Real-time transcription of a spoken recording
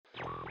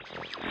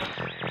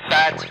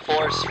Bat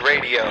Force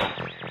Radio.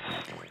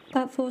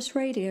 Bat Force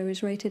Radio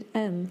is rated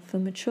M for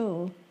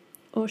mature,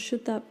 or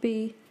should that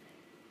be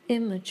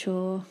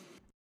immature?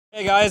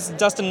 Hey guys,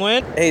 Dustin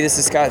Nguyen. Hey, this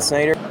is Scott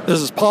Snyder. This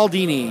is Paul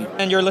Dini.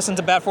 And you're listening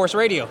to Bat Force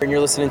Radio. And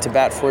you're listening to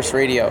Bat Force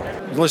Radio.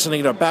 You're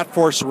listening to Bat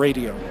Force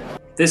Radio.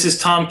 This is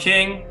Tom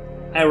King.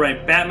 I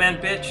write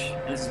Batman Bitch,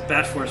 and this is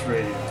Bat Force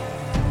Radio.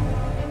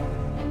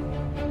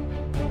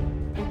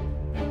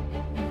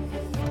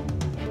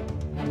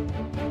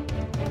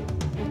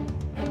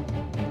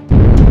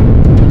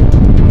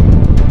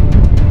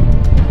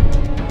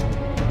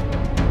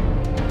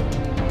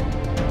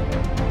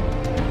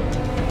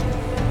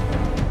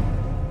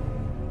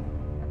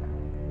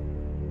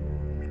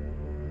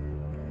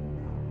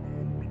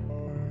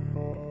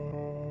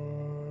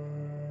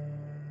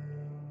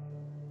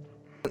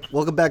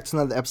 Welcome back to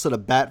another episode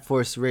of Bat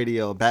Force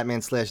Radio,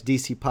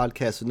 Batman/DC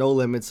podcast with no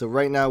limits. So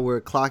right now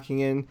we're clocking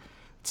in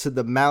to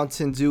the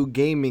Mountain Dew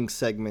gaming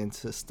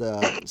segment. It's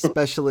the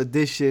special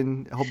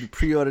edition. I hope you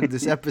pre-ordered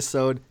this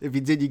episode. If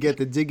you did, you get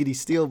the Diggity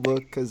Steelbook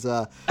because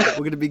we're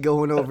going to be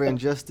going over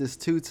Injustice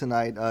 2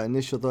 tonight.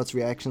 Initial thoughts,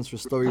 reactions for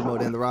story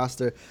mode and the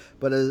roster.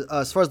 But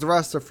as far as the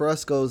roster for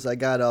us goes, I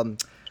got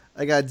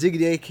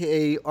Diggity,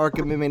 a.k.a.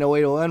 Arkham MMA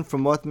 0801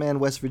 from Mothman,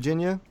 West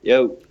Virginia.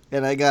 Yo.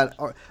 And I got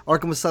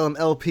Arkham Asylum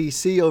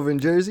LPC over in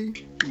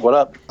Jersey. What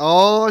up?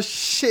 Oh,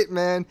 shit,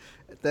 man.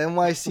 The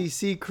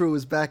NYCC crew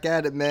is back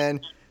at it, man.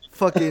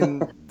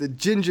 Fucking the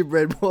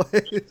gingerbread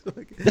boys.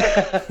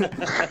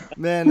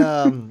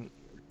 Man,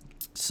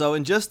 so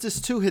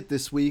Injustice 2 hit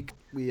this week.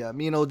 Me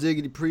and Old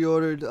Diggity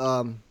pre-ordered.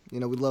 We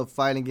love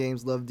fighting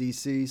games, love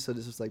DC, so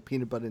this was like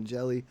peanut butter and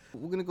jelly.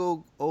 We're going to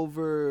go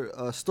over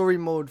story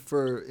mode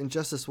for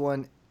Injustice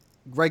 1,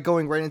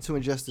 going right into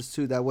Injustice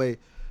 2. That way,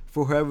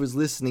 for whoever's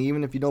listening,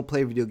 even if you don't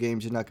play video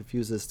games, you're not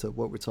confused as to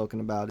what we're talking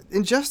about.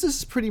 Injustice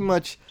is pretty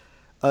much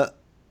a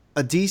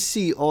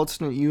DC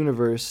alternate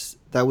universe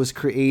that was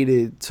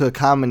created to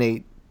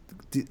accommodate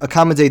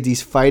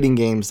these fighting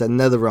games that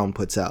NetherRealm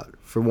puts out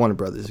for Warner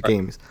Brothers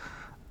games.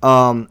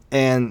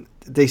 And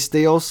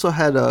they also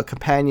had a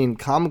companion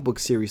comic book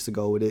series to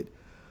go with it,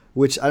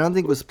 which I don't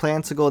think was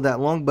planned to go that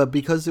long, but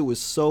because it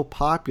was so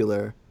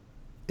popular,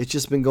 it's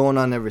just been going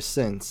on ever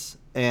since.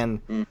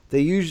 And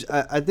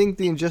I think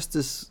the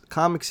Injustice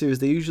comic series,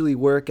 they usually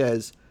work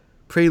as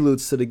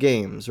preludes to the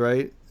games,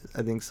 right?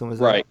 I think someone's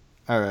right.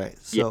 All right.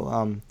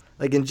 So,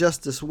 like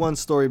Injustice 1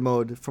 story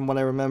mode, from what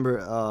I remember,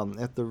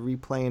 after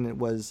replaying it,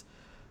 was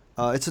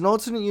it's an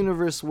alternate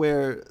universe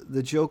where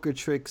the Joker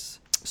tricks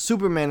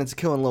Superman into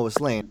killing Lois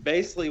Lane.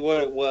 Basically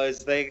what it was,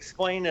 they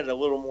explain it a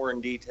little more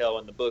in detail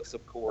in the books,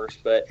 of course,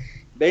 but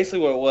basically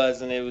what it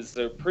was, and it was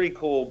a pretty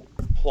cool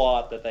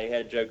plot that they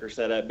had Joker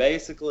set up.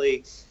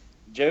 Basically,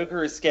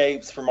 Joker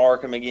escapes from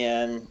Arkham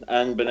again,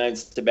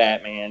 unbeknownst to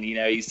Batman. You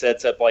know, he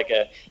sets up like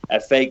a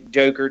fake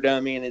Joker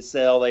dummy in his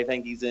cell. They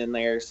think he's in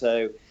there.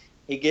 So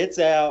he gets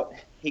out,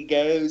 he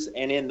goes,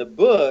 and in the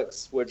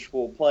books, which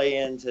will play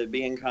into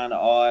being kind of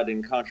odd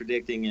and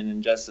contradicting in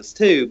Injustice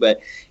 2,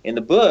 but in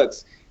the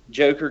books,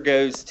 Joker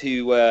goes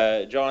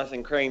to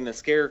Jonathan Crane the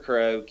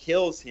Scarecrow,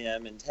 kills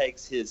him, and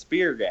takes his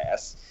fear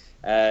gas,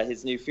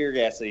 his new fear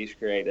gas that he's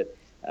created.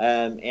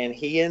 And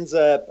he ends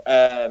up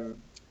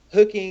setting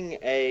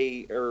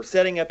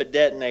up a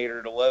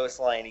detonator to Lois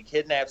Lane.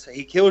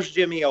 He kills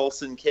Jimmy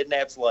Olsen,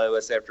 kidnaps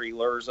Lois after he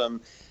lures him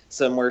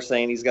somewhere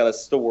saying he's got a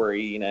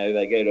story,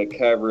 they go to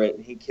cover it.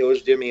 He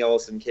kills Jimmy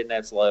Olsen,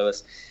 kidnaps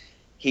Lois.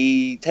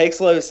 He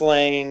takes Lois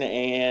Lane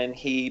and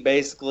he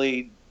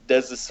basically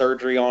does the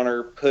surgery on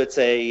her, puts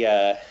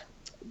the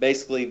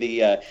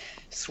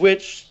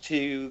switch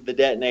to the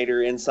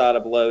detonator inside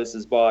of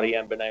Lois's body,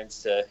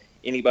 unbeknownst to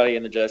anybody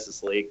in the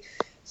Justice League.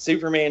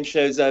 Superman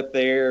shows up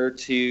there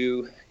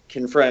to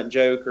confront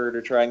Joker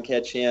to try and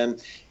catch him.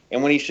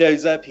 And when he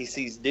shows up, he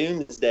sees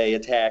Doomsday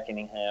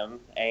attacking him.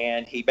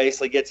 And he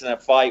basically gets in a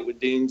fight with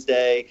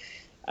Doomsday,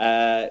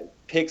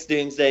 picks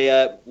Doomsday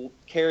up,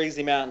 carries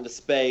him out into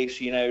space,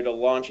 to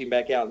launch him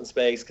back out in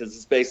space because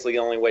it's basically the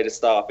only way to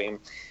stop him.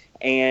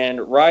 And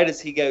right as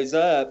he goes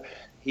up,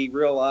 he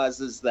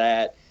realizes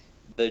that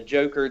the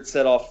Joker had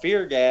set off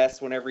fear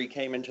gas whenever he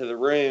came into the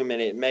room,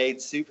 and it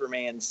made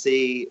Superman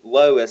see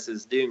Lois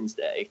as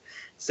Doomsday.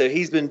 So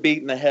he's been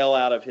beating the hell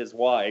out of his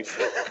wife.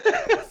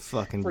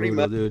 Fucking pretty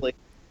brutal, much dude.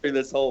 Through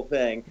this whole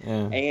thing.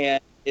 Yeah.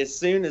 And as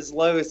soon as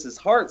Lois's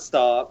heart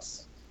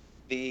stops,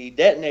 the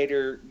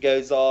detonator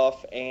goes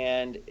off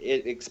and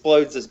it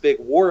explodes this big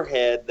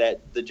warhead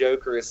that the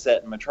Joker has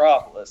set in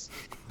Metropolis.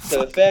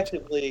 So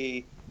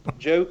effectively,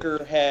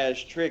 Joker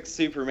has tricked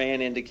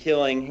Superman into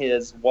killing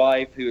his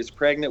wife, who is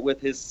pregnant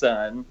with his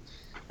son.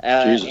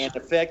 And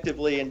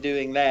effectively, in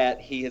doing that,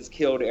 he has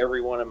killed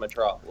everyone in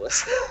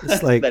Metropolis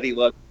that he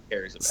loves and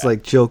cares about. It's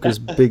like Joker's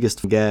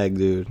biggest gag,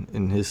 dude,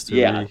 in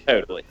history. Yeah,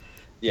 totally.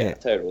 Yeah,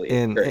 totally.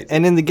 And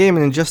in the game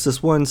in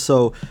Injustice 1,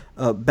 so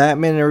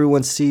Batman and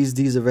everyone sees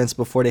these events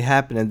before they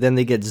happen, and then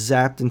they get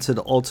zapped into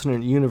the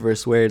alternate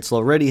universe where it's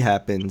already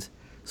happened.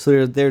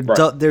 So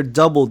they're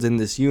doubled in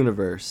this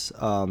universe.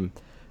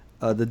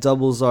 The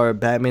doubles are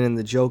Batman and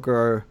the Joker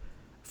are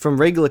from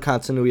regular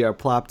continuity are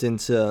plopped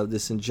into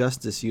this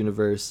Injustice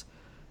universe.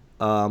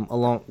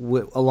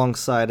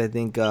 Alongside, I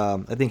think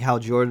Hal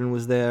Jordan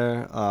was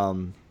there,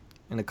 and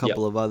a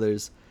couple of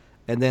others,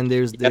 and then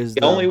there's the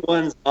only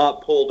ones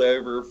not pulled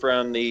over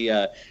from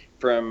the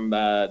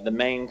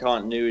main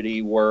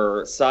continuity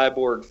were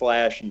Cyborg,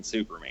 Flash, and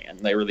Superman.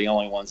 They were the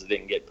only ones that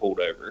didn't get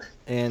pulled over.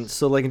 And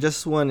so, like,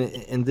 Injustice 1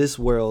 in this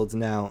world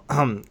now,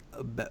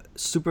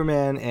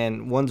 Superman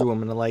and Wonder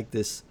Woman are like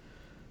this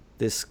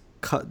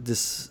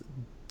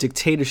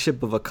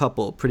dictatorship of a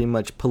couple, pretty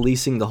much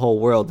policing the whole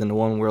world and the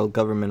one world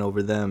government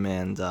over them,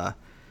 and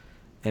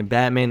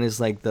Batman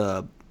is like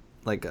a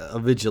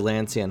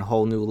vigilante on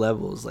whole new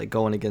levels, like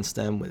going against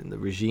them with the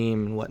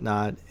regime and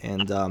whatnot,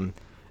 and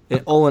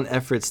all in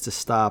efforts to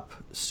stop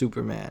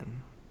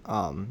Superman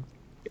from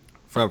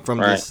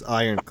right. this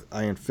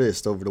iron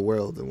fist over the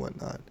world and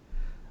whatnot.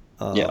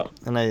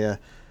 And I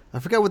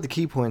forgot what the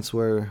key points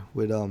were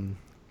with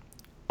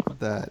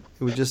that.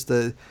 It was just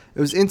it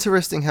was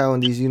interesting how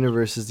in these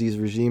universes these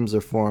regimes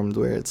are formed,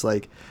 where it's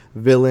like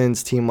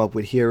villains team up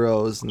with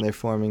heroes and they're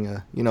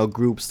forming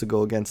groups to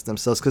go against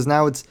themselves, because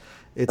now it's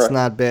right.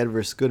 Not bad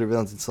versus good or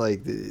villains. It's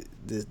like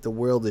the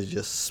world is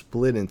just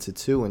split into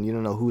two, and you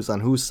don't know who's on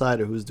whose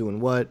side or who's doing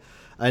what.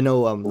 I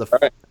know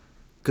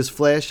because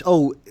Flash.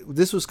 Oh,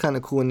 this was kind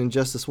of cool in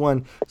Injustice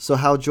 1. So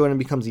Hal Jordan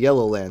becomes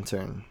Yellow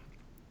Lantern.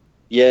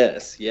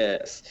 Yes.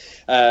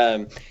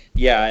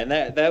 Yeah, and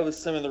that was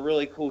some of the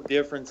really cool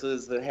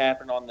differences that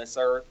happened on this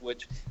Earth,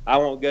 which I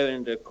won't go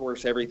into, of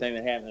course, everything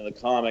that happened in the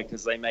comic,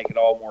 because they make it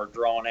all more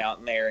drawn out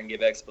in there and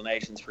give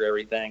explanations for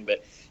everything.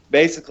 But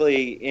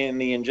basically, in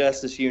the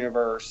Injustice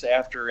universe,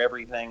 after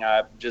everything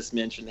I just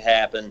mentioned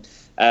happened,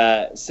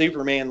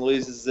 Superman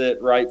loses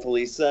it,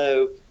 rightfully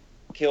so,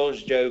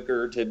 kills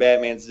Joker to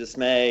Batman's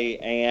dismay,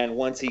 and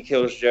once he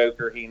kills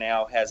Joker, he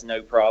now has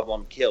no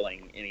problem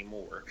killing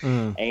anymore.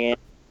 And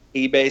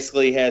he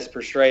basically has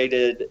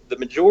persuaded the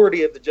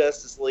majority of the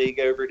Justice League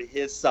over to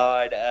his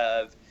side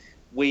of,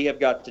 we have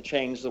got to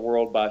change the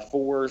world by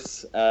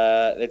force.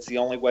 It's the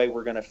only way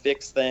we're going to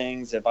fix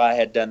things. If I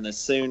had done this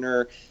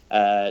sooner,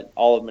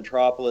 all of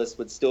Metropolis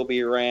would still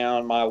be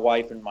around. My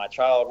wife and my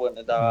child wouldn't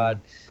have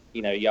died,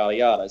 yada,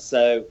 yada.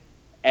 So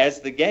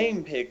as the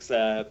game picks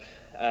up,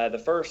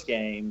 the first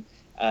game,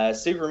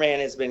 Superman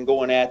has been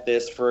going at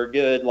this for a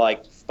good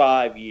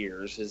 5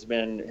 years. Has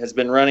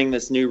been running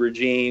this new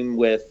regime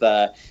with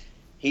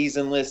he's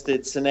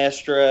enlisted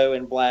Sinestro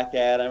and Black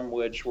Adam,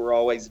 which were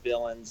always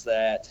villains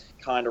that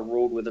kind of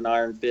ruled with an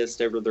iron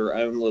fist over their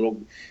own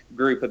little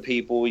group of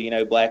people.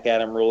 Black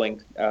Adam ruling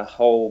a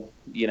whole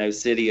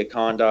city of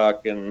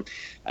Kahndaq, and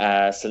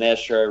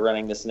Sinestro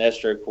running the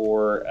Sinestro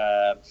Corps.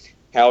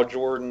 Hal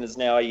Jordan is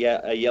now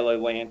a Yellow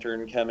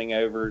Lantern coming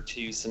over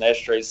to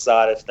Sinestro's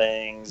side of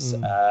things.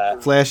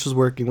 Flash is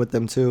working with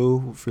them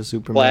too for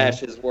Superman.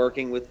 Flash is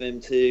working with them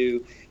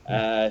too.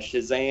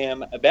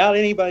 Shazam, about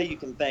anybody you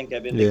can think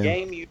of. In the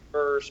game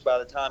universe, by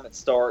the time it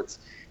starts,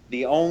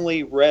 the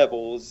only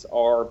rebels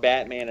are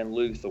Batman and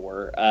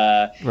Luthor.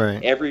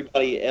 Right.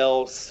 Everybody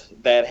else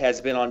that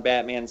has been on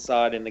Batman's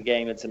side in the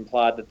game, it's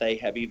implied that they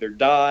have either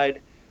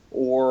died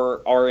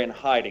or are in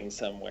hiding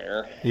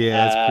somewhere.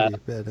 Yeah,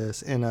 that's pretty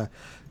badass.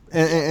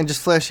 And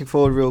just flashing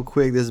forward real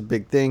quick, there's a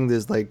big thing.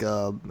 There's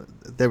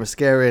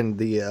Themyscira and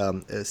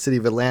the city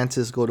of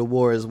Atlantis go to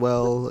war as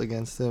well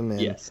against him.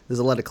 And there's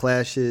a lot of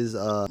clashes.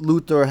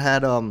 Luthor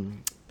had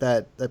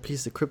that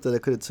piece of crypto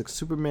that could have took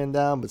Superman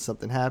down, but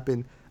something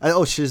happened.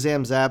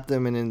 Shazam zapped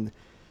him, and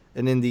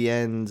in the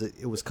end,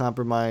 it was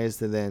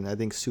compromised. And then I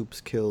think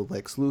Supes killed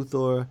Lex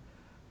Luthor.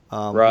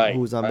 Who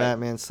was on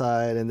Batman's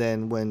side, and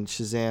then when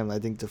Shazam, I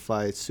think,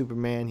 defied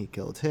Superman, he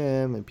killed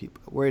him, and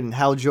people were worried. And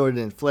Hal Jordan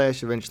and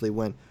Flash eventually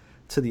went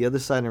to the other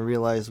side and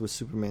realized what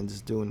Superman's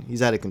is doing.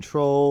 He's out of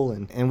control,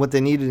 and what they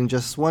needed in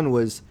Justice 1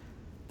 was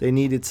they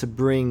needed to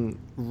bring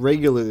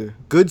regular,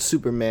 good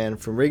Superman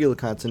from regular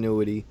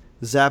continuity,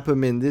 zap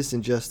him in this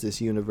Injustice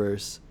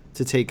universe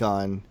to take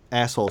on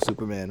asshole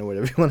Superman, or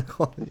whatever you want to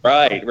call it.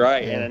 Right.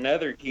 Yeah. And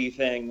another key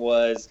thing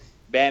was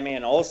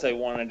Batman also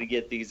wanted to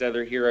get these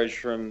other heroes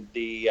from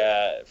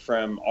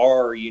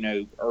our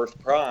Earth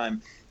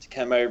Prime to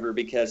come over,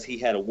 because he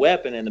had a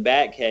weapon in the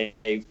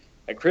Batcave,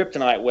 a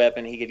kryptonite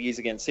weapon he could use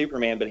against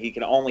Superman, but he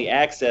could only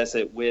access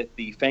it with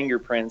the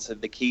fingerprints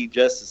of the key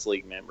Justice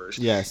League members.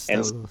 Yes.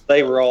 And since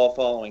they were all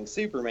following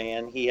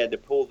Superman, he had to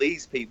pull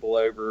these people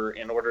over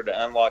in order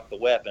to unlock the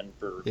weapon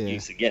for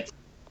use against him.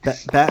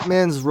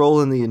 Batman's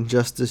role in the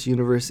Injustice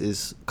universe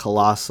is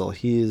colossal.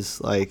 He is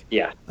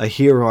a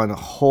hero on a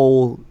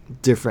whole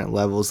different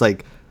levels,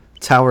 like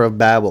Tower of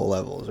Babel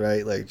levels,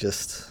 right?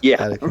 Just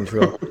out of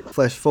control.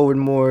 Flash forward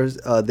more,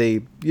 they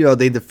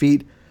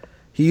defeat.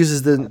 He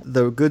uses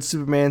the good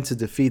Superman to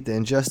defeat the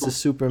Injustice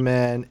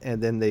Superman,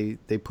 and then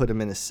they put him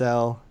in a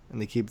cell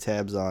and they keep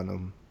tabs on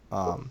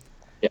him.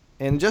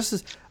 And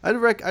Justice, I'd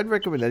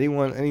recommend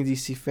any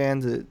DC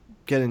fan to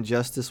get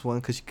Injustice 1,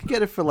 because you can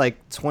get it for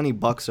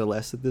 $20 or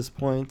less at this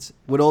point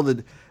with all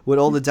the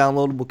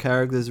downloadable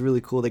characters.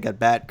 Really cool. They got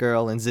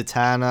Batgirl and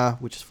Zatanna,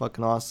 which is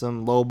fucking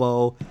awesome.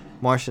 Lobo,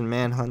 Martian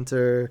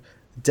Manhunter,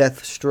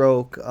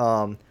 Deathstroke,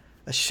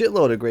 a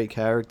shitload of great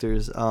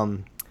characters.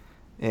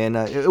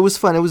 It was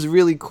fun. It was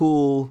really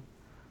cool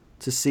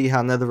to see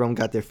how NetherRealm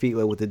got their feet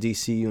wet with the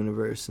DC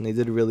universe, and they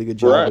did a really good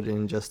job with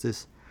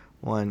Injustice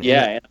 1.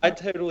 Yeah, and I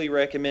totally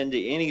recommend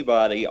to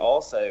anybody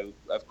also,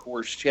 of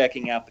course,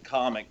 checking out the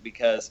comic,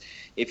 because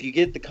if you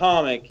get the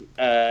comic,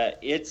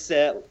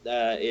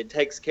 it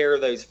takes care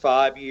of those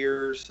 5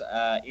 years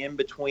in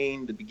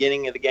between the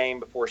beginning of the game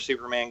before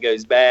Superman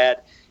goes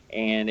bad,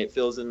 and it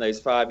fills in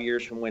those 5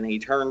 years from when he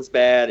turns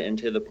bad and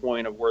to the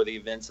point of where the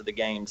events of the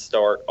game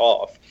start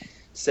off.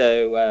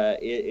 So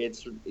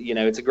it's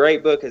a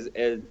great book as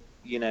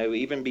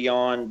even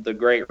beyond the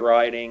great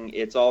writing,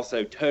 it's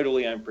also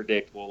totally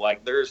unpredictable.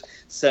 Like, there's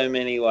so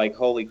many like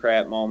holy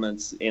crap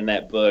moments in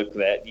that book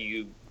that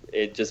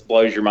it just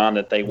blows your mind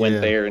that they went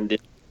there and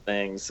did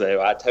things.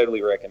 So I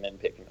totally recommend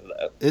picking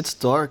it up. It's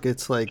dark.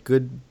 It's like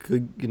good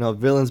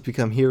villains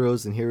become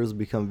heroes and heroes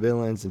become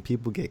villains and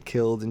people get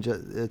killed, and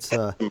it's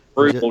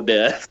brutal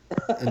death.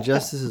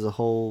 Injustice is a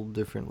whole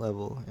different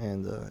level,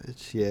 and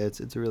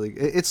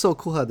it's so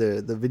cool how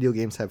the video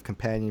games have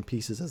companion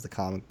pieces as the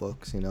comic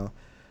books,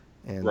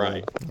 And,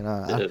 right.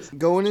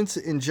 Going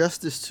into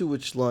Injustice 2,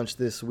 which launched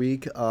this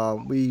week,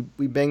 we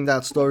banged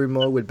out story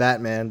mode with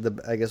Batman.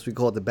 I guess we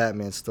call it the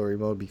Batman story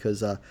mode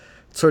because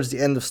towards the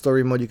end of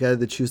story mode, you got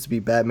to choose to be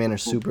Batman or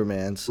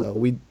Superman. So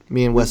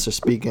me and Wes are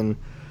speaking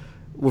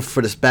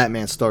for this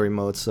Batman story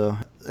mode. So,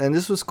 and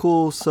this was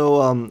cool. So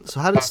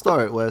how did it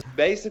start, Wes?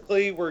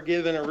 Basically, we're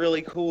given a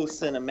really cool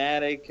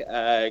cinematic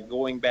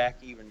going back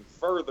even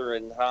further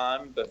in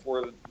time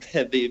before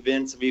the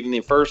events of even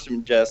the first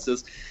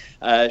Injustice.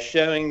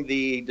 Showing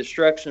the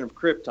destruction of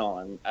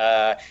Krypton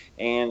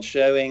and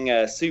showing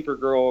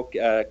Supergirl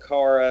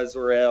Kara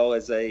Zor-El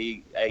as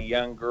a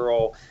young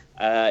girl.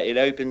 It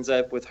opens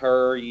up with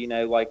her,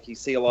 like you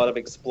see a lot of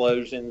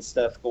explosions,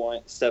 stuff's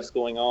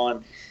going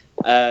on.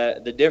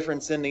 The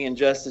difference in the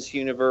Injustice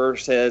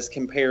universe as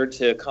compared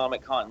to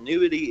comic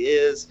continuity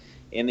is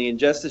in the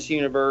Injustice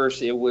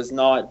universe, it was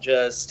not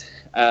just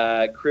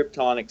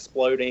Krypton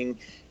exploding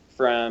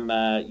from,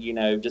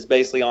 just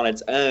basically on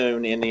its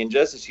own. In the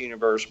Injustice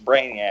universe,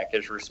 Brainiac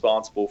is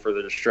responsible for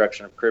the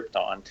destruction of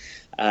Krypton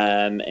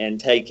and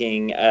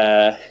taking,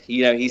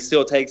 he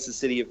still takes the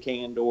city of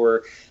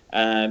Kandor,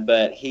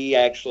 but he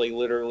actually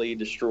literally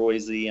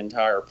destroys the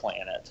entire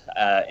planet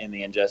in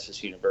the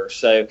Injustice universe.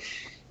 So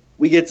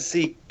we get to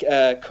see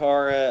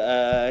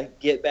Kara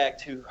get back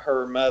to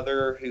her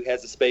mother, who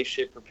has a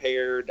spaceship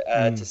prepared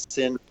to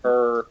send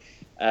her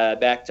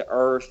back to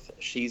Earth.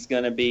 She's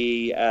going to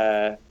be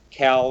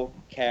Cal,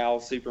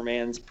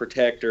 Superman's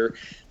protector.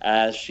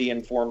 She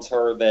informs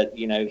her that,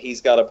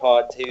 he's got a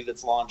pod too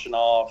that's launching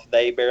off.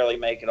 They barely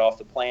make it off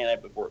the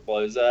planet before it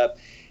blows up.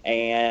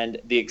 And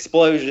the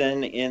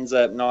explosion ends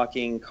up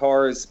knocking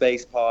Kara's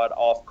space pod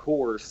off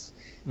course.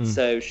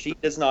 So she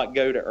does not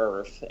go to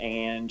Earth,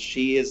 and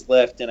she is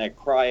left in a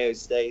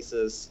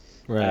cryostasis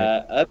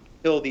up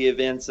until the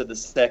events of the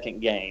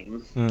second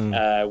game,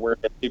 where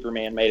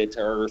Superman made it to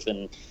Earth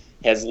and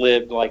has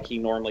lived like he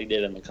normally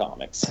did in the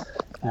comics.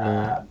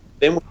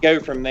 Then we go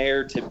from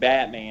there to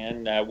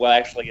Batman,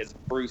 as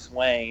Bruce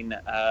Wayne,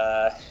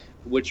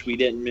 which we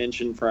didn't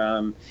mention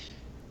from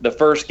the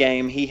first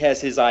game. He has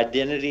his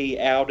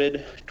identity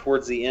outed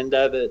towards the end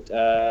of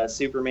it.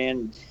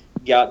 Superman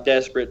got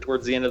desperate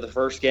towards the end of the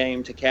first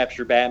game to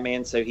capture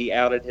Batman, so he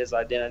outed his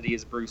identity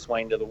as Bruce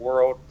Wayne to the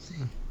world.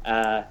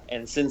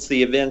 And since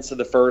the events of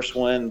the first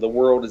one, the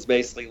world is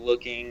basically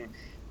looking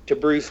to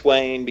Bruce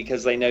Wayne,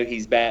 because they know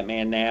he's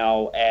Batman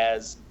now,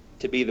 as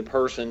to be the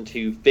person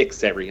to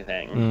fix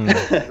everything.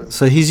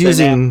 So he's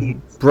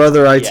using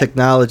Brother Eye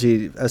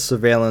technology as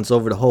surveillance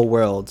over the whole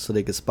world so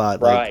they could spot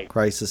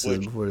crises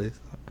before they...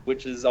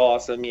 Which is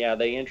awesome. Yeah,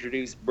 they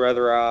introduced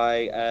Brother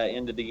Eye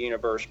into the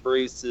universe.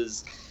 Bruce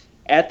is,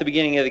 at the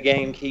beginning of the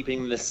game,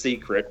 keeping this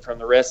secret from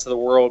the rest of the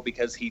world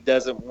because he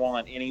doesn't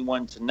want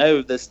anyone to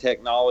know this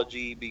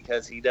technology,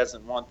 because he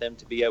doesn't want them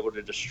to be able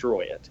to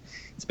destroy it.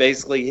 It's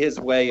basically his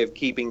way of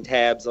keeping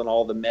tabs on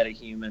all the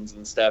metahumans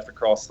and stuff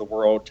across the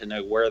world to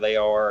know where they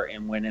are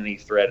and when any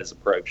threat is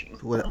approaching.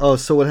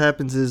 So what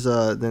happens is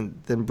then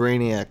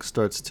Brainiac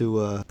starts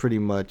to pretty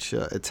much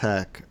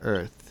attack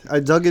Earth. I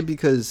dug it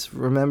because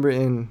remember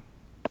in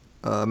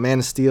Man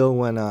of Steel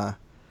when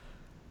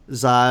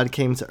Zod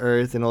came to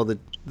Earth and all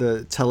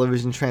the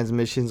television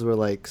transmissions were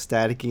like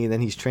staticky, and then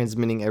he's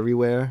transmitting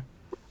everywhere.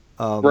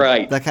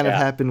 That kind of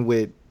happened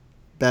with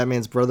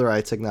Batman's Brother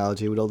Eye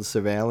technology with all the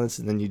surveillance,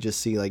 and then you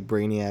just see like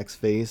Brainiac's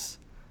face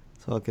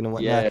talking and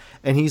whatnot. Yeah.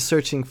 And he's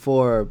searching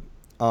for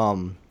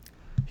Cal.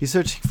 He's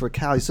searching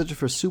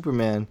for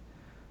Superman,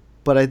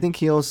 but I think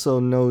he also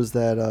knows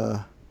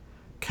that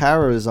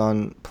Kara is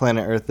on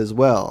planet Earth as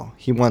well.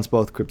 He wants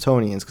both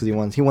Kryptonians because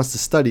he wants to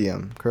study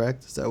him.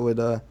 Correct? Is that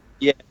what?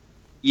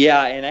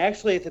 Yeah, and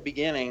actually at the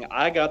beginning,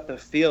 I got the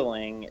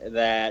feeling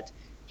that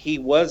he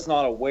was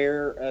not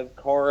aware of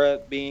Kara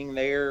being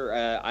there.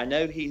 I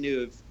know he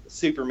knew of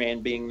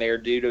Superman being there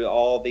due to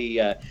all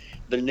the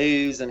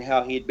news and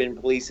how he had been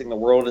policing the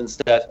world and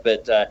stuff,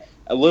 but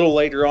a little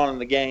later on in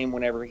the game,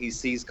 whenever he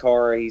sees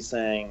Kara, he's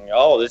saying,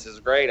 "Oh, this is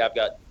great! I've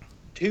got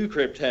 2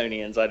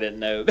 Kryptonians I didn't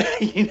know."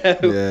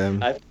 Yeah.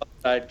 I thought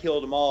I'd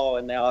killed them all,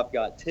 and now I've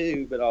got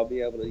 2, but I'll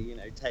be able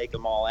to take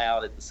them all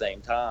out at the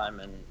same time.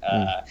 And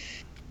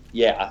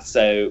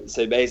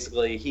so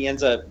basically he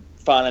ends up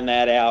finding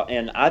that out,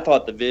 and I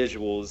thought the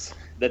visuals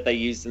that they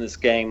used in this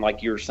game,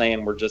 like you were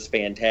saying, were just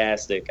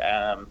fantastic.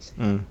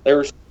 There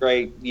were some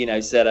great,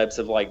 setups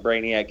of like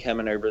Brainiac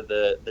coming over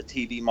the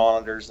TV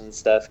monitors and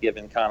stuff,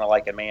 giving kind of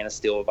like a Man of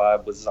Steel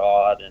vibe with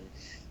Zod,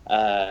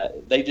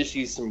 and they just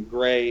used some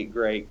great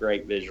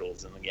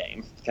visuals in the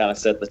game, kind of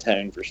set the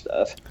tone for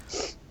stuff.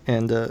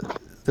 And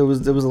there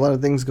was a lot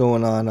of things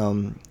going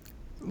on.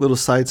 Little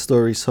side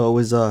story. So it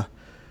was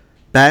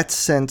Bats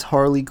sent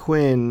Harley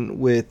Quinn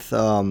with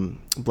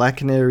Black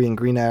Canary and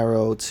Green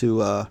Arrow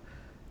to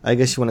I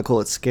guess you want to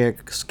call it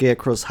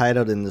Scarecrow's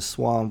hideout in the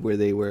swamp, where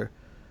they were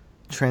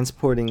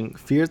transporting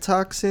fear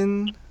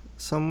toxin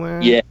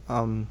somewhere. Yeah.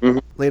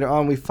 Later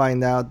on, we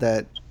find out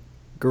that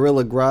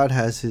Gorilla Grodd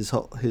has his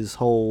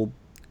whole.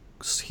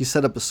 He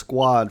set up a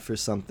squad for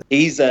something.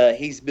 He's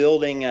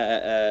building.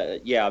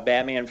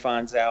 Batman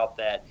finds out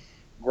that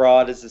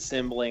Grodd is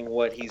assembling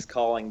what he's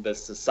calling the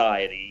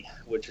Society,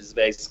 which is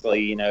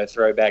basically a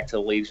throwback to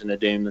Legion of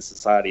Doom, the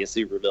Society of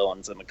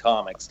Supervillains in the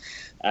comics.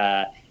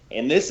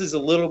 And this is a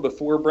little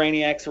before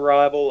Brainiac's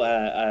arrival.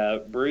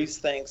 Bruce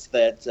thinks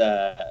that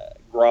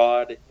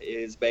Grodd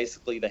is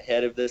basically the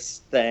head of this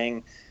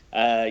thing,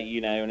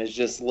 and is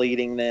just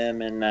leading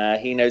them. And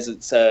he knows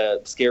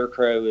that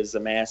Scarecrow is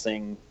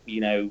amassing,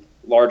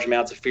 large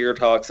amounts of fear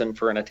toxin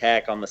for an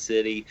attack on the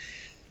city.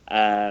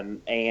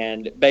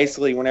 And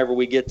basically, whenever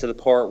we get to the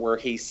part where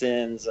he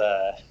sends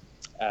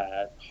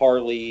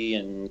Harley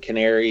and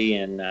Canary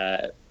and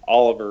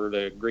Oliver,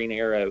 the Green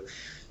Arrow,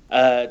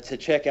 to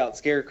check out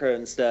Scarecrow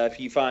and stuff,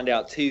 you find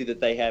out too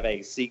that they have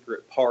a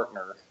secret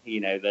partner,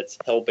 that's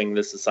helping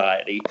the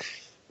Society,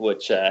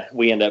 which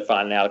we end up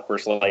finding out, of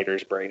course, later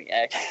is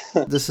Brainiac.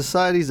 The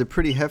Society's a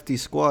pretty hefty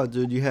squad,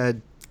 dude. You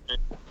had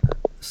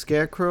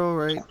Scarecrow,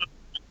 right?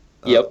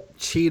 Yep.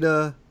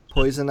 Cheetah,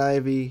 Poison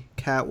Ivy,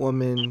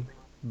 Catwoman,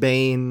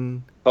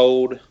 Bane,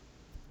 Cold.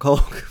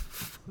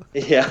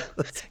 Yeah.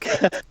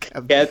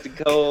 Captain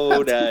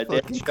Cold,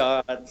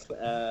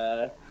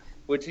 Deathshot,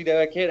 which,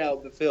 I can't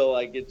help but feel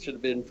like it should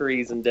have been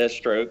Freeze and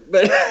Deathstroke.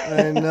 But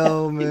I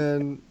know,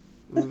 man.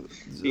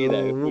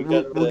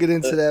 We'll get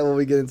into that when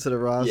we get into the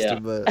roster,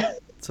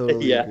 but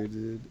totally agree,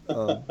 dude.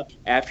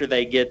 After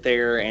they get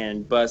there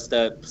and bust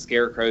up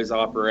Scarecrow's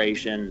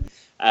operation,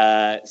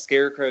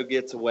 Scarecrow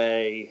gets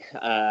away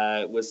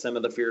with some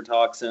of the fear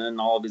toxin.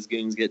 All of his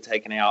goons get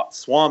taken out.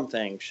 Swamp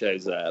Thing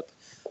shows up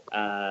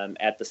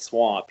at the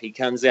swamp. He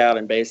comes out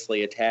and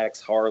basically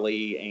attacks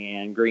Harley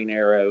and Green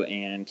Arrow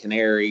and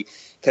Canary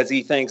because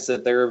he thinks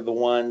that they're the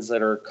ones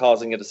that are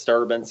causing a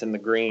disturbance in the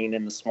green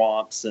in the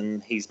swamps,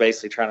 and he's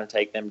basically trying to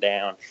take them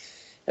down.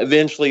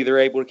 Eventually, they're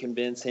able to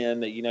convince him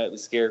that, it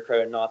was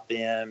Scarecrow and not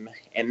them.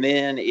 And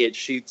then it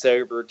shoots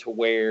over to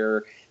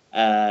where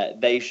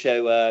they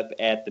show up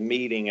at the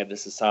meeting of the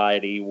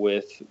Society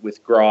with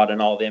Grodd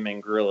and all them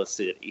in Gorilla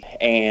City.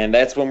 And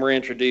that's when we're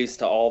introduced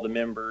to all the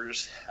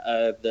members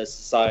of the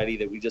Society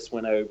that we just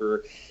went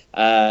over.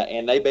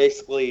 And they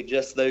basically,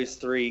 just those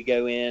 3,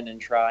 go in and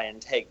try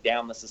and take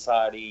down the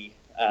Society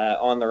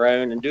on their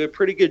own and do a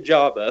pretty good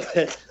job of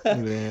it.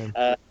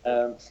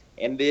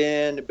 And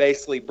then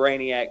basically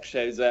Brainiac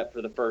shows up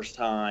for the first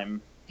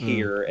time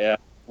here,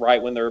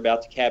 right when they're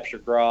about to capture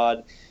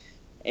Grodd.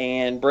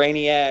 And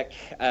Brainiac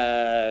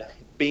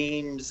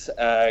beams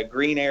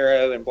Green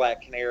Arrow and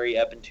Black Canary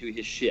up into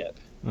his ship.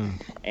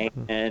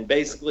 And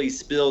basically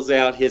spills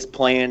out his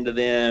plan to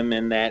them,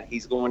 and that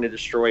he's going to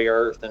destroy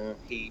Earth, and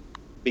he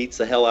beats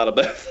the hell out of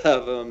both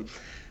of them.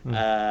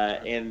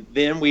 And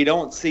then we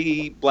don't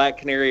see Black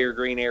Canary or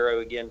Green Arrow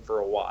again for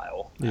a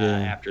while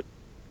after.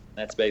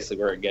 That's basically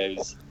where it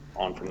goes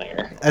on from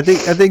there. I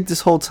think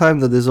this whole time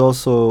that there's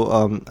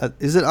also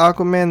is it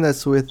Aquaman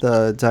that's with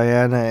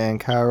Diana and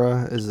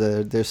Kara? Is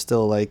there's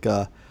still like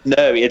no,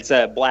 it's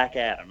Black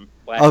Adam.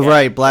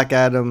 Right, Black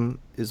Adam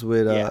is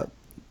with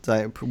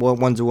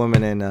Wonder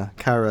Woman, and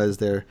Kara is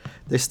there.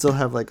 They still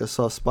have like a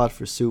soft spot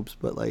for Soups,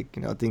 but like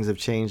things have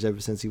changed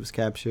ever since he was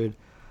captured.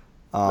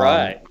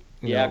 Right.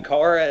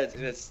 Kara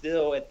is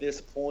still at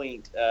this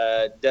point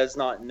does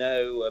not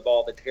know of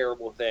all the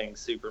terrible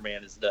things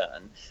Superman has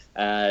done.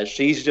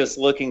 She's just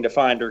looking to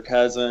find her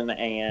cousin,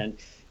 and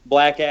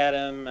Black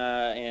Adam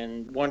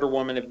and Wonder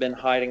Woman have been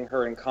hiding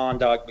her in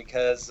Kahndaq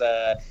because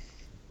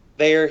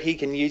there he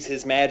can use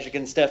his magic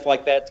and stuff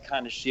like that to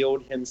kind of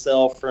shield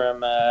himself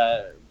from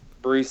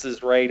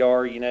Bruce's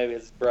radar,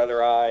 his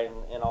brother eye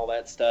and all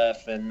that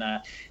stuff. And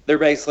they're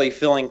basically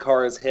filling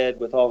Kara's head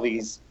with all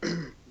these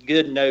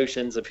good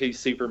notions of who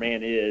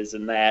Superman is,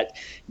 and that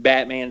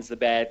Batman's the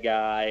bad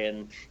guy,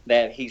 and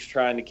that he's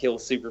trying to kill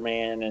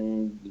Superman,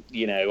 and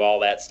all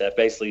that stuff.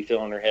 Basically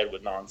filling her head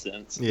with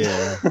nonsense.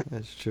 Yeah,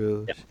 that's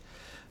true.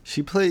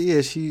 She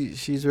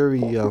she's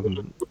very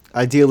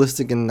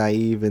idealistic and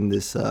naive in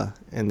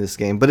this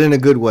game, but in a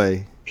good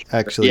way,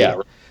 actually.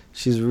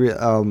 She's real.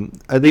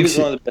 I He think was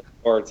one of the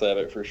best parts of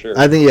it for sure.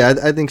 I think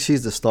I think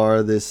she's the star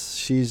of this.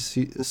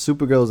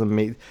 Supergirl's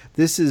amazing.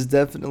 This is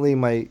definitely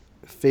my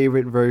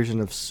favorite version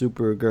of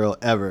Supergirl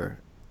ever.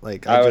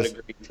 Like I would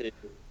agree too.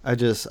 I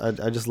just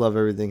love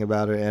everything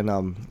about her,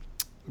 and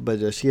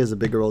but she has a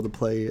bigger role to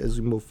play as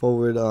we move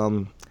forward.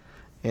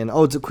 And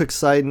it's a quick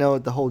side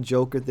note: the whole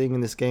Joker thing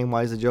in this game.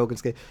 Why is the Joker in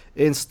this game?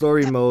 In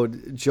story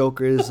mode,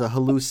 Joker is a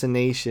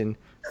hallucination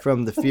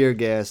from the fear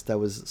gas that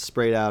was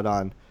sprayed out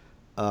on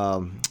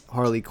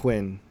Harley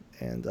Quinn,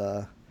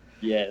 and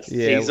Yes,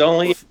 yeah, he's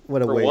only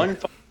what a for waste. one.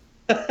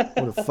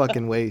 What a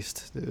fucking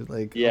waste, dude!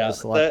 Like, Yeah,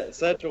 almost like-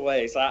 such a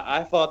waste.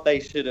 I thought they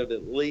should have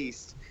at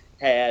least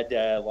had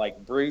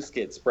like Bruce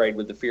get sprayed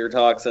with the fear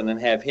toxin and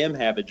have him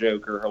have a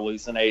Joker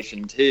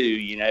hallucination too.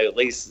 You know, at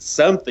least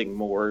something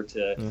more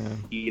to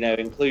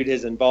include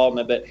his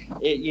involvement. But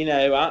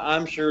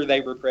I'm sure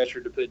they were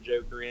pressured to put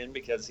Joker in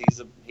because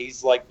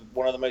he's like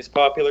one of the most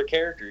popular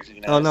characters. You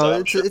know. Oh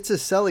no, So it's a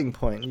selling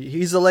point.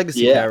 He's a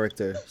legacy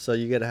character, so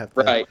you gotta have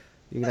to. right.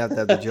 You're gonna have to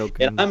have the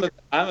Joker. And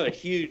I'm a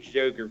huge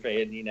Joker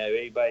fan. You know,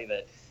 anybody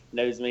that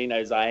knows me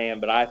knows I am.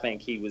 But I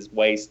think he was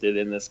wasted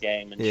in this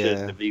game and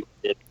shouldn't have even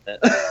did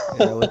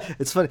it.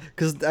 It's funny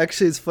because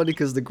actually it's funny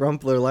because the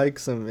Grumpler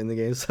likes him in the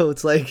game, so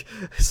it's like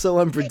so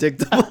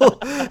unpredictable.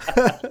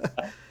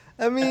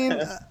 I mean,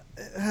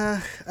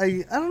 I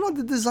don't know.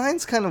 The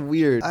design's kind of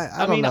weird.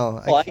 I don't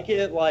know. I like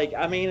it. Like,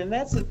 I mean, and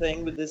that's the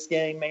thing with this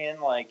game,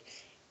 man. Like,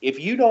 if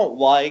you don't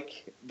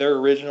like their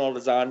original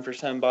design for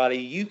somebody,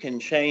 you can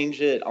change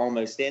it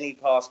almost any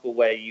possible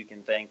way you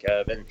can think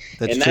of. And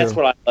that's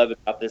what I love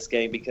about this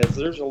game, because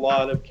there's a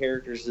lot of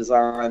characters'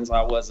 designs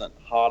I wasn't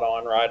hot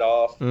on right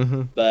off.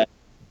 Mm-hmm. But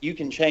you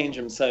can change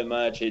them so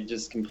much, it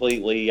just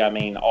completely,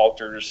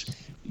 alters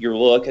your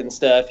look and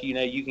stuff. You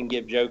know, you can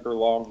give Joker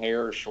long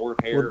hair or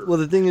short hair. Well,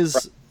 the thing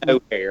is,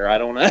 no hair. I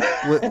don't know.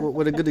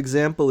 what a good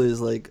example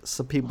is, like,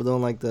 some people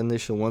don't like the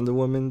initial Wonder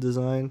Woman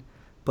design.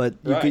 But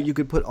you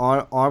could put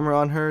armor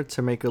on her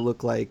to make her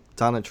look like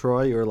Donna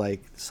Troy or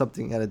like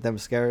something out of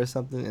Themyscira or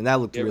something, and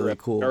that looked really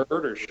cool. Shirt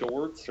or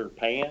shorts or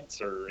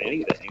pants or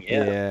anything.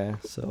 Yeah. Yeah.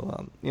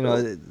 So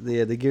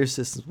the gear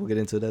systems we'll get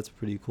into. That's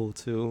pretty cool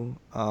too.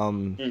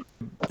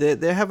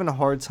 They're having a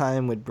hard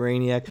time with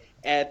Brainiac.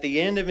 At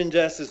the end of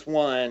Injustice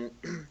 1,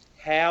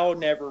 Hal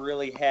never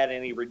really had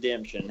any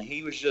redemption.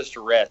 He was just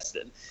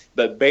arrested.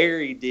 But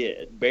Barry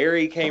did.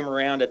 Barry came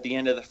around at the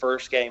end of the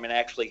first game and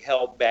actually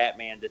helped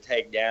Batman to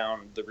take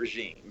down the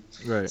regime.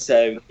 Right.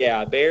 So,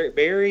 yeah,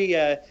 Barry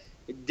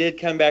did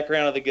come back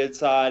around to the good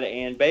side,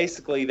 and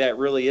basically that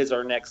really is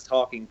our next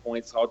talking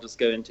point, so I'll just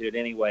go into it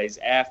anyways.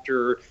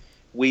 After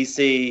we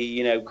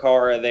see,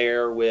 Kara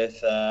there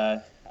with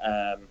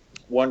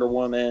Wonder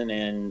Woman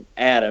and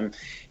Adam,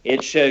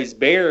 it shows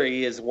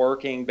Barry is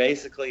working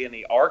basically in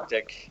the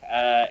Arctic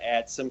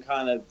at some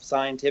kind of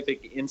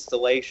scientific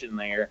installation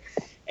there.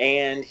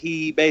 And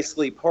he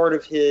basically, part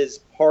of his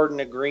pardon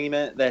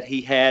agreement that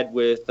he had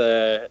with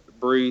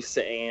Bruce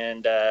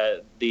and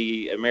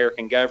the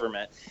American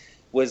government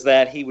was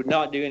that he would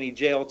not do any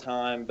jail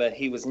time, but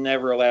he was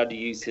never allowed to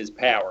use his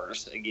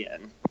powers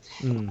again.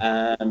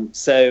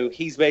 So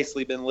he's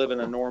basically been living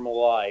a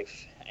normal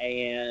life.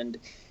 And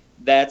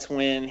that's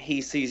when he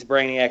sees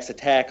Brainiac's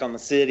attack on the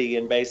city,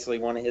 and basically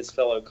one of his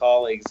fellow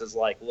colleagues is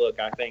like, look,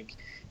 I think,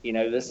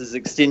 this is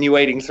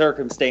extenuating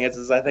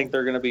circumstances. I think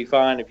they're going to be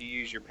fine if you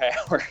use your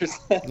powers.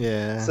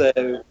 Yeah.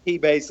 So he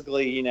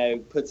basically,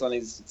 puts on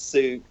his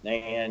suit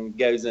and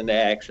goes into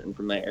action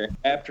from there.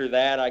 After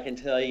that, I can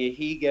tell you,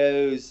 he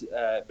goes,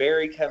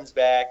 Barry comes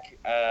back,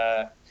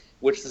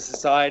 which the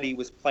society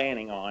was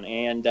planning on,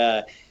 and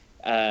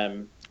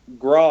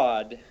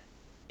Grodd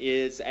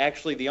is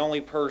actually the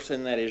only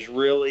person that is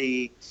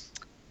really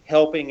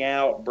helping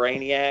out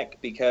Brainiac,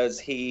 because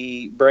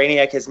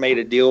Brainiac has made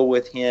a deal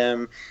with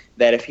him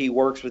that if he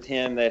works with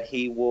him, that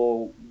he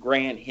will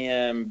grant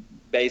him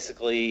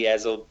basically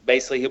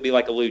he'll be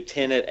like a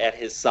lieutenant at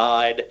his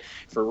side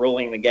for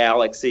ruling the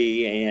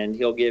galaxy, and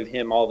he'll give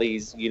him all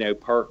these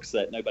perks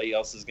that nobody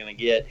else is going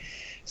to get.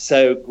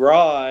 So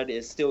Grodd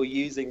is still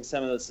using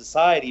some of the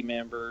society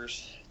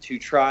members to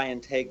try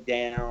and take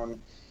down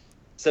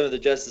some of the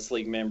Justice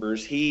League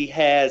members. He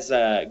has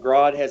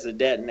Grodd has a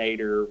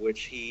detonator,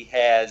 which he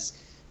has.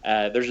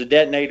 There's a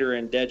detonator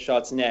in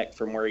Deadshot's neck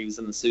from where he was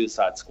in the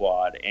Suicide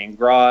Squad, and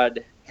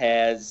Grodd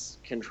has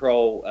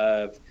control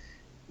of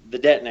the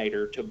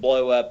detonator to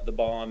blow up the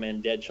bomb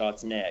in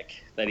Deadshot's neck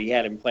that he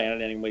had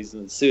implanted anyways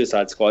in the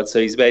Suicide Squad. So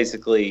he's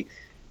basically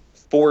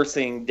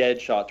forcing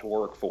Deadshot to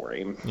work for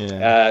him.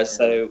 Yeah.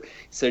 So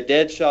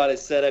Deadshot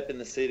is set up in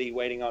the city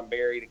waiting on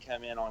Barry to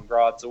come in on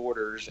Grodd's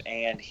orders,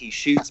 and he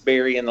shoots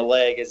Barry in the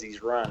leg as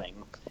he's running.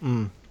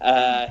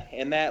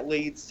 And that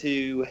leads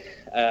to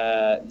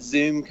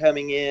Zoom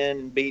coming in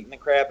and beating the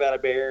crap out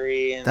of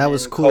Barry. And that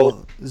was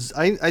cool.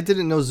 I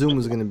didn't know Zoom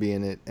was going to be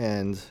in it,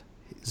 and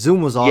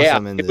Zoom was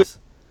awesome in this.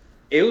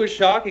 It was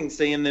shocking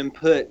seeing them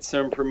put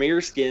some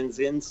Premiere skins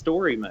in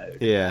story mode.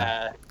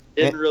 Yeah.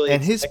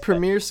 And his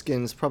Premiere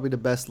skin is probably the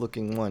best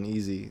looking one,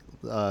 easy.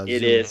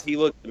 It is. He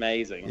looked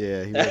amazing.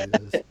 Yeah, he really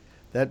is.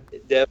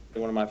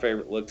 Definitely one of my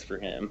favorite looks for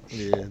him.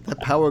 Yeah, that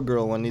Power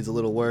Girl one needs a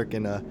little work,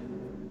 and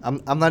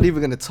I'm not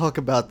even gonna talk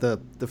about the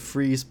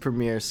Freeze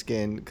premiere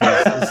skin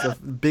because it's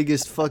the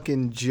biggest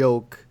fucking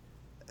joke.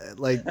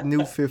 Like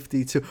New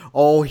 52.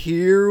 Oh,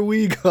 here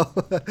we go.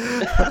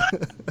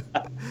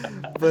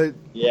 But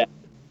yeah,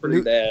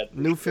 pretty bad.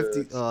 New sure.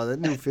 50. Oh, that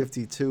New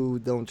 52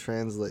 don't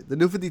translate. The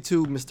New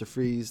 52 Mr.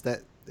 Freeze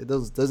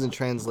doesn't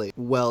translate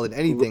well in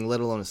anything,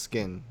 let alone a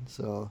skin.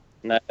 So.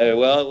 No,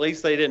 well, at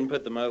least they didn't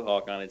put the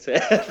mohawk on its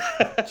head.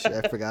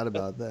 Shit, I forgot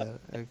about that,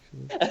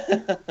 actually.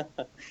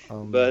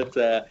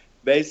 But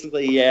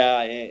basically,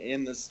 yeah,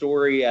 in the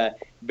story,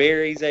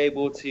 Barry's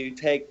able to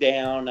take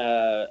down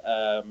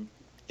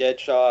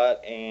Deadshot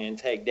and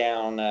take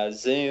down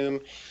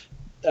Zoom,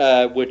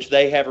 which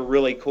they have a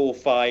really cool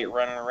fight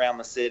running around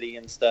the city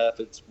and stuff.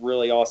 It's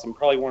really awesome.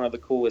 Probably one of the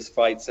coolest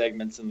fight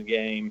segments in the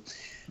game.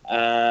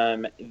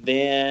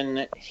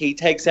 Then he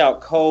takes out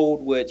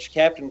Cold, which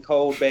Captain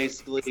Cold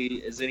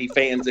basically, as any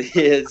fans of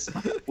his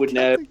would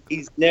know,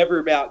 he's never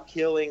about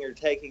killing or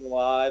taking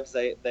lives.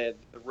 The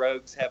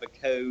rogues have a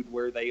code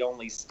where they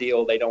only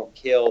steal, they don't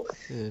kill.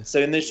 Yeah. So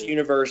in this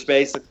universe,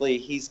 basically,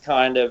 he's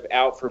kind of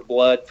out for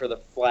blood for the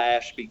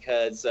Flash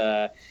because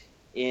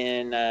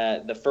in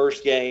the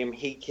first game,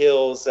 he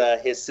kills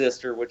his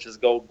sister, which is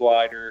Gold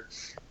Glider.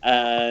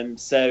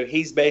 So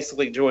he's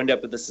basically joined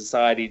up with the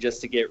Society just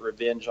to get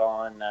revenge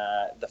on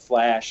the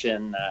Flash,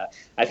 and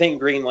I think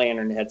Green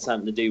Lantern had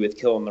something to do with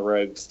killing the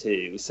Rogues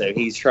too. So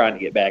he's trying to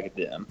get back at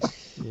them.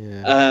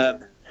 Yeah.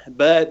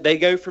 But they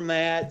go from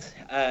that.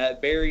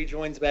 Barry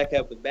joins back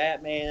up with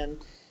Batman.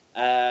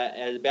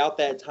 At about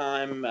that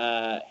time,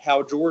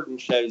 Hal Jordan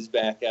shows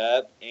back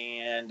up,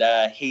 and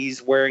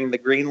he's wearing the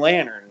Green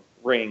Lantern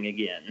ring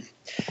again.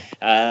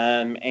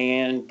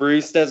 And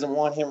Bruce doesn't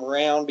want him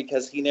around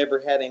because he never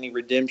had any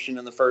redemption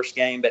in the first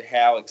game, but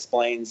Hal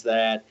explains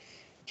that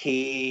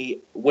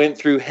he went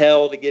through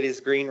hell to get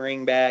his green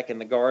ring back, and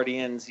the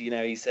Guardians,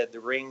 he said, the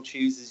ring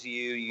chooses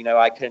you.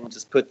 I couldn't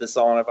just put this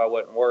on if I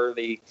wasn't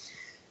worthy.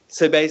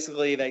 So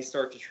basically they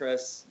start to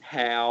trust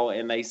Hal,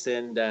 and they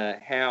send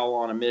Hal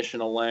on a mission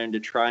alone to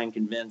try and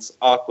convince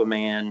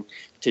Aquaman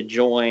to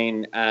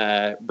join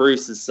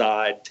Bruce's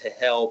side to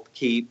help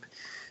keep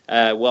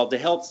to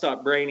help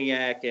stop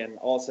Brainiac and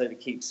also to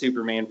keep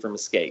Superman from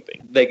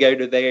escaping. They go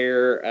to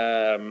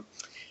there.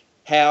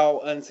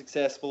 Hal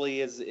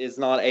unsuccessfully is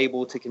not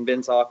able to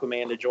convince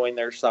Aquaman to join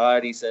their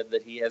side. He said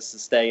that he has to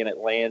stay in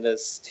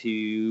Atlantis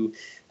to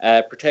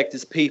protect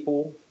his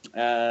people.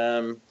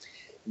 And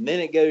then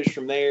it goes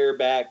from there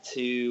back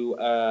to,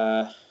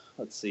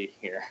 let's see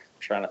here. I'm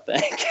trying to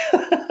think.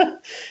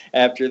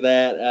 After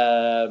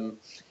that,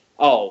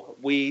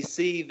 we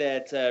see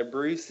that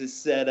Bruce has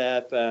set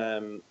up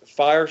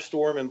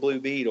Firestorm and Blue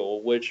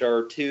Beetle, which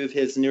are two of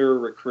his newer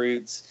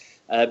recruits,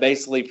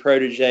 basically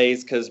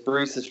proteges, because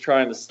Bruce is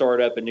trying to start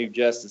up a new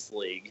Justice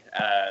League.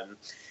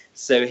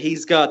 So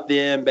he's got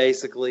them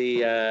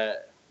basically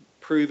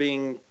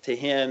proving to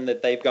him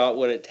that they've got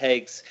what it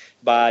takes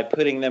by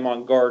putting them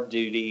on guard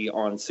duty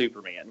on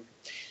Superman.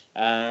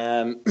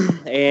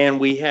 And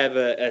we have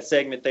a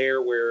segment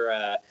there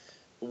where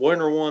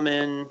Wonder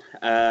Woman,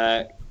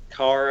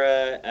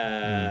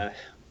 Kara,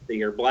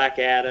 Black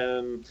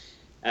Adam,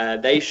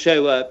 they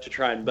show up to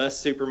try and bust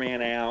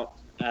Superman out.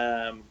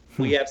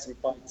 We have some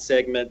fun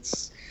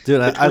segments. Dude,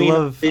 I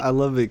love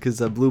it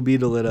because Blue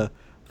Beetle and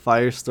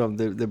Firestorm,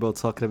 they're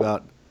both talking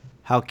about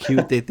how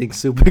cute they think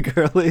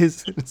Supergirl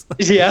is. It's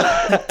like,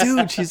 yeah.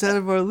 Dude, she's out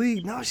of our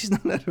league. No, she's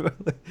not out of our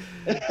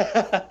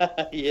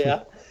league.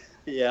 Yeah.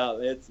 Yeah,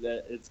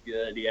 it's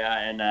good.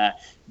 Yeah, and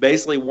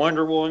basically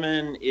Wonder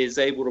Woman is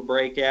able to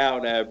break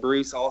out.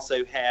 Bruce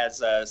also has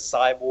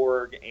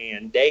Cyborg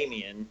and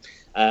Damian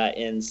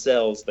in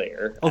cells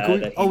there.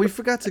 We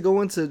forgot to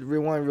go into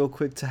rewind real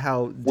quick to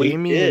how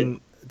Damian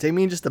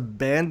just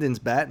abandons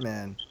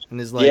Batman and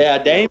is like, yeah,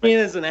 Damian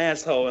is an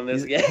asshole in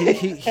this game.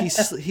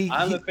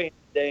 I'm a fan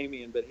of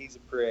Damian, but he's a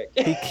prick.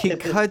 He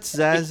cuts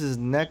Zaz's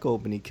neck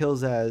open. He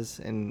kills Zaz,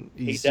 and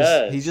he's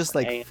just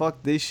like,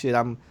 fuck this shit.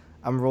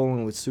 I'm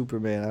rolling with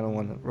Superman. I don't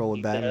want to roll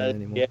with Batman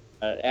anymore.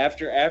 Yeah.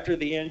 After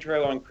the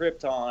intro on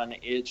Krypton,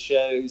 it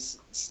shows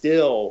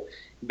still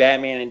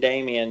Batman and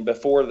Damian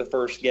before the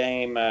first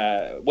game.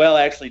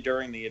 Actually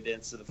during the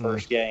events of the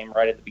first game,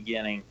 right at the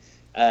beginning,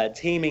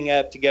 teaming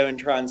up to go and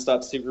try and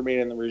stop Superman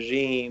and the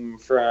Regime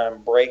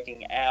from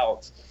breaking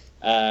out,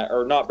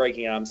 or not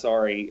breaking out. I'm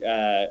sorry,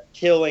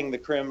 killing the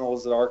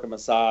criminals at Arkham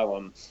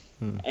Asylum.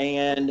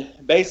 And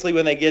basically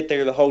when they get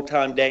there, the whole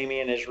time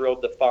Damian is real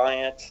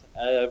defiant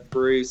of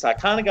Bruce. I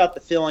kind of got the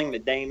feeling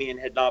that Damian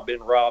had not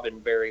been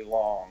Robin very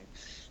long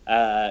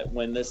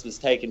when this was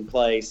taking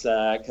place,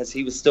 because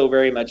he was still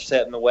very much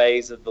set in the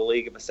ways of the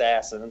League of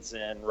Assassins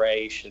and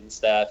Ra's and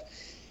stuff.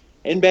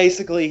 And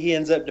basically, he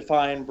ends up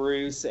defying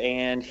Bruce,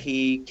 and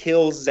he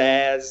kills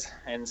Zaz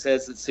and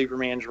says that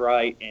Superman's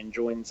right and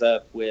joins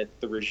up with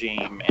the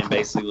regime and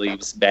basically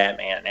leaves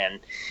Batman. And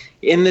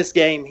in this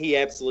game, he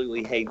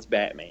absolutely hates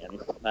Batman,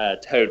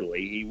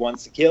 totally. He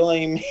wants to kill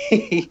him.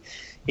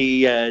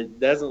 He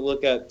doesn't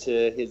look up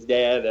to his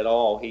dad at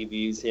all. He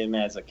views him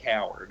as a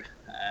coward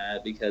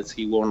because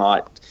he will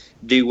not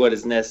do what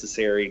is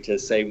necessary to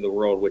save the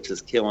world, which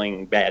is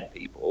killing bad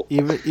people.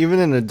 Even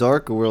in a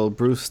darker world,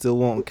 Bruce still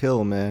won't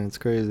kill, man. It's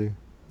crazy.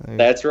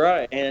 That's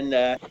right.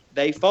 And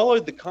they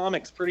followed the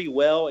comics pretty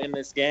well in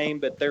this game,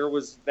 but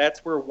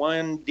that's where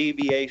one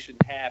deviation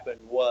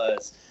happened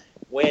was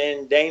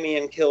when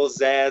Damian kills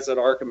Zaz at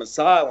Arkham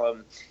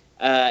Asylum.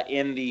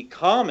 In the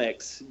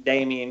comics,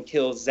 Damian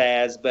kills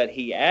Zaz, but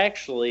he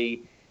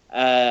actually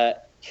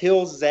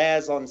kills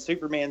Zaz on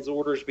Superman's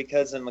orders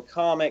because in the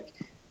comic,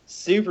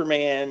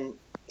 Superman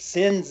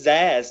sends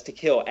Zaz to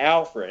kill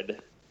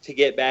Alfred to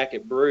get back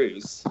at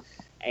Bruce.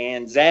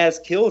 And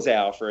Zaz kills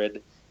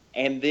Alfred,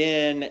 and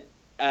then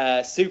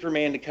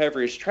Superman, to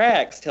cover his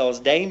tracks, tells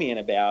Damian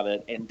about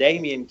it, and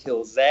Damian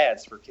kills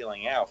Zaz for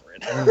killing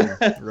Alfred.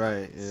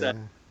 Right,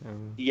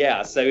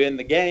 yeah. So in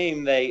the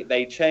game,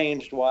 they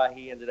changed why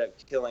he ended up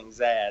killing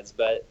Zaz,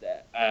 but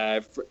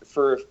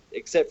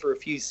except for a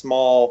few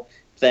small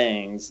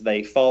things,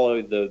 they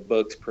followed the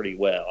books pretty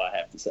well, I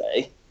have to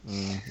say.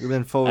 We've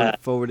been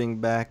forwarding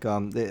back.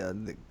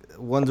 The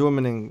Wonder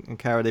Woman and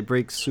Kara, they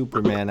break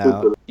Superman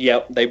out.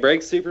 Yep, they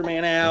break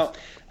Superman out,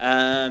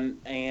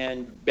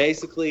 and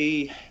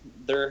basically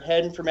they're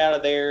heading from out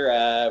of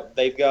there.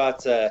 They've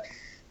got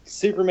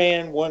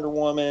Superman, Wonder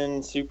Woman,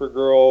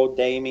 Supergirl,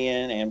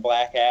 Damian, and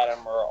Black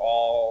Adam are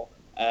all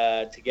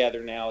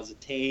together now as a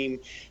team.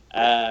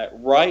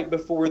 Right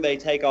before they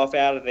take off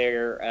out of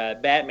there,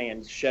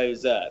 Batman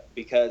shows up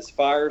because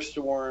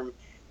Firestorm,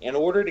 in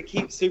order to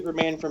keep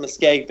Superman from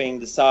escaping,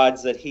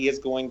 decides that he is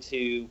going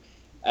to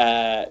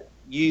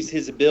use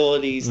his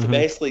abilities to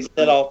basically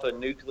set off a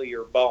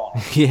nuclear bomb.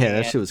 Yeah,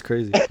 that shit was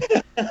crazy.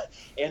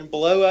 And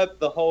blow up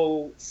the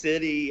whole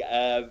city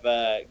of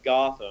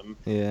Gotham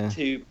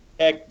to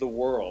protect the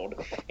world.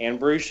 And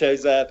Bruce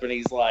shows up and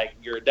he's like,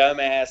 "You're a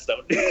dumbass,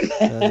 don't do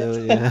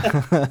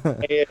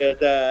that."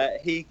 And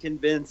he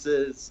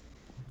convinces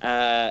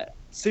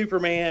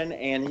Superman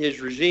and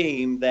his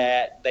regime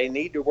that they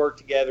need to work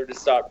together to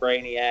stop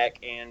Brainiac,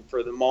 and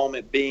for the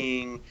moment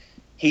being,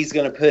 he's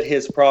going to put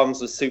his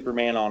problems with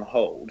Superman on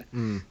hold.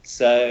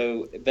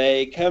 So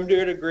they come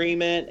to an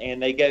agreement,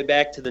 and they go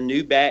back to the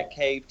new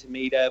Batcave to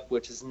meet up,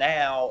 which is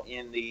now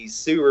in the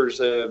sewers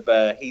of,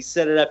 he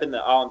set it up in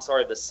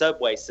the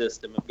subway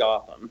system of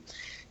Gotham.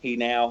 He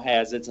now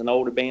has, it's an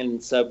old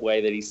abandoned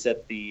subway that he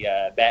set the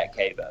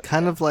Batcave up.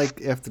 Kind of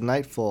like after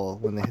Nightfall,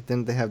 when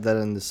they have that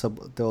in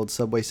the old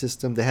subway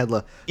system. They had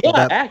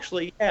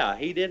actually,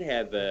 he did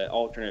have an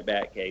alternate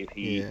Batcave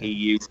he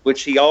used,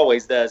 which he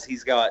always does.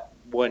 He's got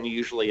one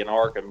usually in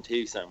Arkham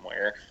too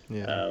somewhere.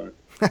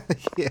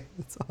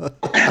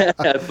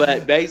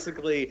 But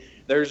basically,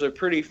 there's a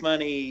pretty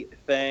funny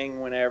thing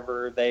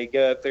whenever they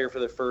go up there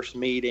for the first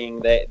meeting.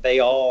 They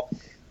all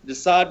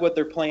decide what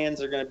their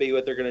plans are going to be,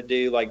 what they're going to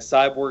do. Like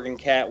Cyborg and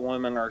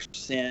Catwoman are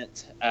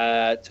sent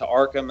to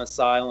Arkham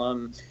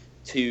Asylum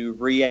to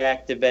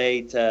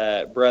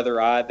reactivate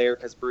Brother Eye there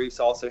because Bruce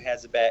also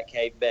has a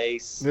Batcave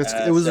base.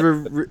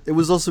 It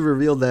was also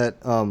revealed that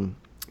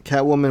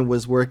Catwoman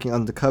was working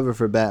undercover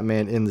for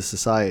Batman in the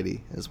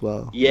Society as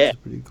well. Yeah,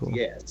 pretty cool.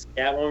 Yes,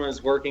 Catwoman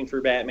is working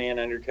for Batman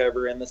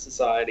undercover in the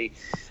Society.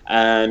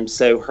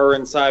 So her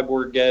and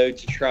Cyborg go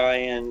to try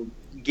and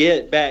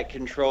get back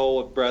control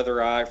of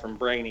Brother Eye from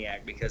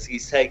Brainiac because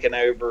he's taken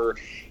over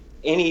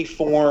any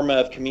form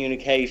of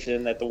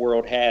communication that the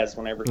world has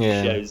whenever he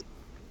shows.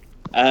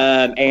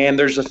 And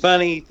there's a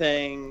funny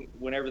thing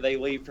whenever they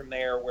leave from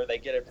there where they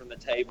get it from the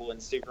table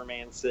and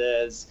Superman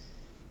says,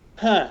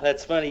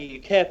 "That's funny you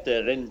kept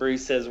it." And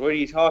Bruce says, "What are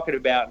you talking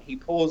about?" And he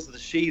pulls the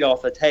sheet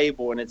off the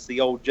table, and it's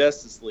the old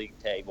Justice League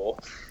table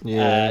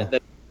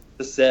that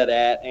was set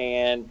at.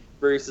 And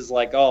Bruce is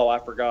like, "Oh, I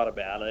forgot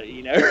about it,"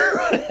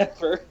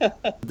 whatever.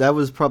 That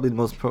was probably the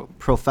most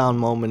profound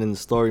moment in the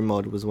story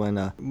mode was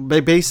when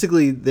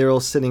basically they're all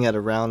sitting at a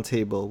round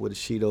table with a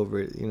sheet over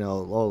it,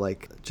 all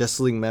like Justice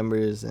League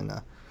members and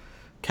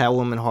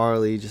Catwoman,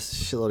 Harley, just a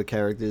shitload of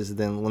characters. And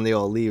then when they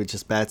all leave, it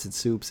just Bats and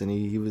Soups, and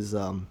he was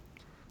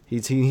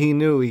he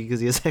knew because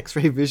he has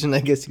X-ray vision.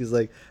 I guess he was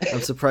like, "I'm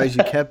surprised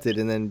you kept it."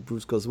 And then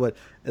Bruce goes, "What?"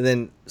 And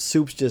then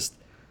Soups just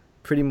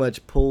pretty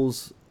much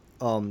pulls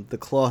the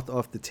cloth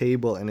off the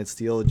table, and it's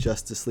the old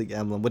Justice League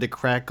emblem with a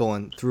crack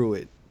going through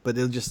it. But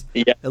it was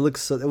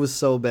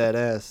so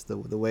badass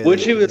the way.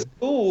 Which it was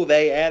cool.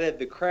 They added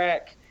the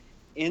crack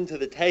into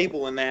the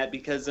table in that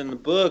because in the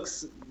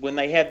books when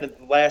they had the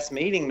last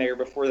meeting there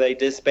before they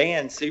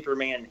disband,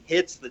 Superman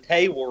hits the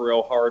table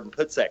real hard and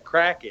puts that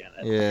crack in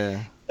it.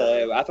 Yeah.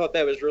 So I thought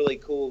that was really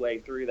cool. They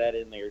threw that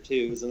in there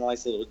too. It was a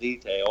nice little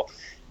detail.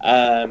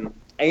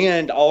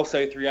 And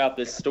also throughout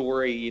this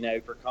story,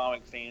 for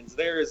comic fans,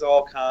 there is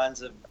all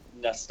kinds of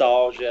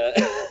nostalgia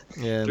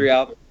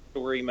throughout the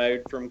story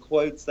mode from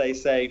quotes they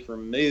say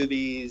from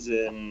movies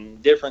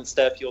and different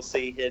stuff you'll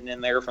see hidden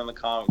in there from the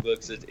comic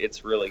books.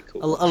 It's really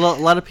cool. A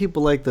lot of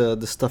people like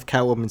the stuff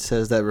Catwoman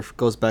says that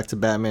goes back to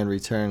Batman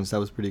Returns. That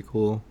was pretty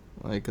cool.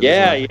 Like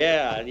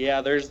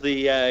Yeah. There's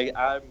the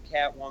 "I'm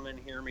Catwoman,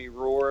 hear me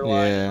roar"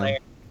 line in there,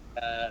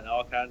 and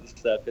all kinds of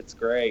stuff. It's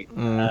great.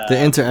 The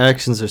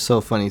interactions are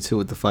so funny too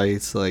with the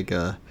fights. Like,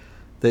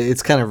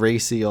 it's kind of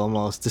racy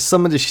almost. Just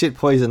some of the shit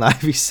Poison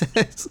Ivy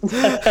says.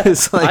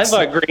 It's like, I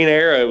thought Green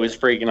Arrow was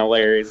freaking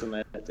hilarious in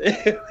that too.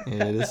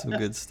 Yeah, there's some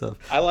good stuff.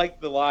 I like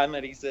the line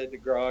that he said to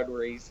Grodd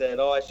where he said,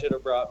 "Oh, I should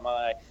have brought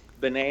my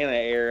banana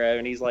arrow,"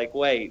 and he's like,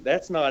 "Wait,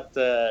 that's not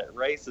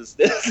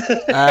racist."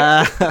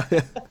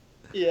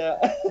 Yeah.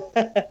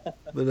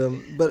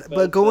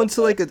 But going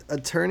to like a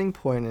turning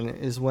point in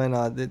it is when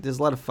there's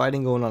a lot of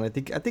fighting going on. I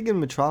think in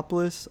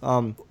Metropolis,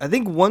 I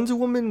think Wonder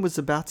Woman was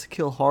about to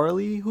kill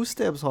Harley. Who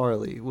stabs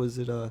Harley? Was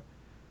it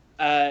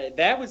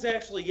that was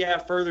actually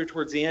further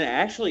towards the end.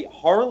 Actually,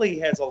 Harley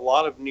has a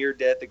lot of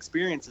near-death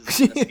experiences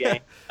in this game.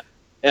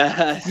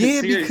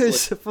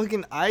 Because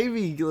fucking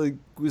Ivy like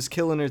was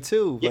killing her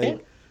too.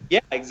 Yeah,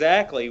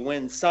 exactly.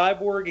 When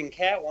Cyborg and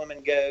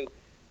Catwoman go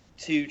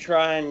to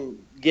try and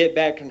get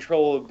back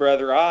control of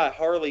Brother Eye,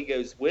 Harley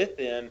goes with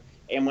them,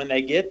 and when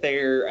they get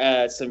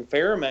there, some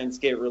pheromones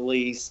get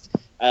released.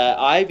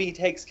 Ivy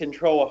takes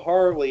control of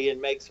Harley and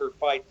makes her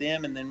fight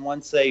them, and then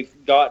once they've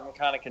gotten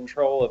kind of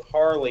control of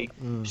Harley,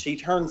 she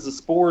turns the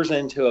spores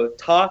into a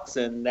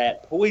toxin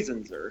that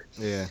poisons her.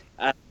 Yeah.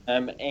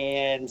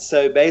 And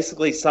so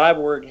basically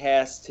Cyborg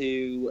has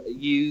to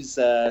use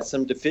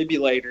some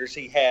defibrillators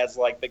he has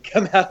that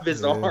come out of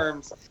his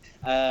arms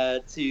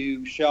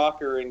to shock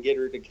her and get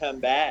her to come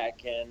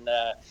back. And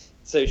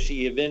so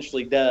she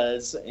eventually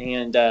does.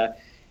 And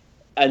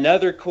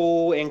another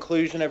cool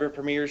inclusion of her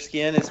Premier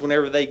Skin is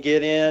whenever they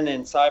get in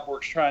and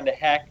Cyborg's trying to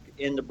hack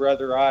into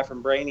Brother Eye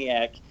from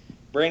Brainiac,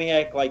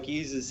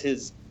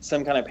 uses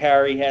some kind of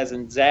power he has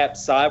and zaps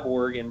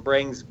Cyborg and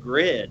brings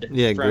Grid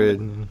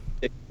from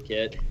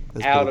Kit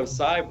out of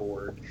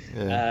Cyborg,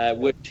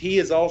 which he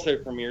is also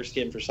Premier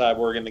Skin for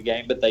Cyborg in the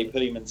game, but they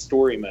put him in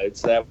story mode,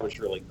 so that was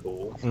really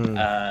cool.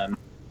 And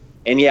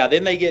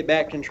then they get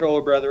back control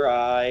of Brother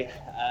Eye,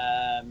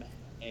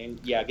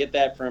 and get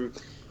that from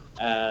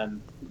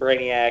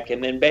Brainiac,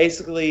 and then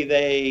basically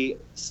they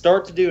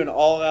start to do an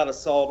all-out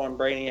assault on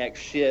Brainiac's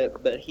ship,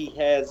 but he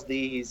has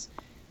these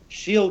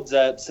shields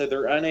up, so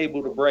they're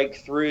unable to break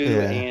through,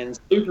 and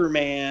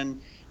Superman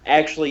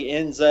actually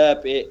ends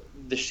up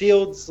the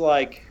shields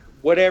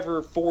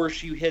whatever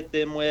force you hit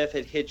them with,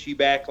 it hits you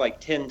back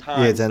 10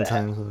 times. Yeah, 10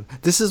 times.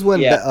 This is when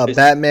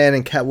Batman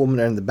and Catwoman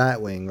are in the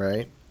Batwing,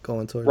 right?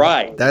 Going toward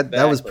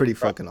that was pretty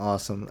fucking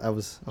awesome. I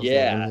was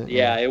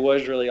it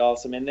was really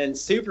awesome. And then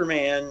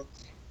Superman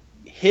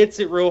hits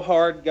it real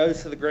hard,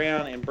 goes to the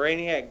ground, and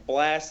Brainiac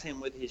blasts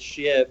him with his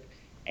ship,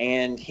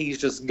 and he's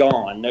just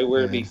gone,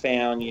 nowhere to be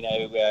found.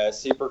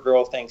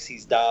 Supergirl thinks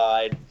he's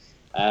died.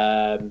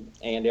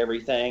 And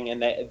everything,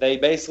 and they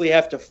basically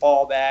have to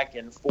fall back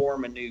and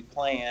form a new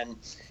plan.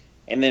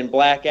 And then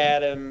Black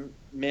Adam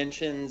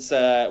mentions,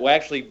 I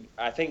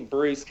think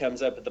Bruce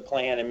comes up with the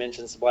plan and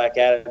mentions to Black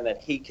Adam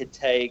that he could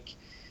take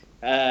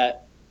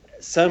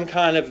some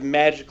kind of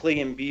magically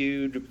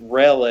imbued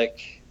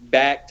relic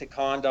back to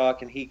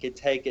Kahndaq, and he could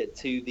take it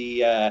to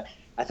the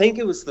I think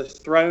it was the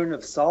Throne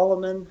of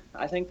Solomon.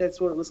 I think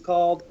that's what it was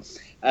called,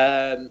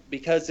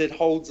 because it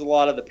holds a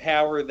lot of the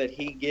power that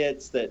he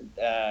gets that,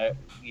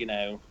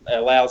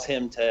 allows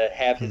him to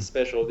have his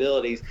special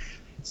abilities.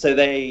 So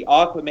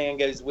Aquaman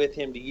goes with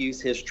him to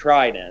use his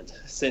trident,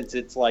 since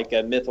it's like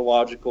a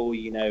mythological,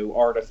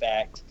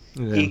 artifact.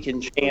 Yeah. He can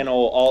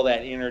channel all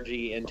that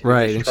energy into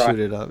his trident. Shoot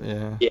it up.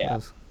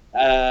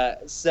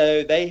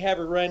 So they have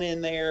a run in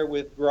there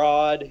with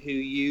Grodd, who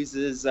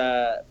uses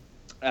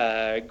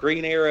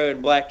Green Arrow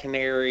and Black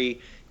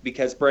Canary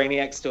because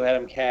Brainiac still had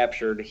him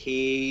captured.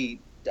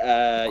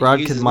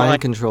 Grodd could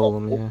mind control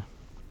him.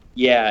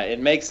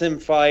 And makes them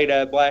fight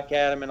Black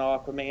Adam and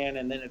Aquaman,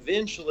 and then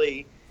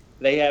eventually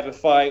they have a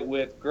fight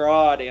with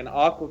Grodd, and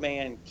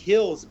Aquaman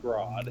kills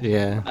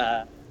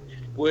Grodd.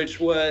 Which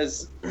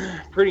was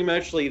pretty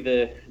much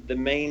the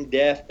main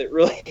death that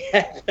really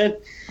happened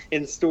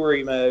in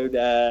story mode.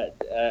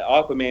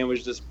 Aquaman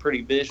was just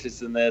pretty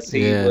vicious in this.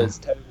 He was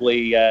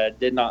totally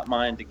did not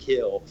mind to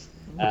kill.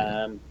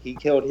 He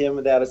killed him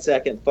without a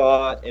second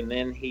thought, and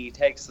then he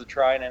takes the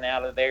trident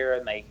out of there,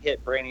 and they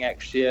hit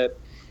Brainiac's ship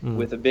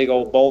with a big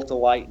old bolt of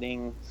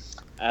lightning,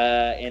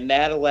 and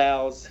that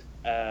allows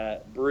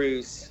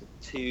Bruce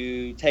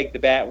to take the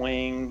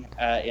Batwing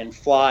and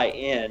fly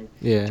in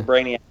to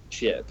Brainiac's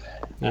ship.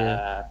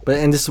 But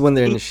this is when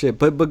they're in the ship.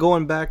 But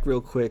going back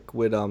real quick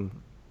with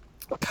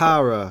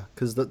Kara,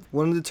 because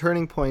one of the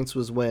turning points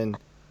was when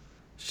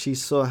she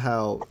saw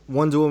how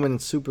Wonder Woman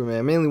and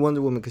Superman, mainly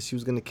Wonder Woman because she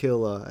was gonna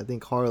kill I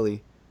think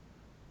Harley,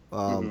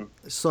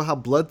 saw how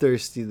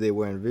bloodthirsty they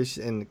were and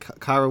vicious, and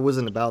Kara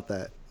wasn't about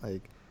that.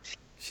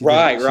 She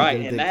right,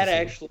 and that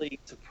actually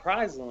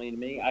surprisingly to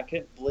me, I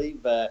couldn't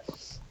believe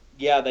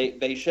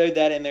they showed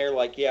that in there.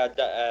 Like,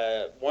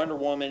 Wonder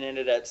Woman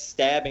ended up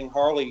stabbing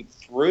Harley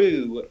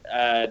through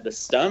the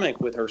stomach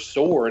with her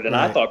sword, and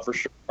I Right. thought for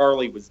sure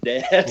Harley was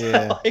dead.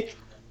 Yeah. Like,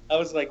 I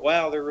was like,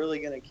 wow, they're really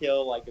gonna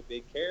kill like a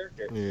big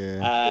character.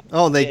 Yeah.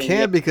 Oh, they and,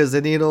 can't because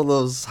they need all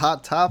those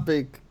Hot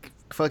Topic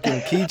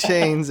fucking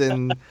keychains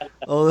and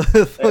all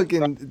the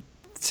fucking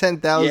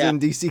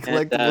 10,000 Yeah. DC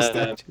collectible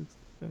statues.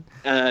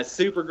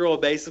 Supergirl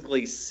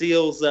basically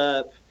seals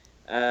up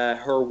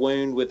her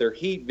wound with her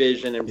heat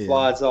vision and Yeah.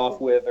 flies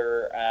off with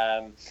her,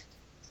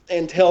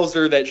 and tells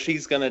her that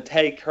she's going to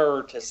take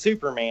her to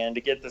Superman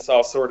to get this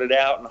all sorted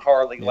out. And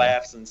Harley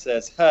laughs and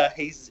says,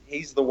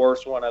 he's the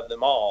worst one of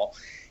them all.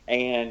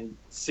 And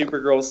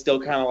Supergirl's still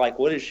kind of like,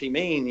 what does she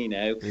mean? You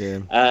know? Yeah.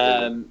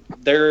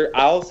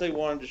 I also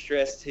wanted to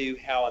stress too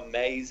how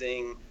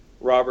amazing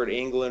Robert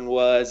Englund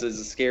was as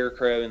a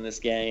Scarecrow in this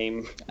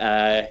game.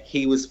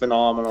 He was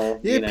phenomenal.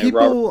 Yeah, You know,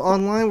 people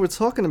online were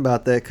talking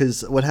about that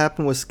because what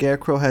happened was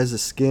Scarecrow has a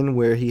skin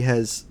where he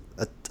has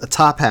a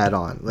top hat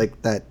on,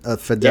 like that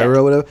fedora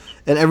or whatever,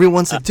 and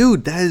everyone's like,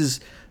 dude,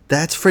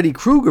 that's Freddy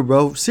Krueger,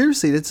 bro.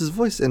 Seriously, that's his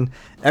voice. And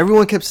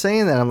everyone kept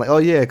saying that. I'm like, oh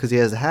yeah, because he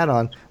has a hat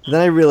on. But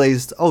then I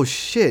realized, oh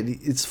shit,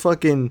 it's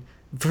fucking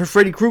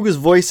Freddy Krueger's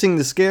voicing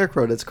the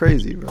Scarecrow. That's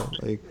crazy, bro.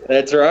 Like,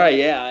 that's right,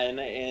 yeah, and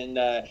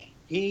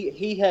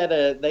they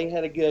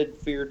had a good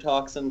fear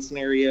toxin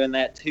scenario in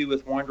that too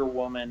with Wonder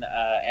Woman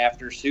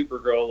after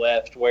Supergirl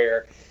left,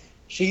 where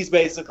she's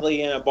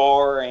basically in a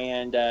bar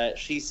and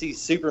she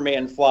sees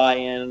Superman fly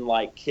in,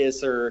 like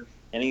kiss her,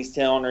 and he's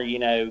telling her, you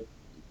know,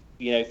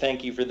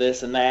 thank you for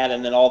this and that,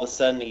 and then all of a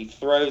sudden he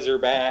throws her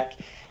back,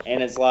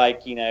 and it's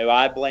like, you know,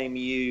 I blame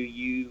you.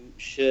 You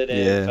should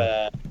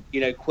have,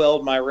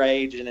 quelled my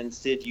rage, and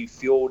instead you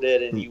fueled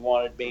it, and you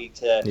wanted me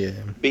to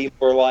be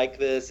more like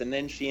this. And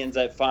then she ends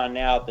up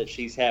finding out that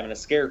she's having a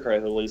Scarecrow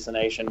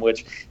hallucination,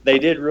 which they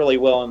did really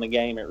well in the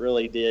game. It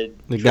really did.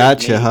 they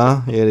gotcha,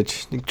 huh? Yeah, they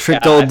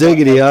tricked Yeah, old I thought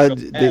Diggity. that Huh?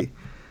 was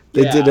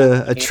They Yeah, did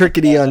a and,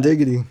 trickety on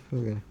Diggity.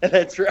 Okay.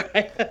 That's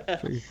right.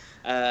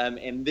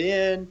 And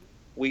then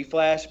we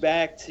flash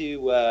back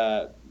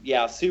to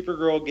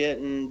Supergirl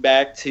getting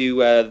back to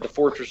the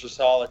Fortress of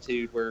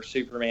Solitude where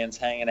Superman's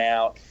hanging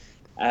out.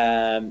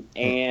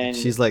 And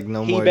She's like,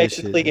 no he more of this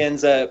shit. basically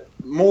ends up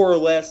more or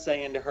less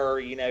saying to her,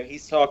 you know,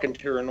 he's talking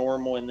to her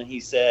normal, and then he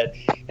said,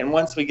 and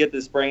once we get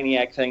this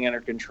Brainiac thing under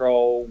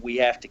control, we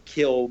have to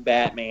kill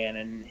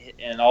Batman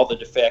and all the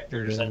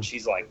defectors. Yeah. And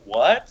she's like,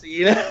 what?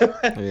 You know?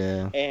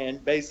 Yeah.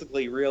 And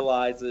basically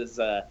realizes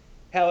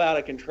how out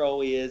of control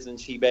he is, and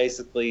she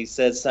basically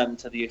says something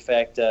to the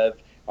effect of,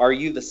 are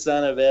you the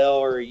son of El,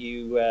 or are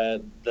you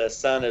the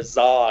son of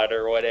Zod,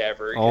 or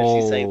whatever?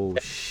 She's saying,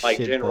 like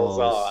shit General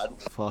balls.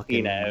 Zod, Fucking,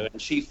 you know,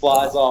 and she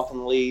flies off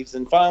and leaves,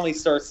 and finally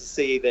starts to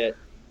see that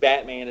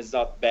Batman is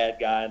not the bad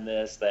guy in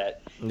this,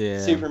 that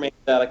Superman's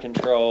out of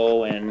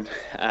control, and,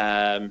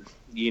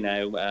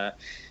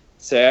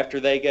 so after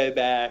they go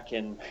back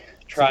and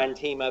try and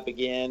team up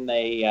again,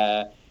 they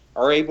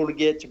are able to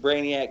get to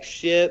Brainiac's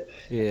ship.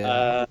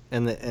 Yeah,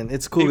 and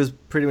it's cool because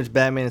pretty much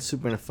Batman and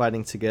Superman are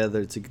fighting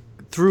together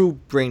through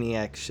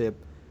Brainiac's ship,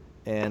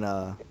 and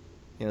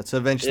to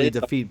eventually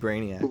defeat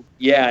Brainiac.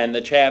 Yeah, in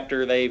the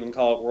chapter they even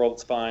call it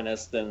World's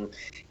Finest, and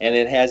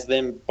it has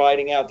them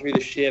fighting out through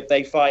the ship.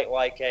 They fight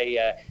like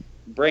a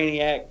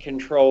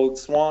Brainiac-controlled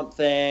Swamp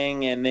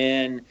Thing, and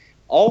then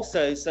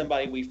also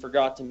somebody we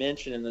forgot to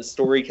mention in the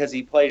story because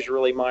he plays a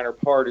really minor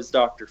part is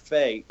Dr.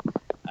 Fate.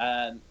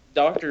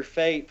 Dr.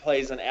 Fate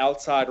plays an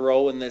outside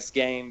role in this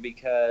game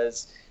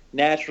because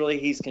naturally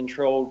he's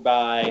controlled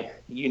by,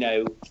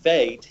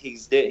 fate.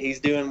 He's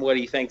doing what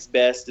he thinks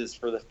best is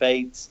for the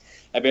fates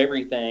of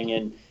everything.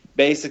 And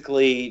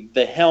basically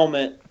the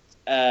helmet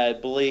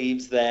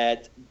believes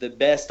that the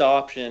best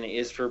option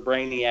is for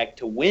Brainiac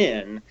to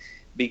win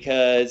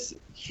because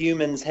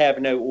humans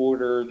have no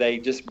order. They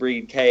just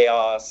breed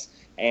chaos,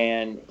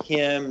 and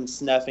him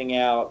snuffing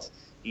out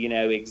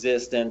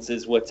existence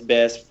is what's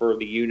best for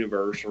the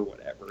universe or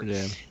whatever.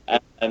 Yeah.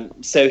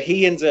 So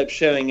he ends up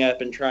showing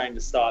up and trying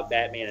to stop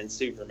Batman and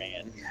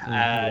Superman.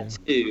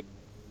 Too.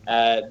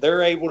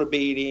 They're able to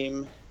beat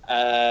him.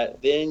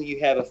 Then you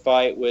have a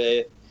fight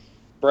with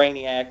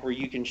Brainiac where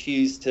you can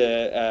choose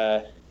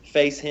to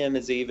face him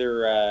as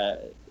either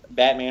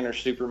Batman or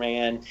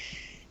Superman.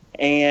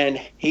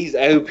 And he's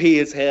OP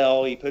as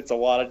hell. He puts a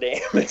lot of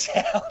damage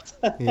out.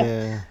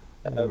 Yeah.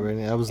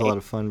 Brainiac. That was a lot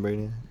of fun,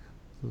 Brainiac.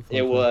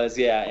 It was,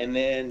 yeah. And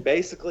then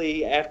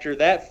basically after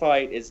that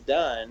fight is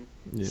done,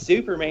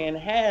 Superman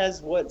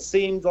has what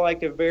seemed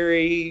like a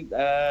very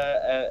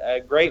a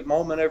great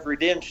moment of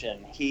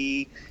redemption.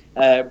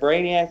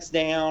 Brainiac's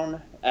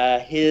down.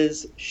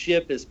 His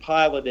ship is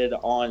piloted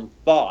on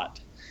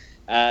thought.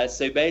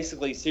 So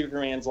basically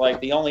Superman's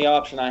like, the only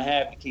option I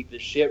have to keep the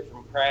ship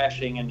from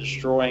crashing and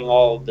destroying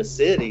all of the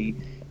city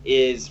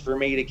is for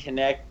me to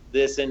connect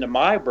this into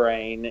my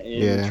brain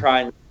and try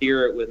and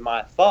steer it with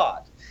my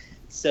thought.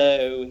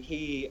 So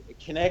he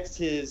connects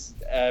his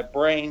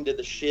brain to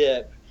the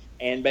ship,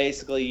 and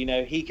basically,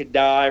 he could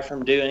die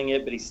from doing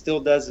it, but he still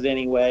does it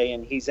anyway,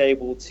 and he's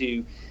able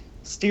to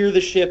steer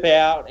the ship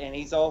out, and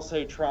he's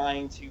also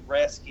trying to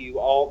rescue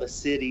all the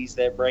cities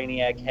that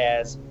Brainiac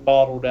has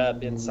bottled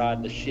up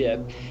inside the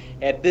ship.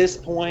 At this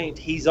point,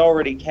 he's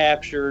already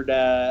captured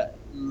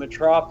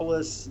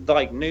Metropolis,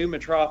 like New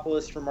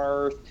Metropolis from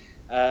Earth,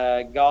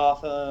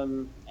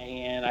 Gotham,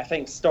 and I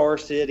think Star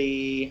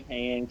City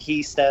and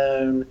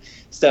Keystone,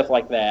 stuff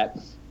like that.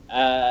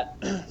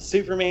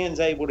 Superman's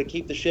able to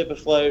keep the ship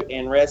afloat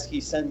and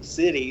rescue some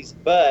cities,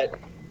 but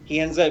he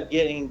ends up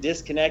getting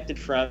disconnected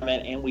from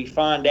it, and we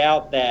find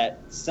out that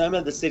some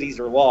of the cities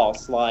are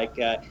lost. Like,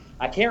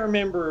 I can't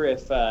remember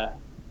if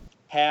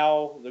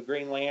Hal, the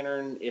Green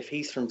Lantern, if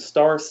he's from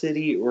Star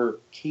City or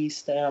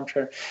Keystone.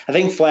 I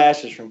think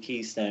Flash is from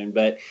Keystone,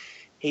 but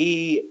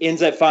he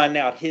ends up finding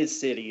out his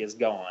city is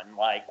gone.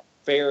 Like,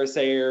 Ferris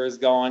Air is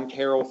gone.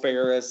 Carol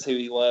Ferris, who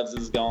he loves,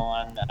 is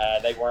gone.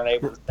 They weren't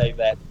able to save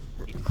that.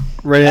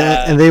 Right,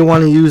 and they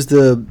want to use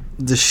the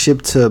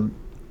ship to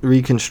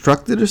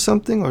reconstruct it or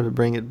something, or to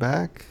bring it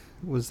back?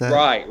 Was that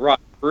right?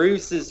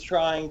 Bruce is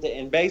trying to,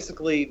 and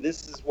basically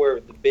this is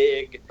where the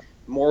big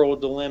moral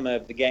dilemma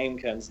of the game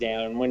comes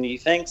down. When you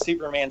think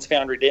Superman's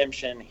found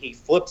redemption, he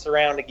flips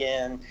around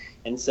again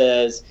and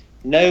says,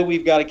 no,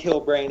 we've got to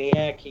kill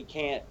Brainiac. He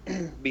can't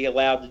be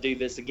allowed to do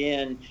this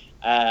again.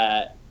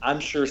 I'm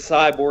sure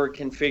Cyborg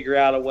can figure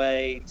out a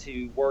way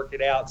to work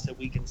it out so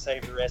we can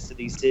save the rest of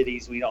these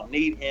cities. We don't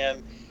need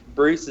him.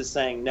 Bruce is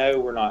saying, no,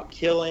 we're not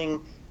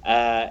killing.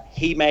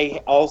 He may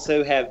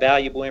also have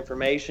valuable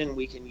information.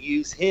 We can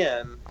use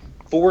him,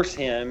 force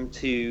him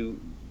to,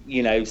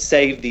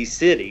 save these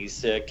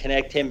cities, to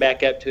connect him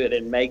back up to it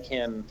and make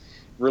him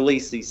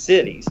release these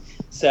cities.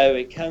 So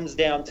it comes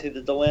down to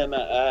the dilemma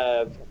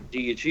of, do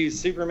you choose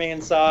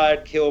Superman's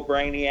side, kill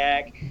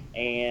Brainiac,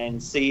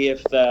 and see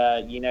if,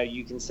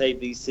 you can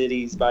save these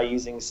cities by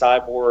using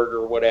Cyborg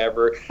or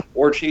whatever,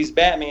 or choose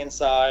Batman's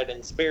side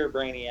and spare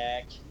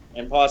Brainiac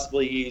and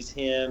possibly use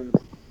him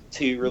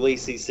to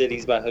release these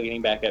cities by hooking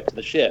him back up to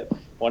the ship.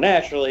 Well,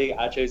 naturally,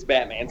 I chose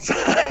Batman's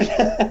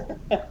side.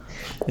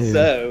 Yeah.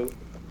 So,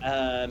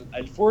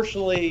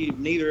 unfortunately,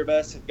 neither of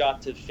us have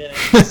got to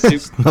finish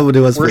the Nobody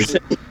was portion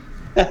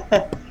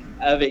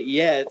of it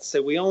yet. So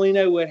we only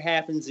know what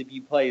happens if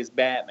you play as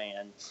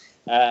Batman.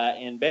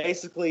 And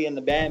basically, in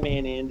the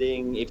Batman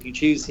ending, if you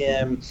choose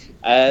him,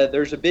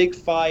 there's a big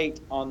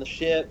fight on the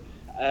ship.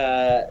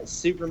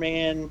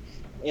 Superman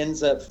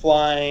ends up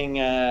flying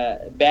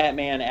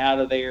Batman out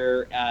of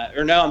there.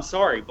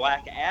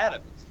 Black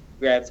Adam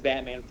grabs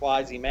Batman,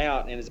 flies him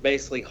out, and is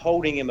basically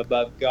holding him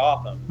above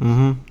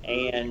Gotham,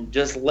 and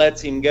just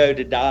lets him go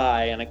to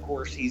die. And of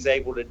course, he's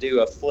able to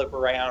do a flip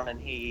around, and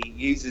he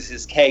uses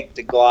his cape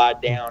to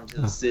glide down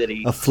to the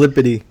city. A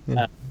flippity.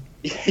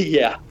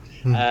 Yeah.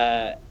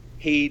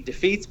 He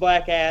defeats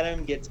Black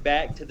Adam, gets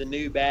back to the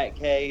new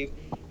Batcave,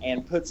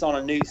 and puts on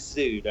a new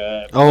suit.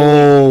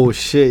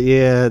 Shit!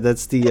 Yeah,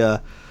 that's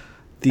the.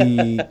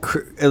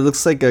 It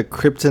looks like a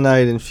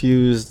kryptonite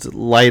infused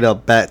light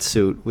up bat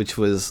suit, which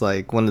was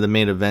like one of the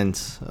main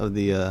events of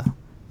the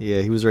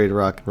he was ready to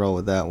rock and roll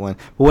with that one.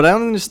 But what I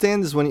don't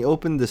understand is when he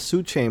opened the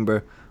suit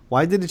chamber,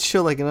 why did it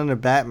show like another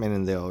Batman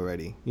in there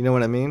already? You know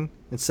what I mean?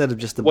 Instead of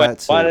just the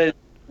bat suit.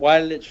 Why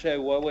did it show?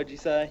 What would you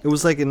say? It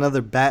was like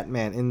another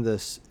Batman in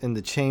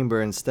the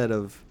chamber instead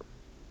of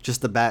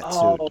just the bat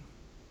suit.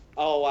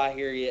 Oh, I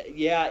hear you.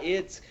 Yeah,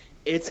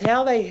 it's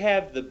how they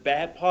have the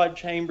Batpod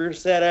chamber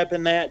set up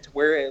in that, to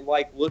where it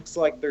looks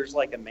like there's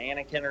like a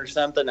mannequin or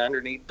something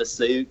underneath the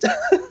suit.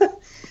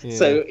 Yeah.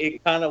 So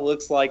it kind of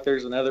looks like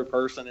there's another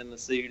person in the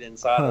suit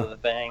inside of the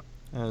thing.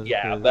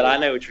 Yeah, crazy. but I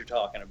know what you're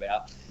talking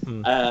about.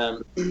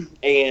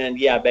 And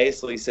yeah,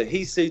 basically, so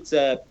he suits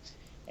up,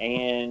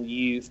 and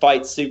you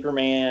fight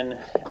Superman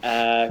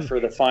for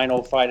the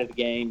final fight of the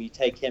game. You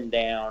take him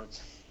down,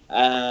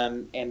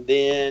 and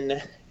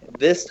then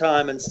this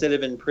time, instead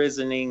of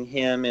imprisoning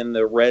him in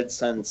the Red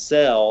Sun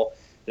cell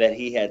that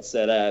he had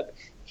set up,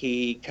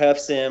 he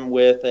cuffs him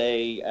with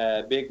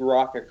a big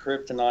rock of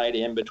kryptonite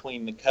in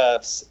between the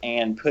cuffs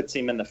and puts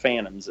him in the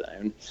Phantom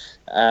Zone.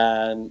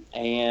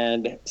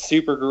 And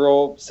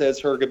Supergirl says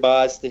her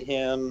goodbyes to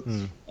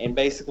him. And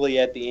basically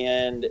at the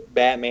end,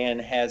 Batman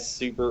has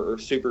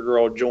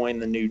Supergirl join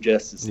the new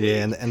Justice League.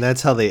 Yeah, and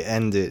that's how they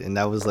end it. And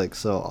that was like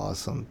so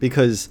awesome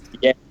because...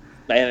 Yeah.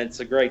 And it's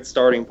a great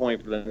starting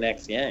point for the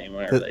next game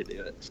whenever they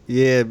do it.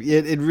 Yeah,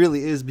 it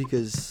really is,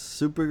 because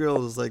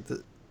Supergirl is like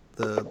the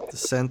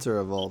center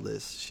of all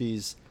this. She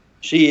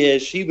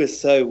is. She was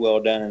so well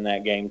done in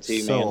that game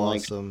too, so man.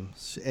 Awesome.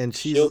 And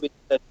she'll be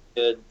such a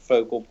good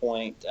focal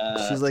point.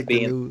 She's like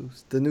the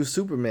new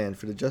Superman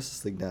for the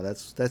Justice League now.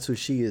 That's who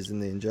she is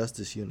in the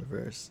Injustice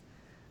universe.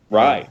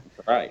 Right.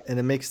 And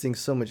it makes things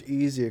so much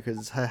easier,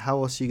 because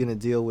how else are you gonna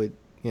deal with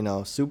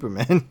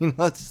Superman?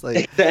 It's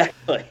like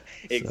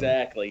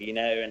exactly.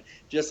 And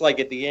just like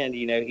at the end,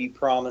 he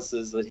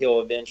promises that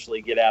he'll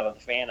eventually get out of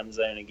the Phantom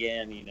Zone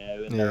again.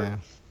 And they're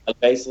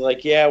basically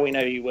like, yeah, we know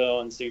you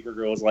will. And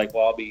Supergirl's like,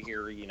 well, I'll be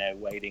here,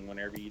 waiting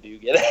whenever you do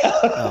get out.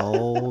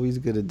 Oh, he's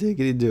gonna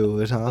diggity do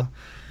it, huh?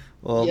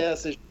 Well, yeah,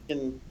 so she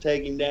can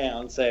take him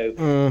down.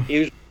 So he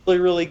was really,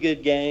 really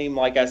good game.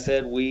 Like I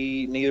said,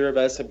 neither of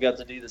us have got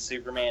to do the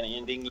Superman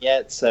ending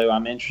yet, so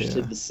I'm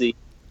interested to see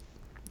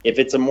if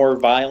it's a more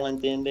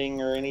violent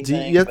ending or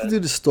anything. You have to do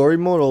the story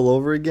mode all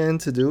over again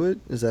to do it?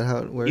 Is that how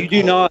it works? You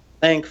do not,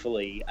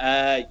 thankfully.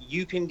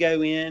 You can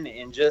go in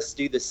and just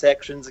do the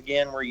sections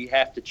again where you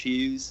have to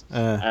choose.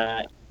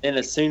 And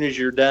as soon as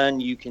you're done,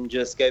 you can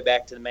just go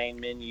back to the main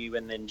menu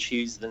and then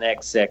choose the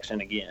next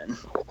section again.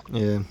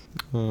 Yeah.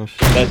 Oh,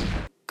 shit.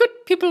 Good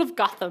people of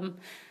Gotham.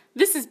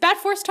 This is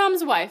Batforce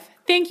Tom's wife.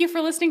 Thank you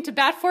for listening to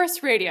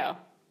Batforce Radio.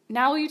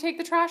 Now will you take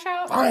the trash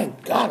out? Fine,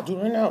 God, do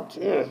it now.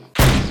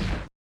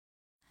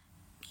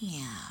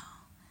 Meow.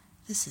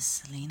 This is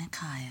Selena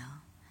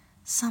Kyle.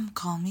 Some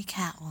call me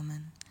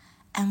Catwoman.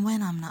 And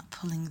when I'm not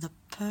pulling the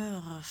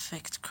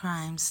perfect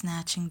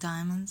crime-snatching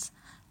diamonds,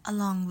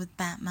 along with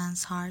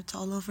Batman's heart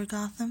all over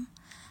Gotham,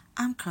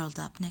 I'm curled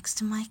up next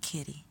to my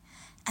kitty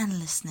and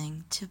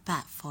listening to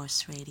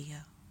Batforce Radio.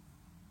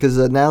 Because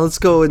now let's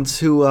go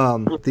into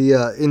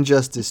the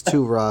Injustice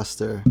 2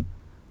 roster.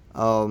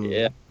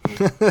 The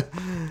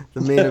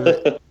main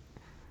event.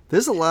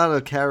 There's a lot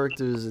of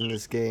characters in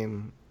this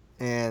game.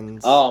 And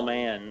oh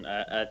man,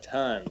 a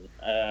ton,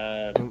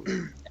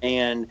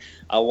 and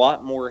a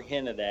lot more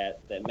hint of that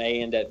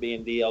may end up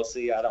being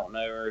DLC. I don't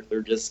know, or if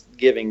they're just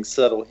giving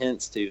subtle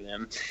hints to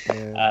them.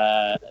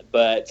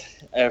 But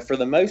for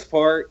the most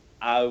part,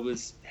 I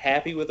was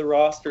happy with the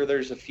roster.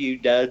 There's a few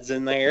duds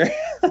in there.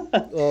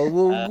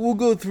 We'll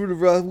go through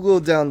we'll go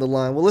down the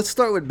line. Well, let's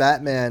start with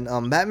Batman.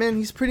 Batman,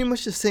 he's pretty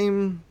much the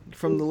same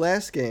from the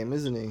last game,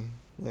 isn't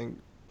he?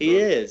 He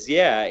is,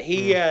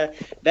 yeah.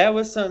 That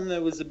was something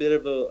that was a bit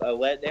of a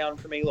letdown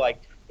for me.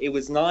 Like, it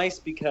was nice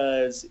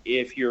because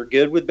if you're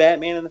good with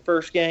Batman in the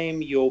first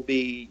game, you'll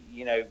be,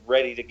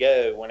 ready to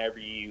go whenever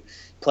you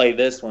play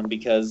this one,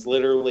 because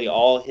literally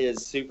all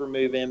his super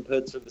move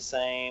inputs are the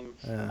same.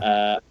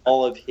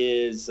 All of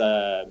his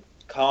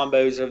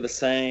combos are the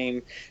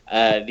same.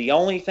 The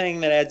only thing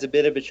that adds a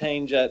bit of a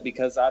change up,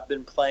 because I've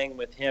been playing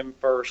with him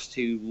first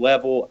to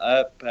level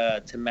up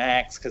to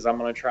max, because I'm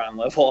going to try and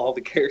level all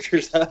the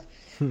characters up.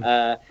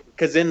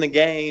 Because in the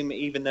game,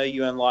 even though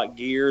you unlock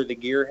gear, the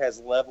gear has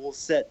levels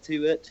set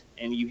to it,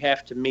 and you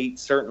have to meet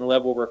certain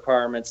level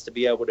requirements to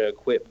be able to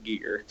equip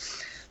gear.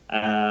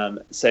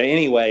 So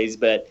anyways,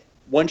 but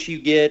once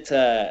you get,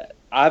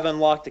 I've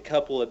unlocked a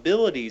couple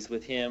abilities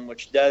with him,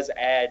 which does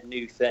add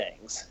new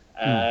things.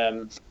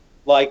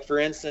 Like, for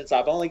instance,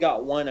 I've only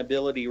got one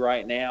ability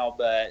right now,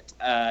 but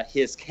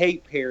his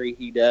cape parry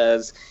he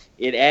does,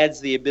 it adds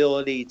the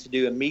ability to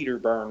do a meter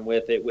burn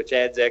with it, which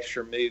adds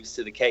extra moves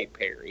to the cape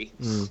parry.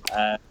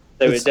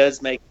 It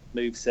does make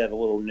the moveset a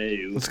little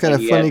new. It's kind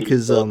of funny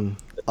because on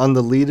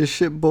the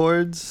leadership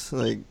boards,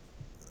 like,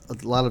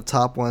 a lot of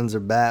top ones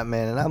are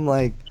Batman, and I'm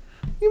like,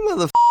 you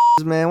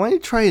motherfuckers, man, why don't you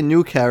try a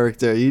new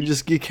character?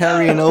 You're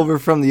carrying over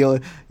from the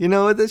old. You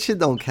know what? That shit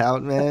don't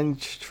count, man.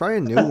 Try a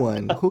new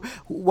one.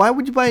 Why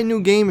would you buy a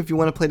new game if you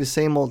want to play the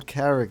same old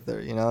character?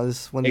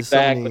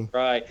 Exactly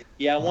right.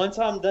 Yeah, once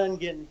I'm done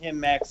getting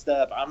him maxed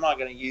up, I'm not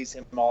going to use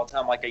him all the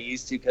time like I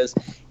used to, because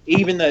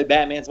even though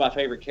Batman's my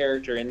favorite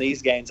character in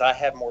these games, I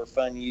have more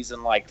fun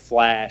using like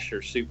Flash or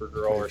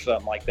Supergirl or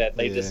something like that.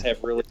 They just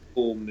have really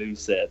cool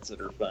movesets that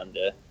are fun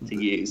to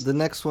use. The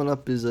next one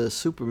up is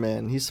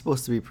Superman. He's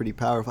supposed to be pretty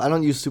powerful. I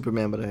don't use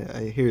Superman, but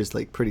I hear he's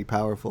like pretty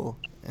powerful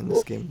in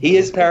this game. He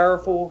is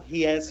powerful.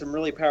 He has some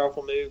really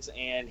powerful moves,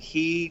 and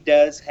he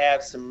does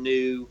have some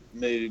new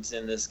moves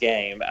in this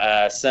game.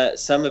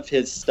 Some of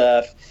his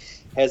stuff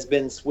has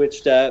been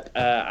switched up.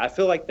 I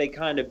feel like they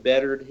kind of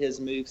bettered his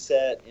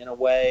moveset in a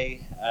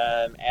way,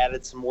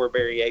 added some more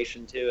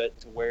variation to it,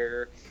 to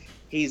where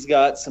he's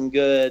got some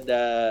good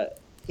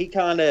he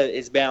kind of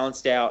is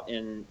balanced out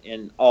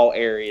in all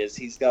areas.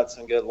 He's got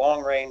some good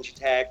long range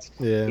attacks.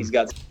 Yeah. He's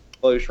got some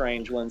close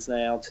range ones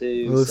now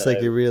too. It looks like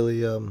he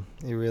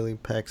really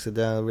packs it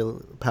down. A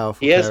really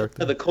powerful. He has character.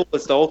 One of the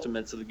coolest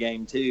ultimates of the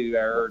game too,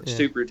 or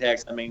super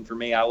attacks. I mean, for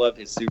me, I love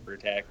his super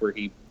attack where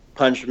he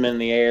punches him in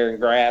the air and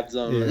grabs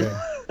him.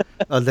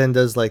 Yeah. Then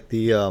does like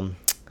the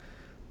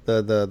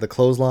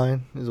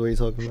clothesline is what you're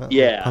talking about.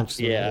 Yeah. Punches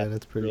him. Yeah.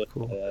 That's pretty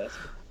cool.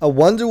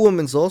 Wonder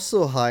Woman's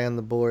also high on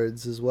the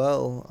boards as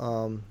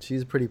well.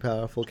 She's a pretty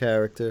powerful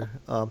character.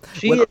 I'm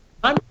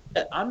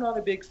not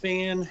a big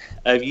fan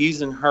of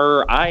using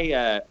her.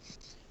 I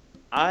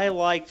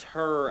liked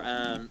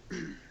her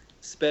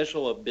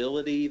special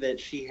ability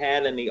that she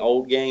had in the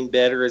old game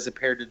better as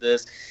compared to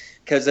this,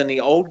 because in the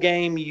old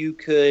game you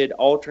could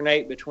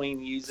alternate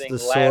between using the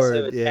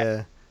sword,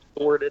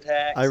 sword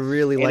attacks. I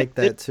really like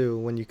that too,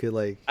 when you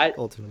could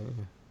alternate.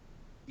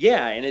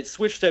 Yeah, and it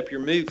switched up your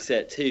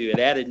moveset too. It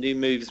added new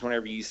moves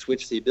whenever you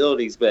switch the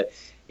abilities. But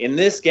in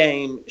this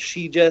game,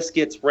 she just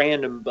gets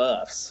random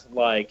buffs.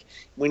 Like,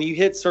 when you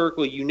hit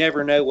circle, you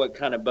never know what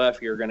kind of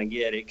buff you're going to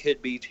get. It could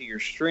be to your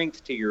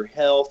strength, to your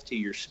health, to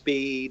your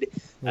speed.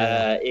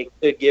 Yeah. It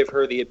could give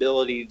her the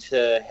ability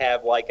to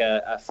have like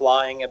a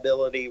flying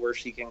ability where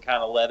she can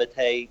kind of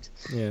levitate,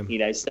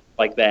 stuff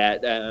like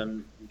that.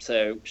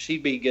 So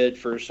she'd be good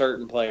for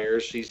certain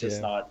players. She's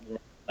just not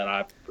that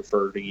I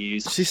prefer to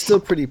use. She's still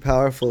pretty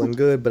powerful and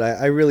good, but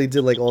I really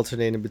did like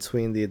alternating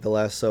between the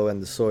lasso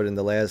and the sword in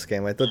the last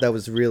game. I thought that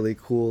was really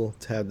cool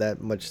to have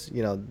that much,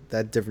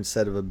 that different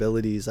set of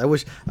abilities. I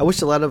wish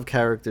a lot of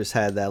characters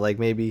had that, like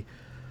maybe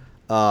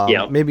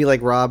maybe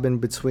like Robin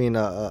between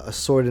a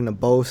sword and a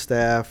bow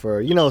staff,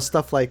 or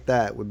stuff like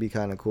that would be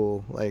kind of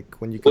cool. Like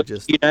when you could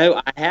just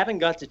I haven't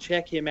got to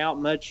check him out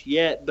much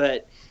yet,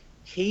 but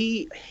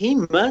he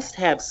must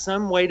have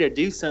some way to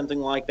do something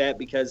like that,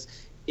 because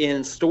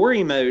in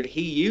story mode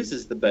he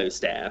uses the bow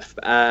staff,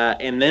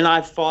 and then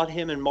I've fought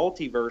him in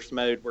multiverse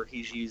mode where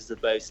he's used the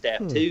bow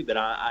staff too, but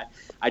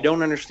I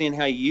don't understand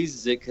how he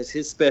uses it, because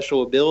his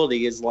special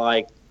ability is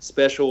like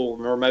special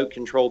remote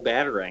control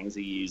batarangs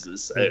he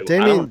uses. So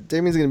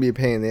Damien's gonna be a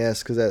pain in the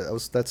ass,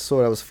 because that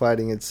sword I was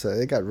fighting,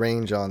 it got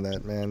range on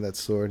that, man. That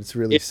sword, it's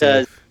really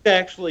safe. He's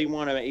actually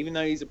one of, even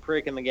though he's a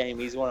prick in the game,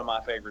 he's one of my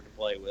favorite to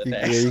play with.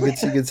 Yeah, you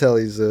can tell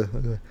he's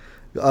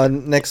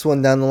next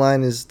one down the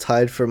line is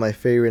tied for my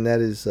favorite, and that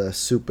is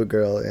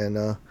Supergirl.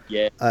 And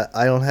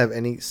I don't have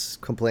any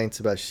complaints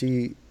about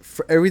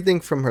for everything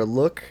from her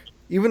look,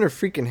 even her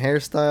freaking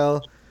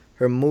hairstyle,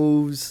 her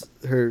moves,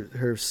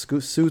 her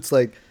suits.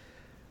 Like,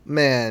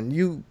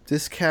 man,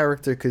 this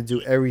character could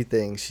do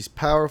everything. She's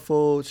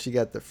powerful. She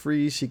got the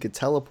freeze. She could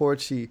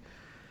teleport.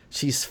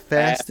 She's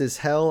fast as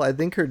hell. I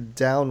think her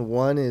down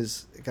one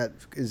is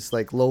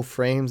like low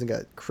frames and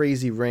got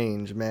crazy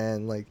range,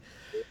 man. Like,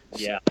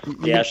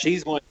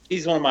 she's one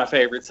of my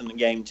favorites in the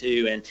game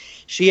too, and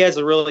she has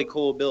a really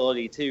cool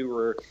ability too,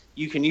 where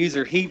you can use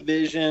her heat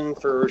vision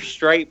for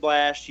straight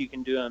blast. You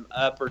can do them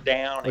up or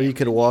down, or you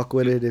could walk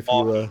with it if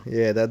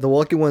the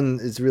walking one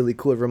is really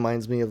cool. It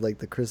reminds me of like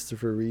the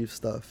Christopher Reeve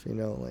stuff,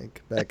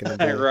 like back in the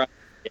day. Right.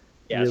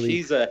 Yeah,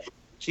 really.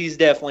 She's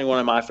definitely one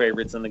of my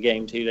favorites in the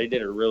game too. They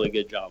did a really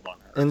good job on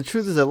her. And the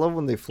truth is, I love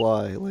when they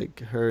fly. Like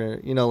her,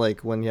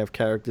 like when you have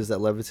characters that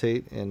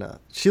levitate, and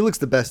she looks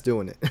the best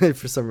doing it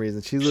for some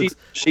reason.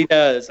 She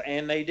does,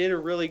 and they did a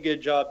really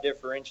good job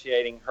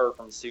differentiating her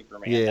from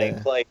Superman. Yeah.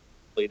 They play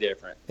completely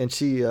different. And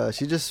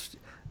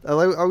I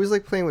always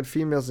like playing with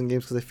females in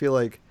games, because I feel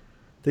like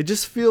they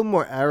just feel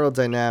more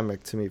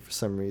aerodynamic to me for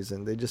some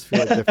reason. They just feel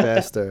like they're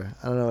faster.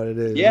 I don't know what it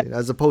is. Yeah.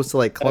 As opposed to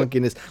like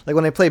clunkiness. Like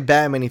when I play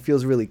Batman, he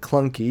feels really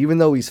clunky, even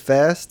though he's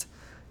fast.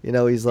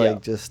 He's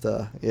like But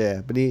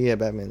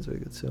Batman's really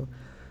good too.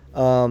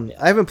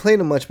 I haven't played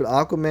him much, but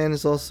Aquaman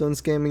is also in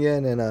this game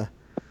again, and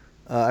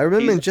I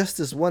remember in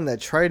Justice 1 that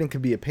Trident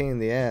could be a pain in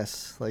the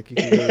ass. Like you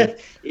can really...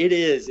 It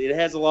is. It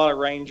has a lot of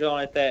range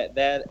on it.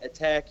 That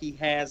attack he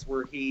has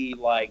where he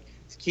like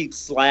keeps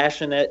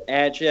slashing it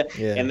at you,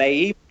 and they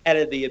even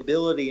added the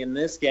ability in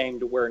this game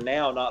to where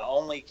now not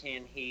only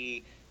can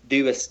he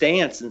do a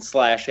stance and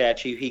slash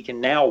at you, he can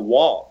now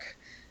walk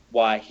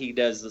while he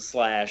does the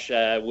slash,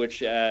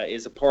 which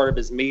is a part of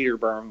his meter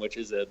burn, which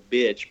is a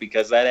bitch,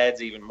 because that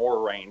adds even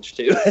more range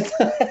to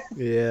it.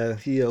 Yeah,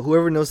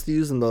 whoever knows to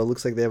use him though, it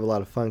looks like they have a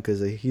lot of fun, because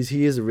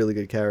he is a really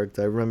good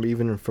character. I remember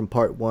even from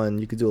part 1,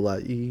 you could do a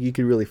lot. You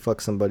could really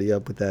fuck somebody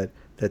up with that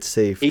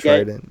safe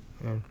Trident.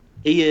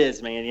 He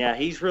is, man. Yeah,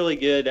 he's really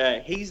good.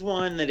 He's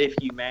one that if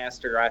you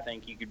master, I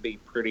think you could be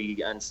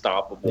pretty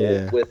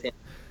unstoppable with him.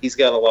 He's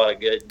got a lot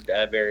of good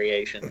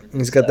variation.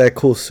 He's got that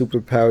cool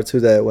superpower too.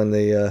 That when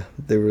they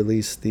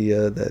released the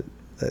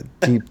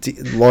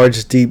that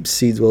large deep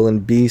sea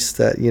dwelling beast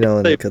that in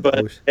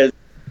the ocean.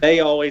 They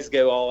always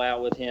go all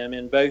out with him.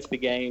 In both the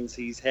games,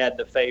 he's had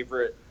the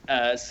favorite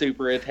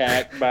super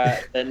attack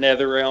by the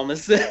Netherrealm.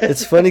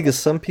 It's funny because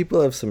some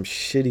people have some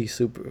shitty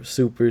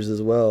supers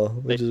as well,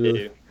 which is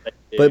really.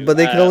 But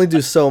they can only do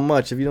so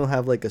much if you don't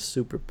have like a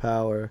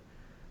superpower,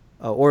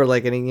 or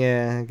like any.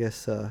 I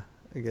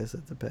guess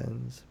it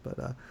depends.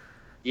 But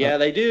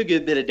they do a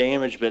good bit of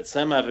damage, but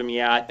some of them,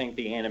 I think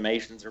the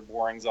animations are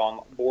boring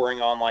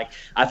on. Like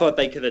I thought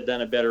they could have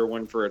done a better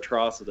one for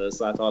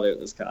Atrocitus. I thought it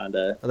was kind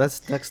of.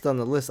 That's next on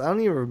the list. I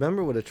don't even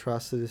remember what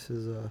Atrocitus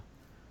is.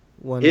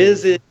 One.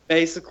 Is it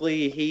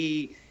basically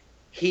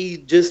he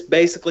just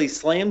basically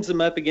slams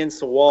him up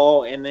against the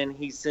wall, and then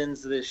he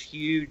sends this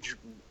huge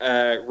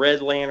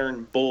Red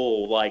Lantern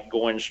bull like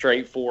going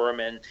straight for him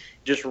and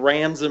just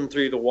rams him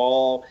through the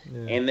wall.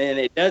 And then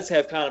it does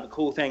have kind of a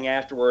cool thing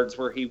afterwards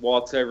where he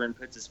walks over and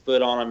puts his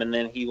foot on him, and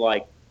then he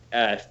like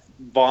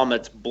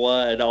vomits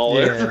blood all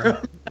over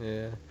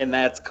him. And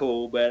that's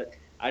cool, but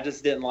I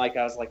just didn't like.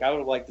 I was like, I would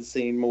have liked to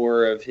see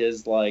more of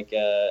his like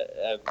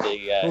of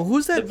the. Well,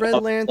 who's that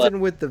Red Lantern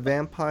with the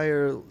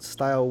vampire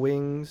style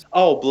wings?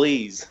 Oh,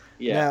 Bleeze.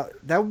 Yeah. Now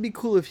that would be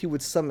cool if he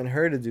would summon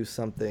her to do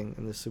something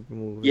in the super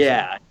movie.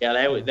 Yeah,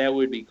 that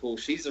would be cool.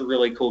 She's a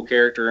really cool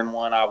character and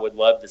one I would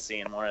love to see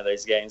in one of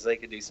those games. They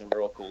could do some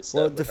real cool stuff.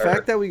 Well, the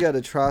fact that we got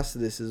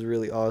Atrocitus is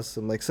really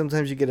awesome. Like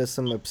sometimes you get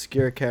some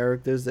obscure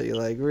characters that you're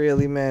like,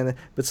 really, man?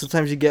 But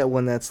sometimes you get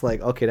one that's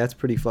like, okay, that's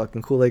pretty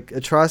fucking cool. Like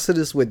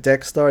Atrocitus with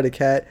Dexter the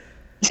cat.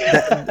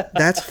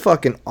 That's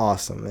fucking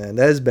awesome, man.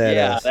 That is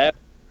badass. Yeah,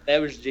 that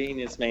was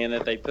genius, man,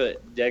 that they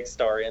put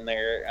Dexstar in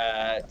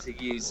there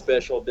to use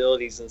special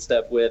abilities and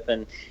stuff with,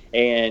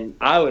 and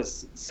I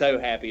was so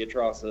happy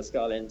Atrocitus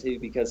got in too,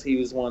 because he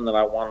was one that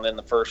I wanted in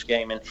the first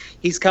game, and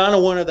he's kind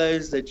of one of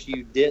those that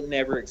you didn't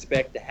ever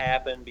expect to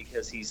happen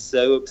because he's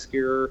so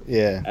obscure.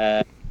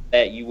 Yeah.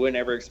 That you wouldn't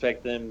ever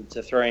expect them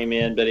to throw him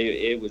in, but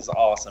it was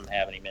awesome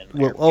having him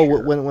in there.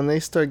 When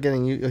they start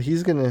getting you,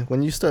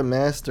 when you start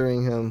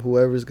mastering him,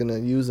 whoever's gonna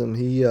use him,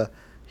 he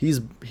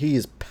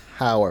is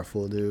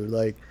powerful, dude.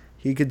 Like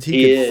he could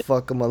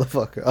fuck a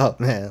motherfucker up,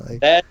 man.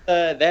 Like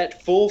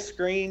that full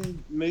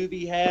screen move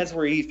he has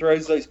where he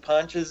throws those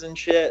punches and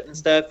shit and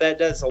stuff, that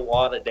does a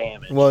lot of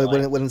damage. Well,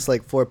 when it's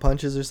like 4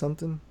 punches or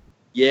something.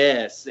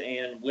 Yes,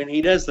 and when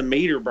he does the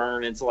meter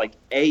burn, it's like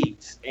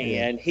 8,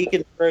 and he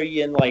can throw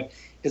you in like.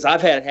 Because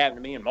I've had it happen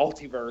to me in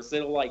Multiverse.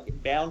 It'll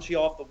like bounce you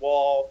off the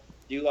wall,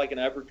 do like an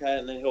uppercut,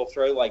 and then he'll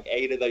throw like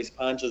 8 of those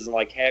punches, and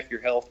like half your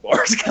health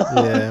bars gone.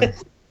 Yeah,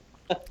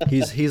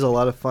 he's a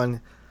lot of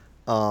fun.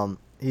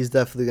 He's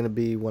definitely gonna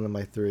be one of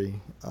my 3.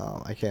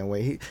 I can't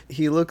wait.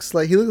 He looks a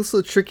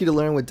little tricky to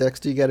learn with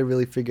Dexter. You got to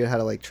really figure out how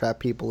to like trap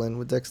people in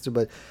with Dexter.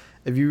 But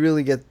if you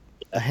really get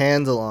a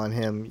handle on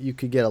him, you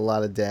could get a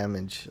lot of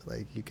damage.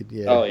 Like you could,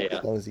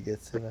 as long as he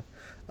gets in.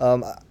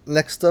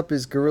 Next up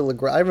is Gorilla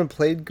Grodd. I haven't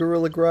played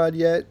Gorilla Grodd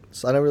yet,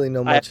 so I don't really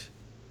know much.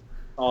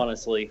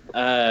 Honestly,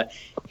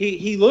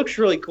 he looks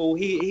really cool.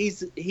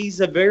 He's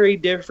a very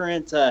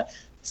different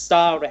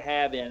style to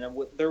have in.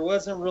 And there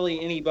wasn't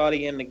really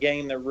anybody in the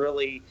game that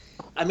really.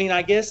 I mean,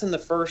 I guess in the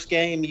first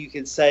game you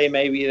could say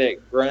maybe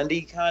that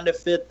Grundy kind of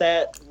fit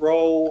that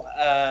role.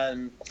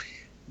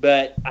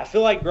 But I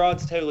feel like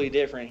Grodd's totally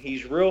different.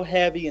 He's real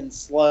heavy and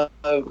slow,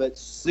 but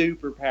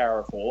super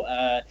powerful.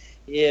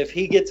 If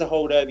he gets a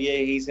hold of you,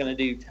 he's going to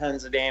do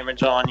tons of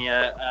damage on you.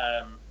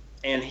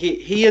 And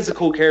he is a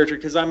cool character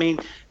because, I mean,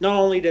 not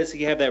only does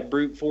he have that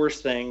brute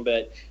force thing,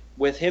 but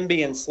with him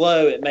being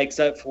slow, it makes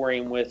up for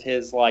him with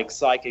his, like,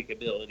 psychic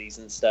abilities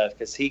and stuff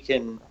because he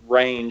can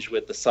range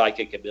with the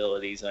psychic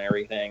abilities and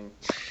everything.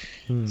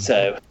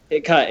 So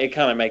it kind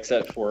of makes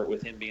up for it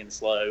with him being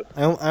slow.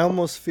 I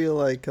almost feel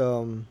like...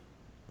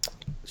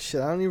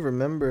 Shit, I don't even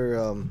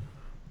remember.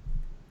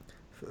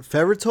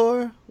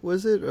 Ferritor,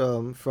 was it?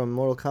 From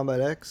Mortal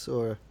Kombat X,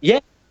 or yeah,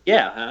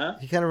 huh?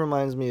 He kind of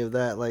reminds me of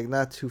that. Like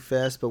not too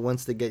fast, but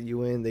once they get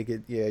you in,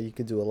 you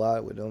could do a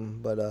lot with them.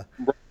 But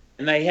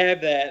and they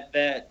have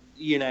that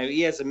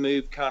he has a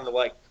move kind of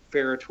like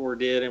Ferritor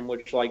did, and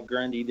which like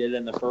Grundy did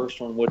in the first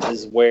one, which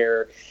is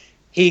where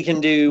he can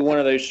do one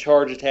of those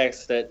charge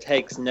attacks that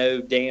takes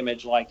no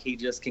damage. Like he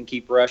just can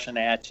keep rushing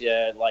at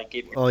you. Like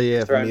if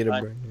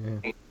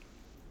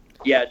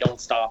don't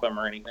stop him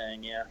or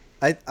anything. Yeah.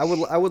 I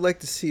would like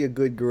to see a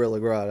good Gorilla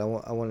Grodd.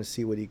 I want to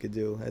see what he could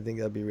do. I think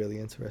that'd be really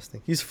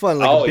interesting. He's fun,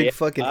 like a big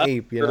fucking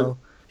ape, you know.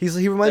 He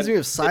reminds me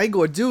of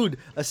Cygor, dude.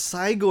 A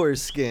Cygor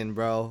skin,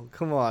 bro.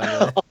 Come on,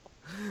 man.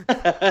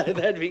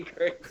 That'd be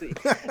crazy.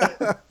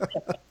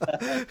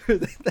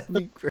 That'd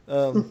be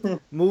crazy.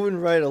 Moving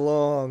right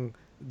along,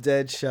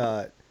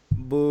 Deadshot.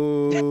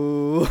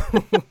 Boo.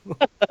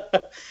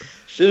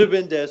 Should have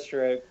been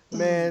Deathstroke.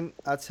 Man,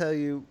 I'll tell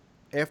you.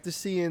 After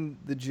seeing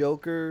the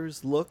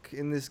Joker's look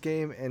in this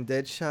game and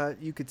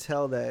Deadshot, you could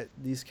tell that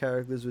these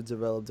characters were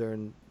developed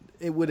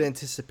with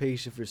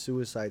anticipation for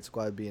Suicide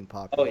Squad being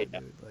popular. Oh, yeah.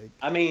 Dude. Like,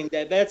 I mean,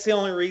 that's the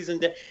only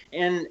reason.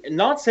 And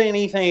not saying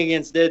anything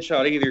against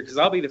Deadshot either, because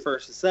I'll be the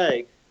first to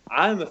say,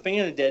 I'm a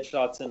fan of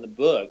Deadshot's in the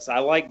books. I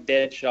like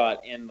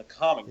Deadshot in the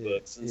comic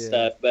books and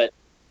stuff, but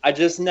I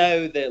just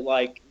know that,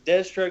 like,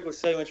 Deathstroke was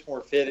so much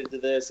more fitted to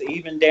this,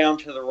 even down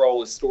to the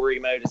role of story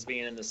mode as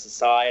being in the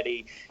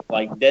society.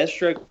 Like,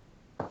 Deathstroke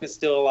is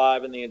still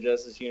alive in the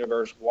Injustice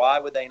universe. Why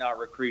would they not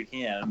recruit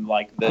him,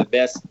 like the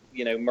best,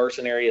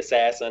 mercenary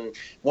assassin,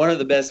 one of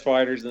the best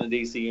fighters in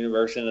the DC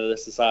universe, into the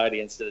society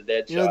instead of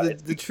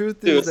Deadshot? The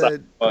truth is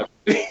that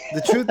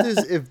the truth is,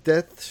 if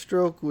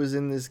Deathstroke was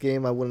in this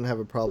game, I wouldn't have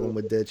a problem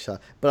with Deadshot.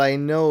 But I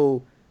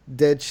know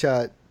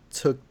Deadshot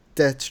took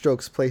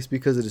Deathstroke's place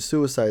because of the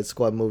Suicide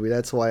Squad movie.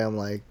 That's why I'm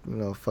like,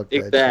 fuck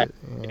that shit.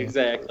 Yeah.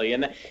 Exactly.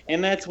 And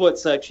that's what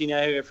sucks,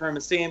 from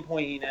a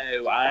standpoint,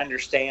 I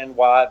understand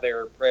why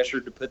they're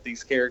pressured to put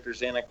these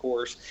characters in, of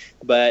course,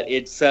 but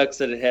it sucks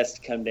that it has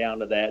to come down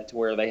to that, to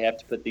where they have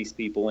to put these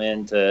people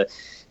in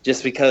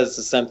just because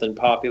of something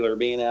popular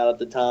being out at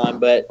the time.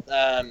 But,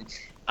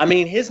 I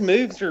mean, his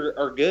moves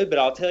are good, but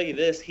I'll tell you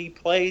this, he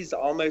plays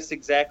almost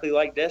exactly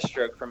like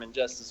Deathstroke from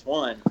Injustice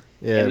 1.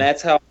 Yeah. And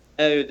that's how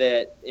know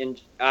that, and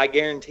I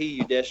guarantee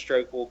you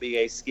Deathstroke will be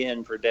a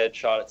skin for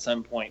Deadshot at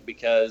some point,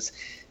 because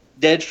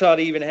Deadshot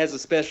even has a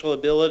special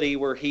ability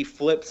where he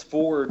flips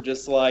forward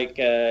just like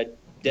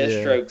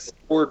Deathstroke's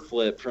forward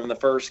flip from the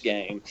first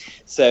game.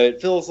 So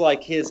it feels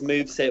like his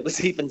moveset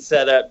was even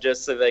set up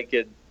just so they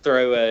could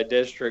throw a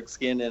Deathstroke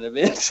skin in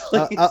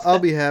eventually. I'll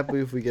be happy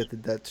if we get the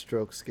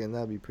Deathstroke skin.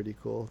 That'd be pretty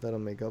cool. That'll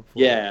make up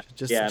for it.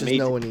 Just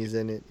knowing he's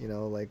in it,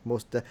 like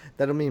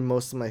that'll mean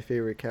most of my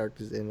favorite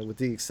characters in it, with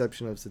the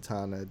exception of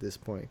Zatanna at this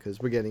point, because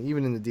we're getting,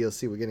 even in the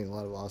DLC, we're getting a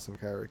lot of awesome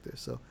characters.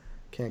 So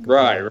Can't compare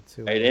Right, it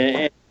to,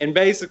 right. And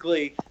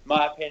basically,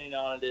 my opinion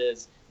on it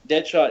is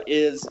Deadshot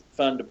is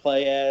fun to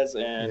play as,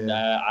 and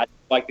I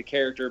like the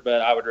character,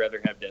 but I would rather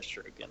have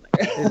Deathstroke in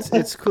there.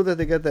 it's cool that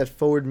they got that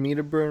forward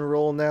meter burn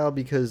roll now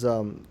because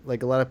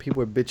like a lot of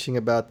people are bitching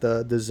about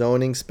the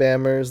zoning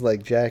spammers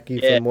like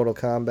Jackie from Mortal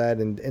Kombat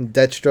and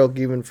Deathstroke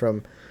even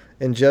from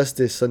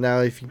Injustice. So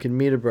now if you can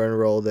meter burn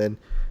roll, then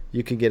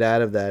you can get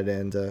out of that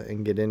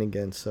and get in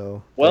again.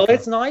 So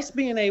It's nice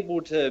being able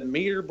to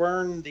meter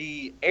burn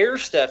the air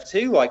stuff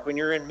too. Like when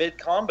you're in mid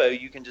combo,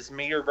 you can just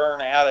meter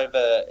burn out of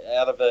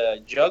a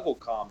juggle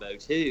combo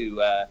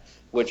too,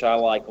 which I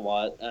like a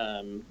lot.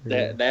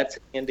 That's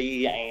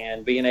handy,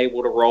 and being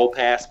able to roll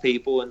past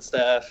people and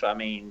stuff. I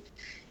mean,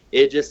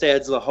 it just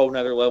adds a whole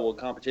nother level of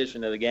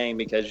competition to the game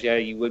because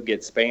you would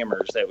get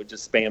spammers that would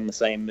just spam the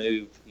same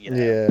move,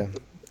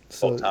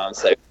 whole time.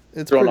 So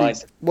it's real pretty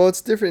nice. Well,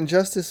 it's different.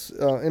 Injustice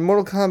in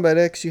Mortal Kombat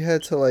X, you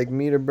had to like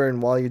meter burn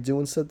while you're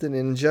doing something.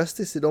 In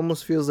Injustice, it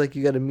almost feels like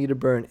you got to meter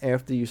burn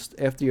after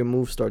your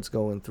move starts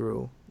going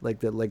through,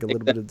 like a little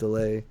bit of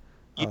delay.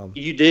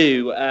 You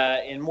do.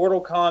 In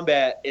Mortal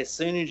Kombat, as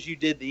soon as you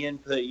did the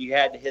input, you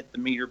had to hit the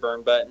meter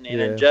burn button. In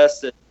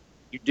Injustice,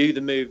 you do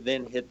the move,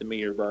 then hit the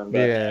meter burn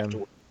button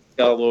afterwards.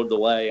 Got a little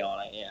delay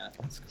on it,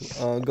 That's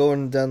cool.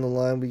 Going down the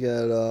line, we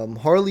got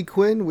Harley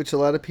Quinn, which a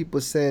lot of people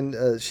are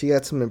saying she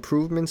got some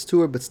improvements to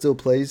her, but still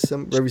plays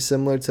very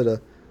similar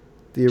to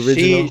the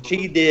original.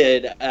 She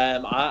did.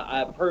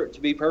 To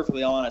be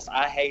perfectly honest,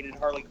 I hated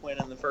Harley Quinn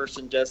in the first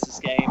Injustice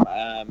game.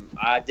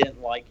 I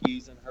didn't like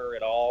using her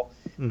at all.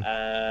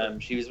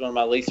 She was one of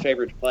my least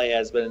favorite to play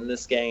as, but in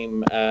this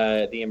game,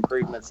 the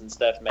improvements and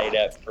stuff made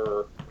up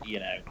for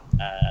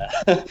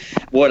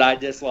what I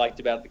disliked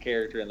about the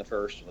character in the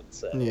first one.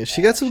 So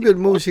she got some good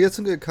moves. She got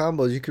some good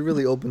combos. You could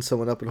really open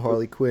someone up in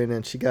Harley Quinn,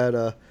 and she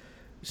got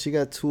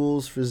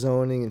tools for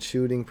zoning and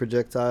shooting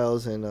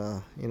projectiles, and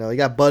you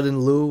got Bud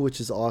and Lou,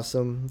 which is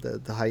awesome.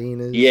 The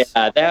hyenas. Yeah,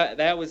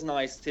 that was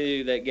nice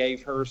too. That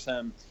gave her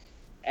some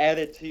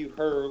added to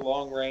her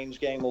long range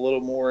game a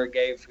little more. It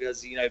gave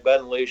because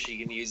Bud and Lou she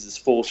can use this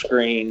full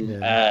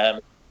screen.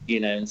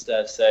 And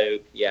stuff. So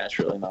it's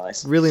really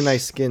nice. Really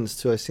nice skins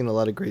too. I've seen a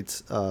lot of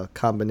great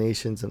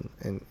combinations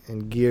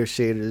and gear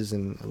shaders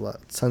and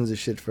tons of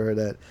shit for her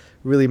that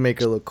really make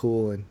her look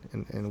cool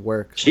and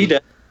work. She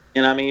does,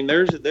 and I mean,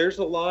 there's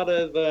a lot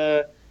of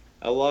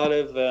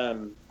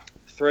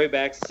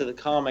throwbacks to the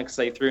comics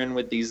they threw in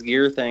with these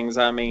gear things.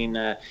 I mean,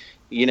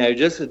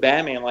 just with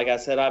Batman, like I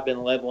said, I've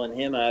been leveling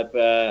him up.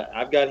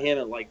 I've got him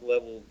at like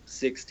level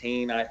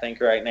 16, I think,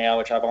 right now,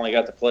 which I've only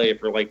got to play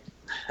for like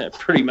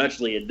pretty much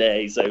a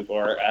day so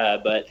far.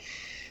 But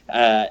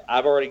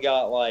I've already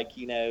got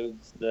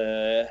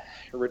the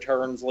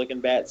Returns looking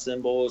bat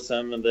symbols,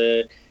 some of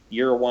the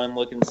Year One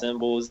looking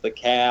symbols, the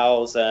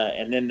cows,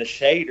 and then the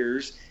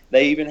shaders.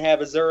 They even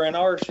have a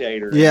Zur-En-Arrh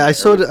shader. Yeah, I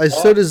saw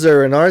the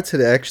Zur-En-Arrh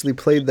today. I actually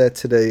played that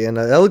today, and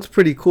that looks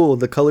pretty cool.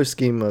 The color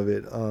scheme of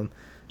it.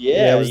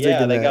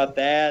 They got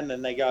that, and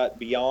then they got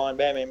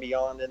Batman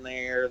Beyond in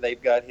there.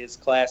 They've got his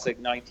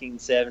classic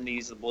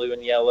 1970s, the blue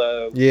and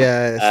yellow.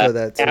 Yeah, I saw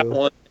that too.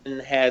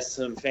 Catwoman has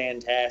some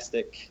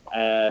fantastic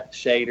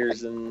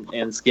shaders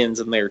and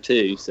skins in there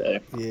too. So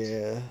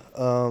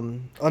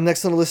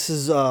next on the list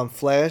is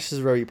Flash is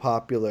very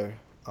popular.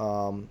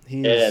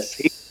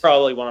 He's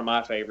probably one of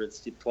my favorites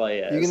to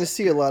play as. You're gonna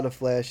see a lot of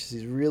Flash.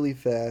 He's really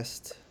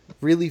fast.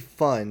 Really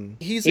fun.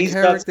 He's a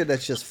character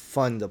that's just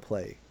fun to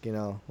play,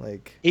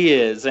 he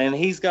is, and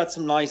he's got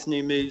some nice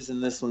new moves in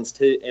this one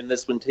too.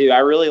 I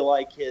really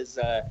like his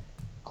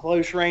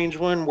close range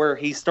one where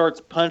he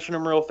starts punching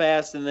them real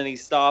fast and then he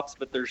stops,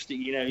 but there's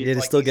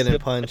they're still getting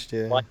punched.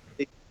 That's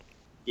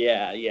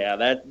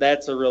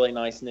a really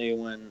nice new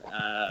one.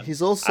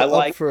 He's also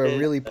up for a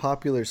really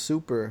popular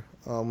super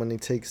when he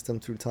takes them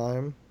through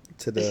time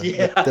to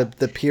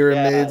the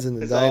pyramids and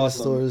the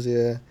dinosaurs.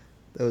 Awesome.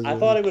 I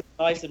thought it was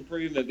a nice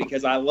improvement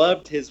because I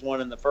loved his one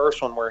in the first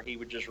one where he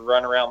would just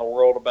run around the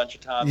world a bunch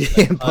of times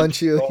and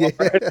punch you.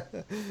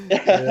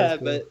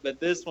 But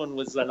this one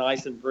was a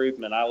nice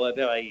improvement. I loved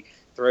how he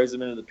throws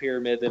them into the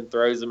pyramid, then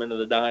throws them into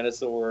the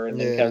dinosaur,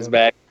 and then comes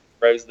back and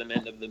throws them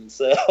into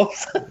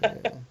themselves.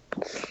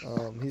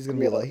 He's gonna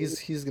be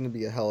he's gonna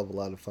be a hell of a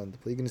lot of fun to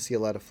play. You're gonna see a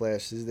lot of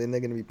flashes, then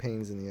they're gonna be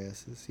pains in the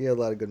asses. He had a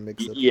lot of good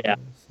mix-ups.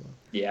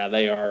 Yeah,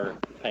 they are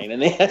pain in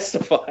the ass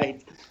to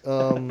fight.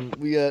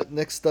 We got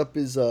next up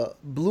is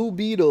Blue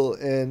Beetle,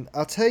 and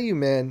I'll tell you,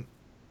 man,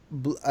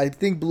 I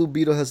think Blue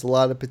Beetle has a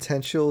lot of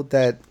potential.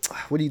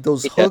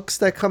 Those hooks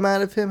that come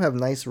out of him have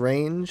nice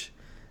range,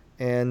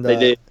 and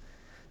they're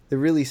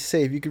really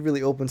safe. You could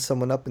really open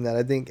someone up in that,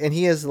 I think. And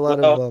he has a lot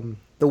of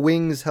the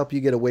wings help you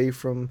get away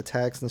from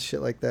attacks and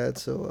shit like that.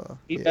 So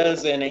he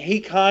does, and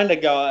he kind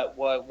of got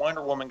what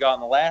Wonder Woman got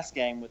in the last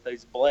game with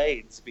those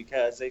blades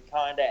because it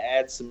kind of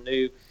adds some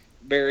new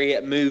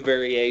move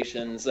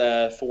variations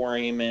for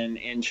him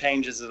and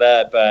changes it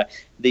up.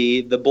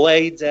 The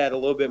blades add a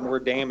little bit more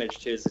damage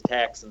to his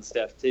attacks and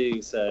stuff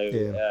too, so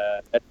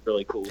that's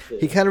really cool too.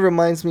 He kind of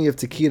reminds me of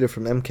Takeda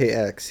from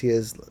MKX. He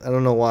has, I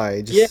don't know why,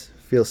 it just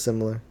feels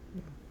similar.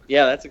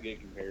 Yeah, that's a good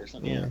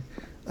comparison. Yeah.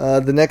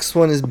 The next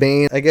one is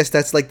Bane. I guess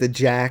that's like the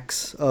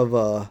Jax of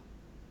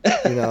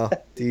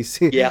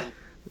DC. Yeah.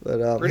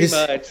 But Pretty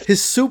much.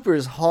 His super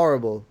is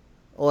horrible.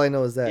 All I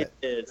know is that.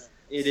 It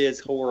is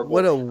horrible.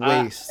 What a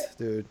waste,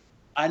 dude.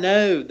 I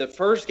know. The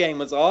first game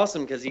was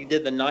awesome because he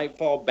did the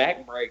Nightfall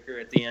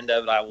backbreaker at the end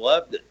of it. I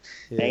loved it.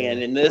 Yeah.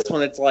 And in this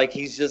one, it's like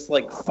he's just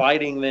like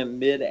fighting them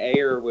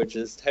mid-air, which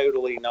is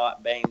totally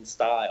not Bane's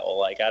style.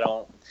 Like I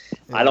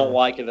don't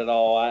like it at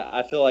all.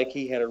 I feel like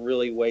he had a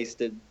really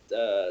wasted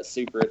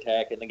super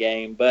attack in the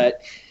game.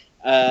 But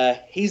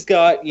he's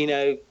got,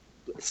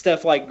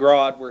 stuff like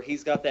Grodd where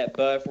he's got that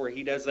buff where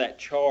he does that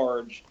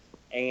charge.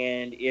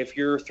 And if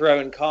you're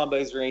throwing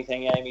combos or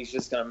anything at him, he's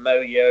just going to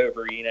mow you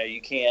over.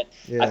 You can't.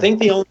 Yeah. I think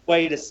the only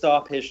way to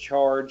stop his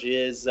charge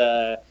is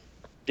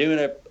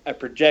doing a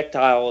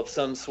projectile of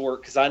some sort.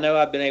 Because I know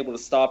I've been able to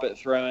stop it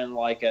throwing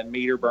like a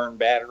meter burn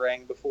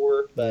batarang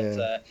before.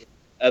 But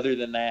other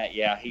than that,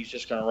 yeah, he's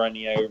just going to run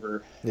you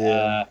over.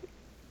 Yeah.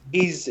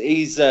 He's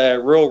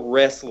real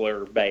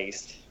wrestler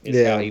based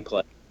is how he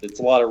plays.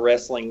 It's a lot of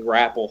wrestling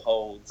grapple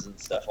holds and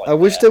stuff like that. I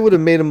wish they would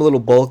have made him a little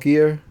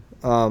bulkier.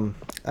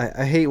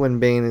 I hate when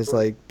Bane is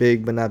like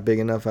big but not big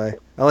enough. I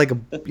like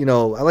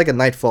a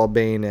Nightfall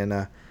Bane,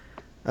 and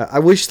I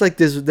wish like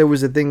there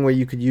was a thing where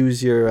you could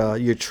use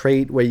your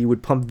trait where you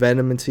would pump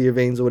venom into your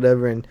veins or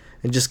whatever and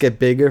just get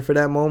bigger for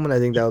that moment. I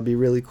think that would be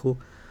really cool.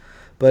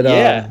 But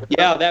yeah,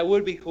 that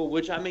would be cool.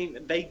 Which I mean,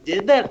 they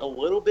did that a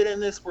little bit in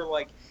this where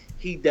like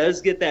he does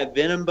get that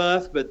venom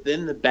buff, but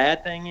then the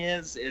bad thing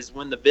is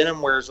when the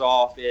venom wears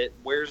off, it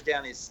wears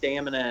down his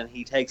stamina and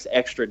he takes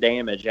extra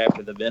damage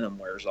after the venom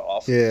wears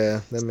off.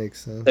 Yeah, that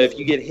makes sense. So if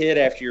you get hit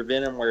after your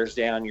venom wears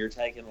down, you're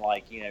taking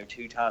like,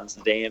 2 times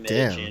the damage.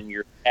 Damn. And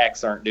your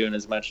attacks aren't doing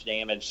as much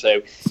damage.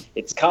 So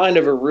it's kind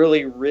of a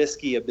really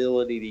risky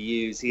ability to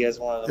use. He has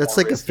one of the That's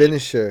like risky. A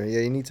finisher. Yeah,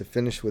 you need to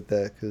finish with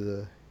that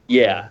because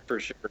yeah, for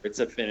sure. It's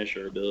a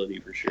finisher ability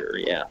for sure,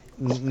 yeah.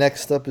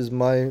 Next up is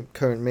my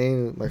current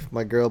main,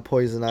 my girl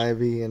Poison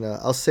Ivy, and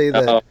I'll say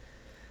that,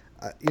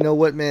 you know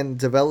what, man,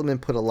 development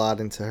put a lot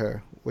into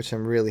her, which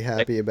I'm really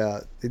happy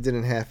about. They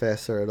didn't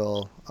half-ass her at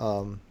all.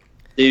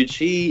 Dude,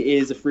 she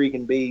is a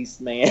freaking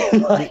beast, man.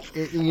 Like,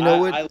 you know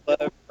what? I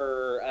love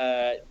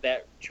her,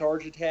 that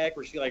charge attack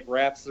where she like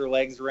wraps her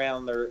legs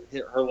around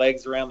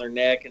their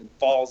neck and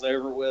falls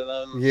over with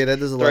them. Yeah, that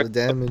does a lot of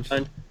damage.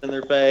 In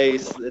their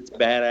face, it's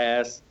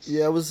badass.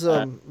 Yeah, I was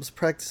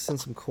practicing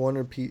some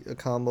corner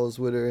combos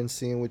with her and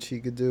seeing what she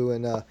could do,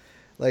 and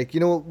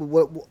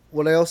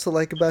what I also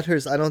like about her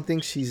is I don't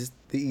think she's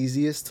the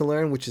easiest to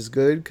learn, which is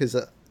good because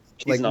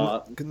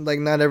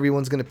not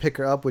everyone's gonna pick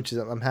her up, which is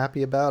I'm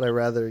happy about. I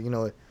rather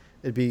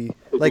it'd be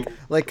like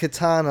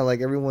Katana. Like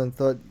everyone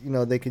thought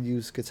they could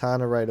use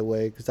Katana right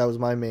away because that was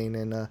my main,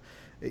 and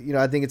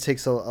I think it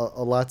takes a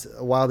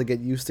while to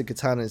get used to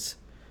Katana's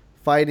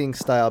fighting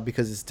style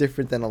because it's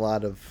different than a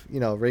lot of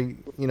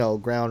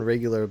ground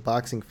regular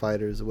boxing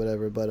fighters or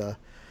whatever. But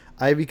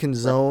Ivy can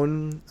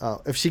zone.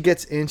 If she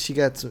gets in, she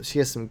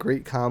has some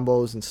great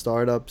combos and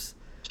startups.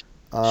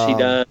 She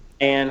does.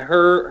 And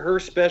her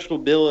special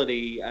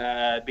ability,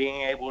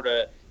 being able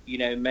to,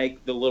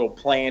 make the little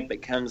plant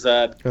that comes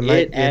up.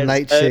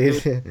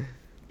 Nightshade.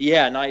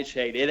 Yeah,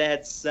 Nightshade. It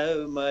adds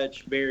so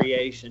much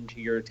variation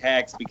to your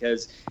attacks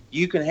because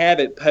you can have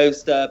it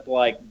post up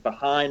like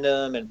behind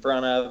them, in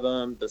front of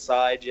them,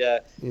 beside you.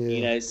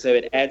 Yeah. So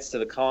it adds to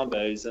the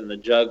combos and the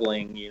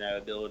juggling,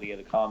 ability of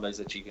the combos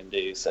that you can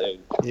do. So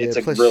it's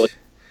a really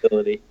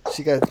ability.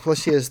 She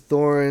has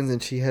thorns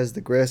and she has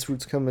the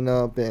grassroots coming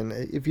up, and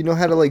if you know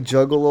how to like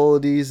juggle all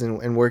of these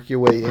and work your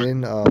way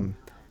in,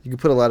 you can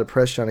put a lot of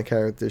pressure on a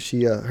character.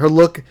 She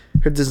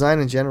her design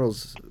in general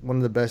is one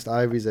of the best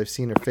Ivies I've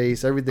seen. Her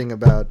face, everything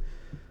about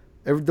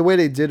the way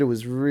they did it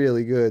was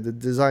really good. The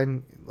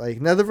design, like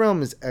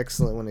NetherRealm, is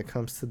excellent when it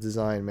comes to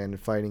design, man, in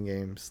fighting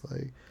games.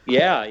 Like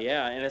yeah,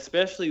 and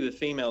especially with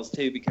females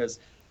too, because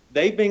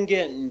they've been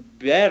getting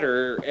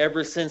better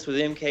ever since with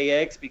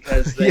MKX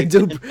because they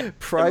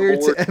prior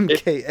to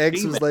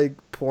MKX was like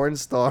porn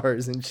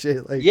stars and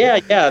shit like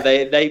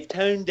they've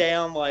toned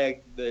down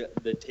like the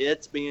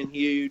tits being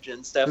huge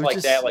and stuff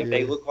like that, like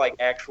they look like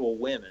actual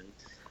women,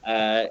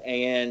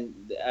 they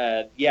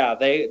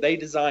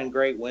design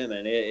great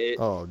women. It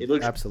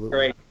looks absolutely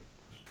great.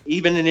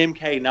 Even in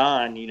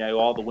MK9,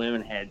 all the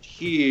women had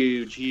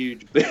huge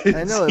boobs.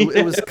 I know,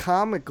 it was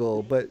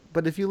comical, but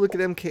if you look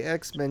at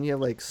MKX, man, you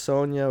have like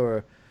Sonya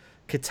or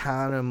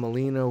Katana,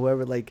 Melina,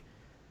 whoever, like,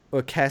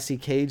 or Cassie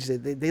Cage.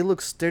 They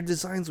look, their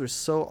designs were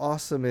so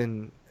awesome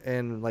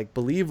and like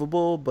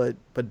believable, but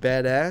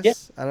badass. Yeah.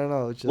 I don't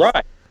know, it's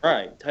just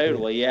right,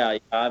 totally, yeah.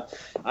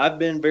 I've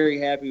been very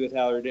happy with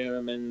how they're doing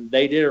them, and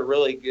they did a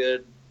really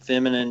good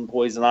feminine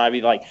Poison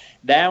Ivy. Like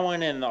that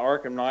one and the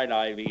Arkham Knight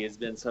Ivy has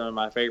been some of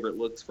my favorite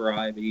looks for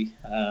Ivy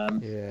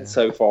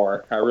so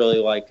far. I really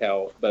like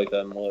how both of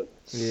them look.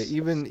 Yeah,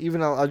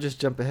 even I'll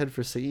just jump ahead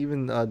for a second.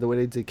 Even the way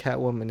they did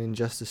Catwoman in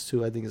Injustice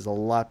 2, I think is a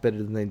lot better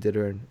than they did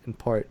her in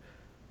part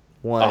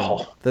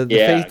 1.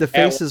 The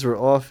faces were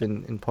off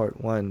in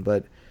part 1,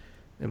 but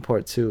in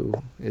part 2,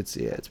 it's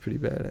pretty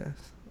badass.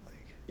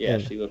 Yeah,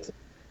 And- she looks.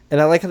 And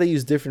I like how they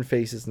use different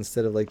faces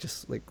instead of like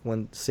just like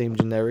one same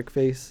generic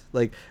face.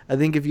 Like I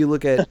think if you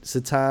look at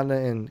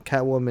Zatanna and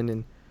Catwoman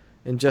and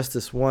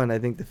Injustice 1, I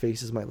think the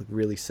faces might look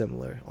really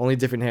similar. Only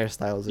different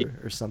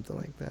hairstyles or something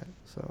like that.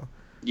 So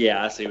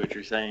Yeah, I see what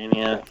you're saying.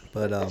 Yeah,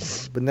 but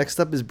next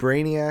up is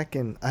Brainiac,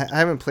 and I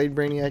haven't played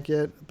Brainiac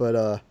yet,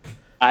 but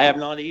I have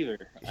not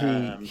either.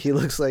 he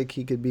looks like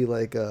he could be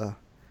like a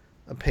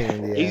pain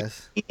in the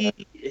ass.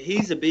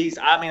 He's a beast.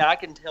 I mean, I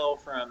can tell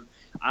from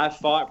I've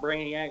fought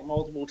Brainiac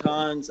multiple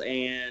times,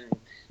 and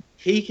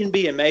he can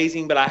be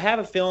amazing. But I have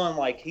a feeling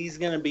like he's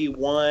going to be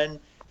one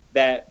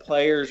that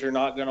players are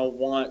not going to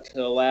want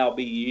to allow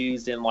be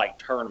used in like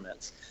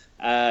tournaments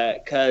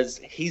because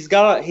he's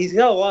got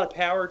a lot of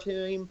power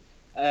to him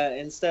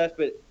and stuff.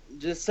 But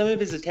just some of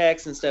his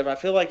attacks and stuff, I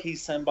feel like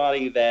he's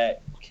somebody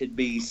that could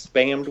be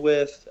spammed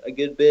with a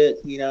good bit.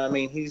 You know, I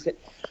mean,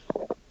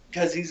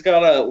 because he's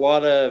got a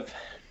lot of,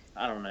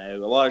 I don't know,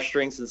 a lot of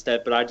strengths and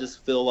stuff, but I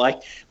just feel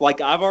like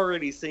I've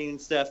already seen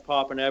stuff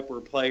popping up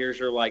where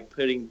players are like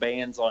putting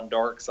bans on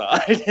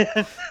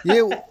Darkseid.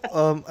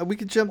 Yeah, we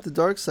could jump to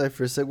Darkseid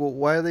for a sec. Well,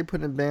 why are they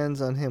putting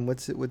bans on him?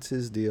 What's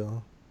his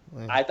deal?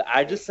 Like,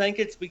 I just think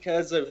it's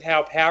because of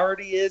how powered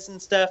he is and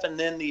stuff, and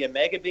then the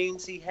Omega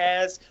beams he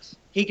has.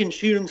 He can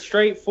shoot them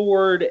straight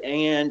forward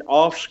and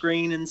off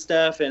screen and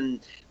stuff,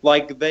 and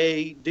like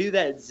they do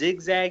that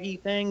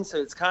zigzaggy thing, so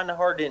it's kind of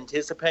hard to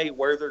anticipate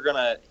where they're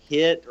gonna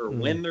hit or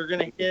when they're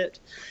gonna hit.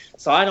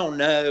 So I don't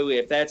know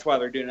if that's why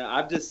they're doing it.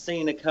 I've just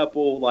seen a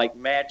couple like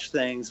match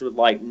things with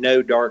like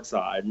no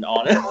Darkseid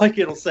on it, like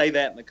it'll say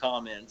that in the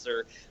comments,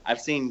 or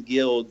I've seen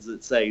guilds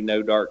that say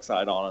no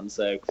Darkseid on them.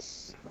 So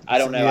I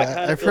don't know.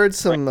 Yeah, I've heard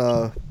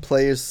some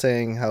players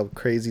saying how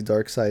crazy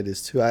Darkseid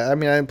is too. I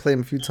mean, I didn't play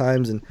him a few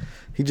times, and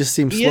he just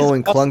seemed slow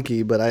and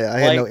clunky. But I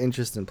had no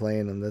interest in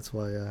playing him. That's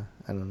why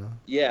I don't know.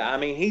 Yeah, I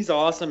mean, he's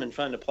awesome and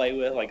fun to play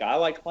with. Like I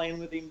like playing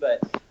with him,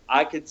 but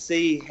I could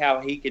see how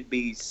he could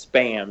be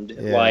spammed.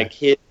 Yeah. Like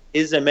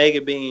his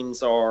Omega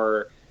beams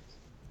are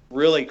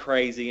really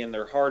crazy and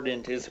they're hard to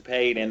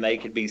anticipate, and they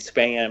could be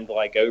spammed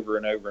like over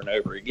and over and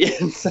over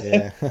again. So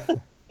Yeah,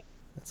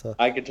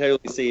 I could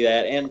totally see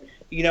that. And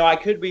you know, I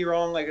could be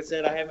wrong. Like I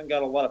said, I haven't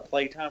got a lot of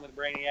playtime with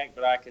Brainiac,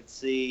 but I could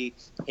see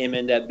him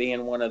end up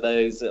being one of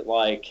those that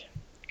like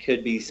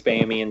could be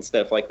spammy and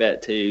stuff like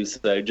that too.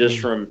 So just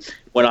from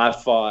when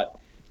I've fought,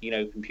 you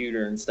know,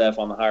 computer and stuff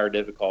on the higher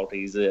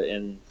difficulties,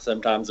 and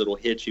sometimes it'll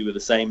hit you with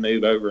the same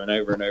move over and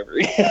over and over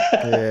again.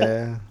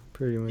 Yeah,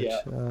 pretty much.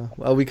 Yeah.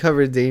 Well, we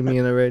covered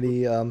Damien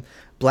already.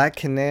 Black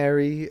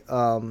Canary.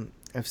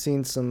 I've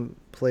seen some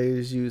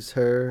players use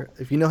her.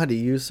 If you know how to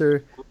use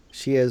her,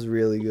 she has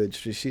really good.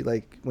 She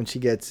like when she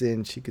gets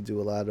in, she could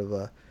do a lot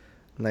of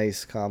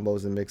nice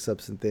combos and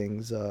mix-ups and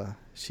things.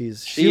 She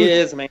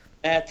is, man.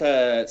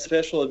 That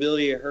special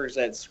ability of hers,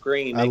 that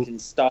scream, it can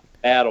stop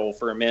battle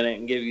for a minute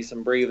and give you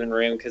some breathing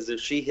room. Because if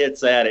she hits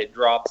that, it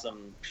drops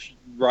them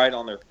right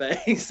on their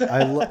face.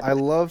 I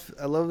love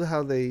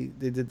how they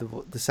did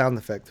the sound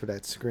effect for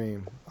that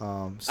scream.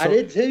 I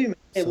did too. Man.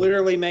 It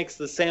literally makes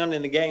the sound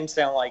in the game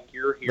sound like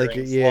you're hearing.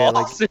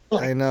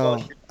 I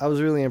know. I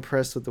was really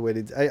impressed with the way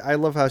they did. I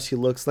love how she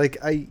looks. Like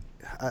I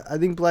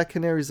think Black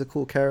Canary is a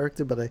cool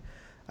character, but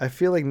I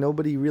feel like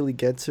nobody really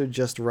gets her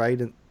just right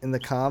in the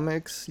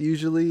comics.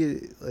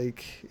 Usually,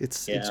 like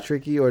it's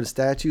tricky, or the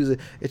statues.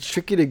 It's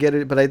tricky to get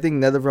it, but I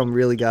think NetherRealm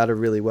really got her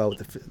really well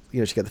with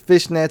she got the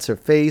fishnets, her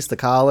face, the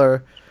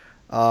collar.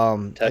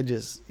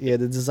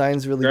 The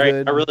design's really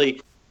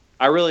good.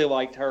 I really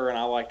liked her, and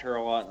I liked her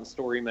a lot in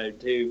story mode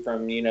too.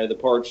 From the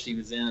parts she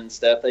was in and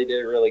stuff, they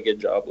did a really good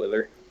job with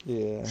her.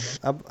 Yeah,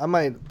 I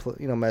might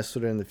mess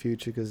with her in the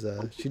future because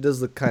she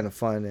does look kind of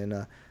fun, and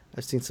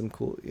I've seen some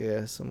cool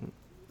some.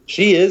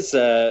 She is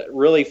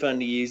really fun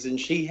to use, and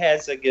she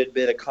has a good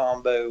bit of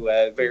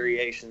combo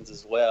variations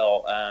as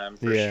well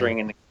for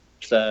stringing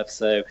stuff.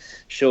 So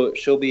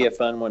she'll be a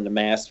fun one to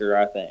master,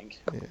 I think.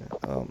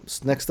 Yeah.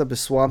 So next up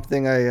is Swamp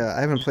Thing. I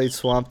haven't played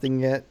Swamp Thing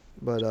yet,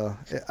 but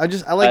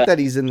I like that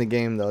he's in the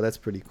game though. That's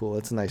pretty cool.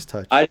 That's a nice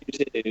touch. I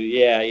do too.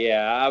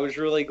 Yeah. I was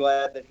really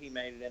glad that he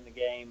made it in the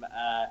game.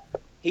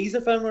 He's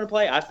a fun one to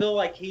play. I feel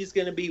like he's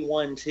going to be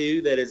one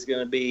too that is going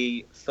to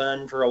be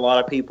fun for a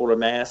lot of people to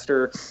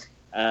master.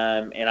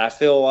 And I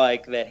feel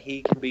like that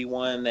he could be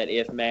one that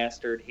if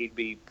mastered, he'd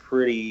be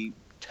pretty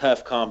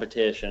tough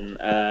competition.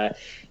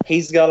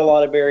 He's got a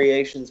lot of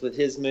variations with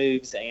his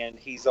moves, and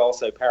he's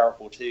also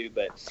powerful too,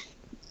 but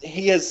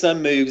he has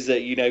some moves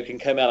that, can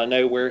come out of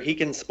nowhere. He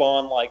can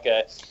spawn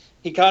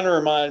he kind of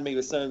reminded me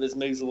with some of his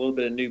moves a little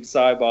bit of Noob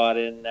Saibot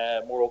in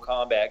Mortal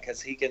Kombat,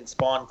 because he can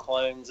spawn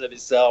clones of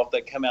himself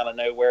that come out of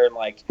nowhere and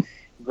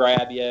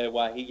grab you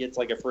while he gets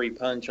a free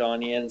punch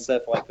on you and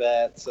stuff like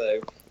that.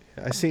 So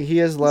I see he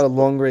has a lot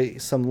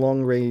of some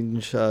long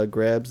range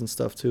grabs and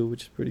stuff too,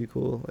 which is pretty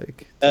cool.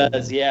 Like,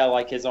 yeah,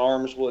 like his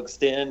arms will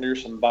extend or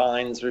some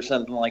binds or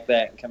something like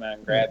that and come out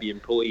and grab you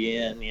and pull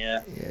you in.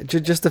 Yeah.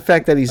 Just the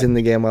fact that he's in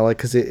the game, I like,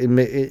 because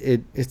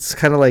it's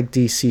kind of like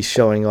DC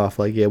showing off.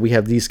 Like, yeah, we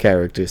have these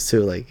characters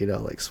too. Like,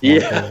 like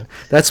Swamp Thing.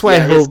 That's why I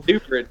hope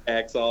his super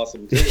attack's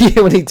awesome too.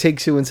 Yeah, when he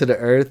takes you into the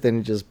earth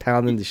and just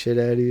pounding the shit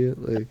out of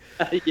you.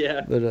 Like,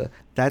 yeah. But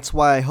that's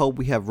why I hope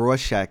we have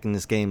Rorschach in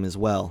this game as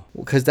well,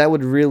 because that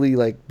would really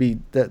be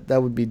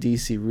that would be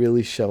DC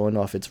really showing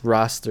off its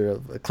roster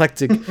of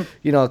eclectic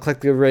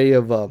array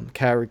of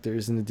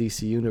characters in the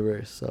DC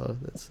universe. So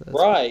that's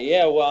right.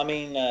 Yeah. Well, I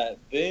mean,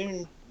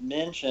 Boone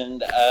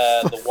mentioned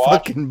the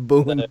Watch. Fucking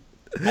Boone.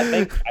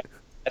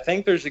 I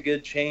think there's a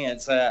good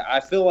chance. I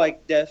feel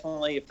like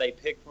definitely if they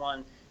picked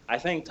one, I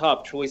think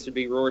top choice would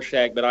be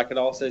Rorschach, but I could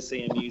also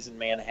see him using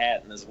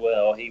Manhattan as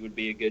well. He would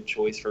be a good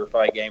choice for a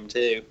fight game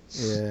too.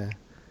 Yeah.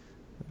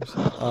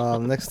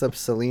 Next up,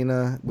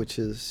 Selena, which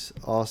is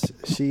awesome.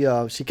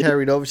 She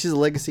carried over. She's a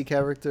legacy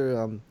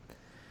character.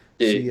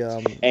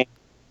 And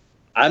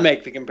I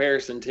make the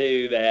comparison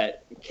too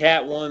that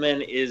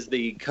Catwoman is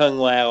the Kung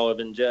Lao of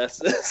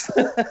Injustice.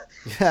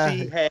 Yeah.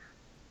 She had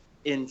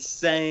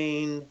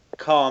insane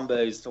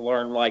combos to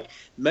learn. Like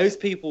most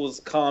people's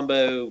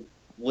combo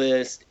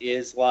list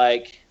is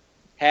like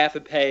half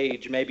a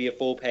page, maybe a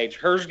full page.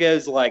 Hers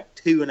goes like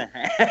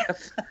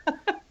 2.5.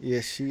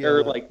 Yeah, she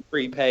or like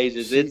 3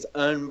 pages. It's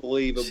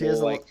unbelievable. She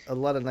has a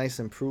lot of nice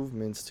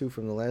improvements too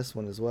from the last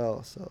one as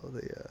well. So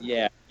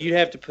yeah, you'd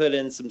have to put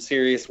in some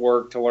serious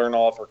work to learn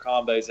all of her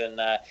combos,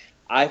 and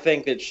I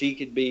think that she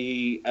could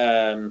be.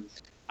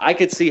 I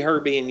could see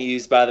her being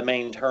used by the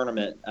main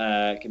tournament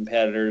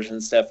competitors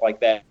and stuff like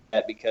that,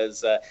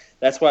 because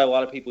that's why a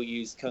lot of people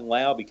use Kung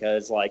Lao,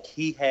 because like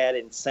he had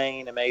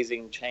insane,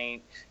 amazing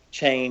chain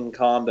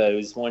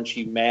combos. Once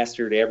you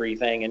mastered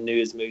everything and knew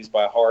his moves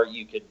by heart,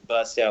 you could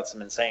bust out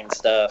some insane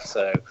stuff.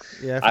 So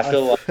yeah, I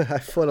feel like I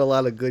fought a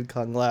lot of good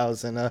Kung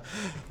Laos, and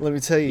let me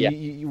tell you,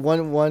 you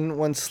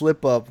one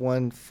slip up,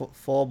 one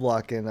fall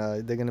block, and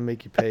they're gonna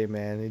make you pay,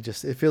 man.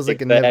 It feels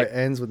like it never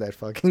ends with that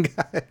fucking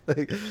guy.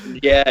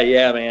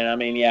 yeah, man. I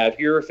mean, yeah, if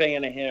you're a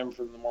fan of him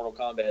from the Mortal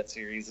Kombat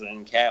series,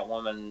 then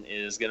Catwoman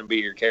is gonna be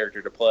your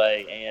character to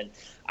play. And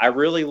I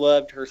really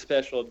loved her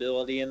special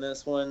ability in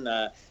this one.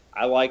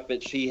 I like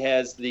that she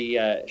has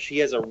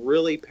a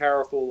really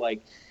powerful,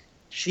 like,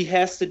 she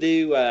has to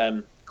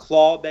do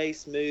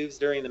claw-based moves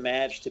during the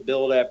match to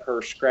build up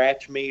her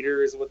scratch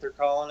meter, is what they're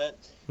calling it.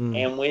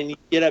 And when you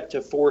get up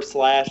to 4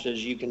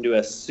 slashes, you can do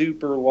a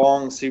super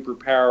long, super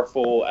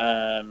powerful,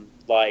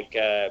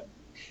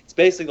 it's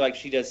basically like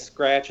she does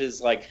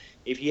scratches. Like,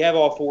 if you have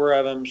all 4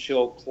 of them,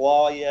 she'll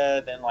claw you,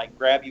 then like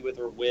grab you with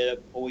her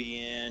whip, pull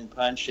you in,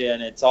 punch you,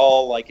 and it's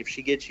all like if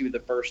she gets you with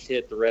the first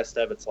hit, the rest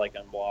of it's like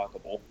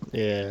unblockable.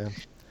 Yeah.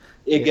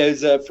 It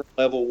goes up from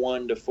level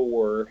 1 to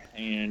 4,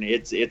 and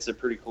it's a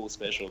pretty cool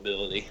special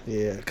ability.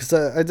 Yeah, because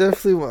I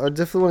definitely want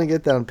to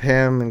get down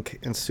Pam and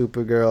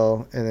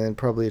Supergirl, and then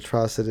probably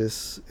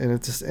Atrocitus,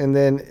 and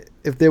then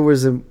if there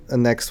was a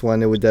next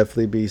one, it would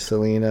definitely be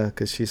Selena,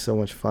 because she's so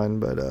much fun.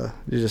 But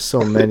there's just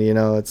so many,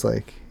 it's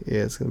like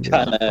it's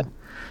gonna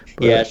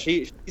be. Yeah,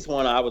 she's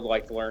one I would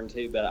like to learn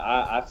too, but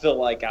I feel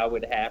like I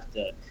would have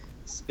to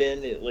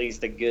spend at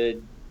least a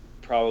good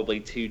probably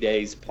 2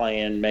 days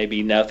playing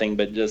maybe nothing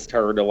but just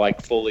her to like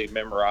fully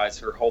memorize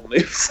her whole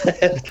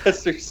moveset,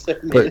 because there's so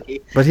many.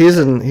 But here's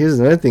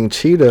another thing.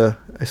 Cheetah,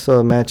 I saw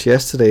a match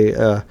yesterday.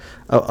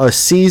 A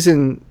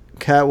seasoned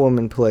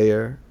Catwoman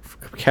player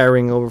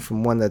carrying over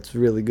from one that's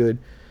really good,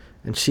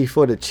 and she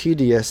fought a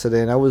Cheetah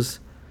yesterday, and I was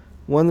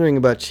wondering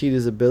about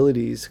Cheetah's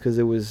abilities, because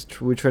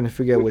we were trying to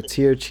figure out what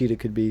tier Cheetah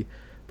could be.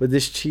 But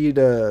this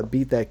Cheetah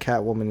beat that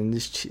Catwoman,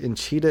 and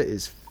Cheetah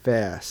is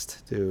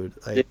fast, dude.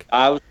 Like,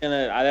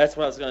 that's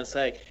what I was gonna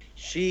say.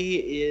 She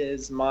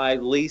is my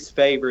least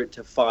favorite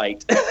to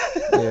fight.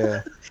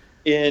 Yeah.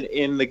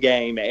 in the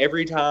game,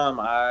 every time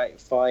I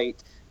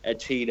fight a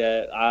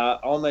Cheetah, I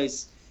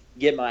almost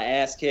get my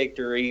ass kicked,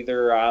 or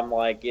either I'm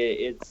like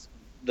it's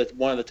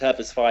one of the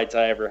toughest fights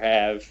I ever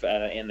have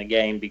in the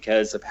game,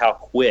 because of how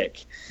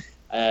quick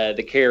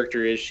the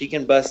character is. She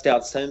can bust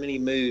out so many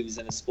moves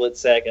in a split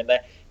second.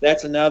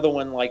 That's another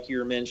one, like you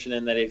were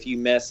mentioning, that if you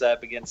mess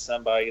up against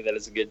somebody that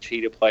is a good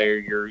Cheetah player,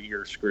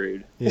 you're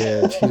screwed.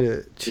 Yeah,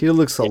 Cheetah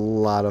looks a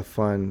lot of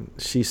fun.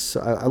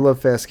 I love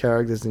fast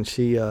characters, and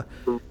she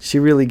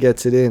really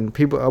gets it in.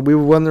 We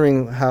were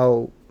wondering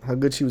how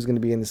good she was going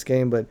to be in this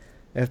game, but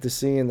after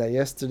seeing that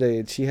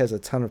yesterday, she has a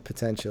ton of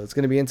potential. It's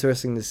going to be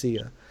interesting to see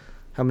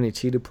how many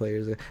Cheetah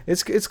players.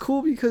 It's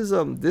cool because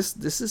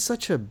this is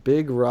such a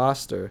big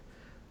roster,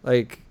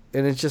 like,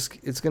 and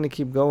it's going to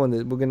keep going.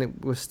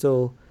 We're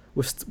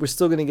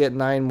still going to get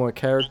 9 more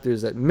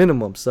characters at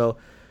minimum. So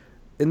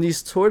in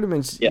these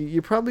tournaments,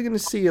 you're probably going to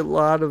see a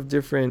lot of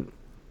different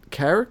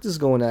characters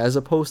going as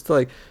opposed to,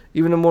 like,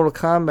 even in Mortal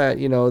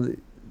Kombat,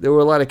 there were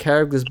a lot of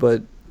characters,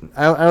 but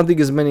I don't think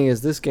as many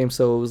as this game.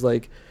 So it was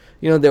like,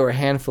 there were a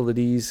handful of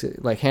these,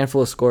 like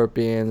handful of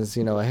Scorpions,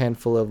 a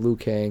handful of Liu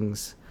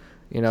Kangs,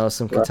 you know,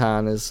 some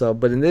katanas. So,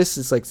 but in this,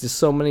 it's like there's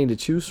so many to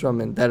choose from,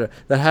 and that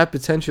have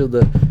potential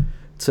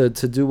to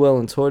do well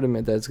in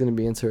tournament. That's going to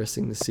be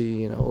interesting to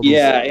see. You know.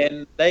 Yeah,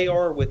 and they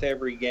are with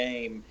every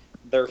game.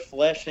 They're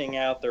fleshing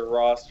out their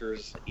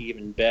rosters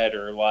even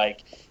better,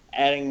 like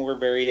adding more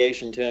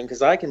variation to them.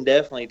 Because I can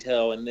definitely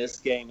tell in this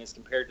game, as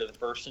compared to the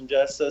first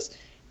Injustice,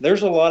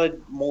 there's a lot of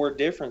more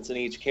difference in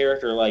each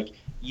character. Like,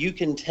 you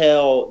can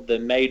tell the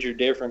major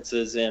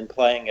differences in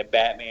playing a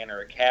Batman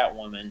or a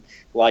Catwoman.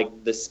 Like,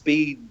 the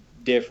speed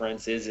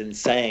difference is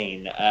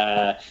insane.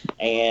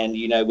 And,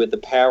 you know, with the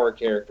power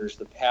characters,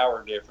 the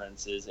power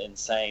difference is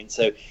insane.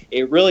 So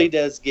it really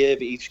does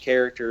give each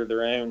character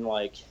their own,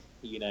 like,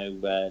 you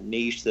know,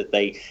 niche that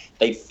they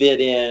fit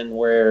in,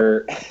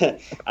 where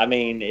I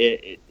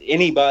mean,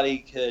 anybody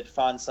could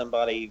find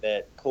somebody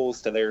that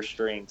pulls to their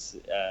strengths,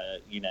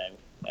 you know,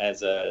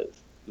 as a,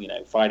 you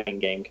know, fighting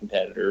game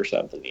competitor or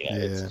something. You know,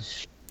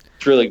 it's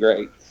really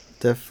great.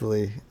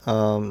 Definitely.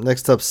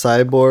 Next up,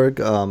 Cyborg.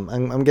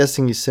 I'm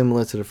guessing he's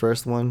similar to the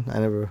first one. I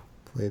never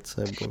played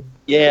Cyborg.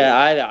 Yeah,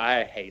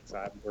 I hate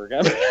Cyborg.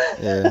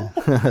 Yeah.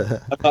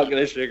 I'm not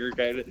going to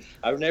sugarcoat it.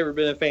 I've never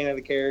been a fan of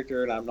the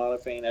character, and I'm not a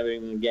fan of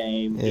him in the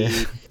game.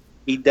 Yeah.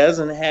 He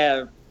doesn't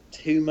have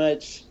too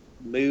much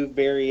move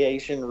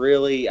variation,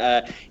 really.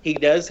 He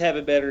does have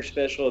a better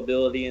special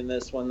ability in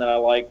this one that I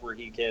like, where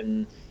he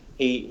can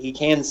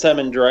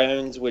summon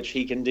drones, which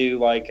he can do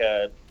like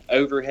a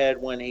overhead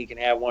one. He can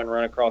have one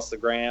run across the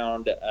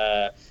ground,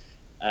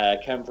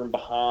 come from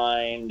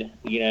behind.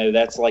 You know,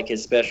 that's like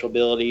his special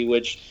ability,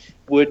 which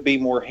would be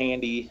more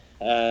handy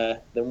than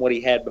what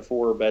he had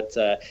before. But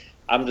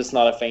I'm just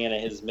not a fan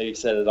of his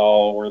moveset at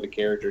all, or the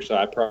character, so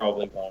I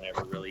probably won't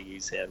ever really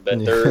use him.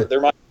 But there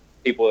might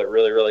be people that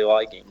really, really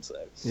like him. So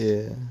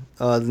yeah.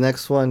 The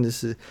next one,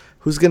 this is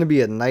who's going to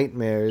be at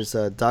Nightmares.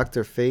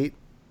 Dr. Fate,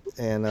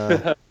 and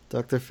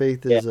Dr.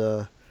 Fate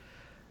is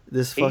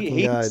this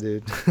fucking guy,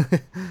 dude.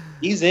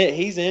 he's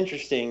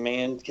interesting,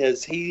 man,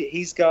 because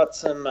he's got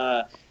some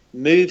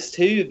moves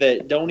too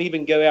that don't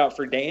even go out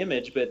for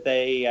damage, but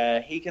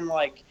he can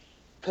like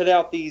put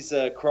out these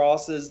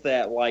crosses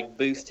that like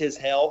boost his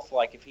health.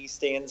 Like if he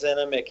stands in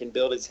them, it can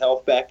build his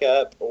health back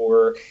up,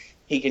 or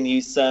he can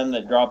use some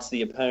that drops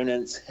the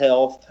opponent's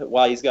health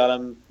while he's got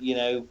him, you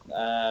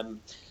know,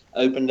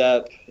 opened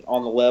up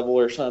on the level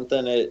or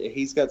something.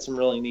 He's got some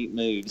really neat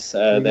moves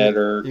that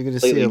are. You're going to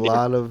see a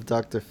lot of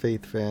Dr.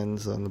 Fate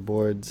fans on the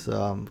boards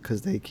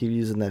because they keep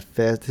using that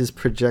fast. His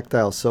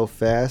projectile's so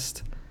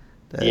fast.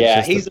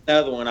 Yeah, he's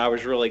another one I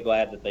was really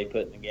glad that they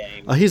put in the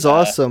game. Oh, he's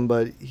awesome,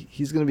 but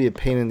he's going to be a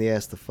pain in the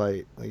ass to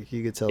fight. Like,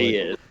 you could tell. He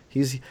is.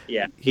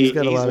 He's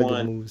got a lot of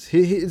good moves.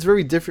 It's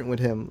very different with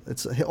him.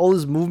 It's all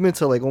his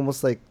movements are like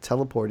almost like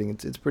teleporting.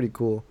 It's pretty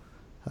cool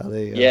how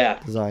they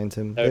designed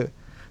him.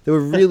 They were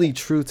really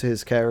true to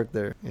his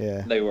character.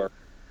 Yeah, they were.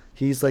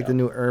 He's like the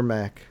new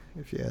Ermac,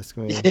 if you ask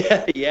me.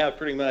 Yeah,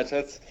 pretty much.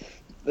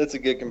 That's a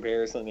good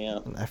comparison. Yeah.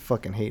 I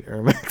fucking hate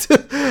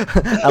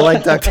Ermac. I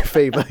like Dr.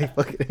 Fate, but I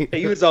fucking hate.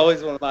 He was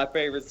always one of my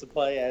favorites to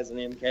play as an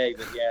MK,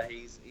 but yeah,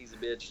 he's a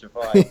bitch to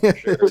fight for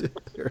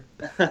sure.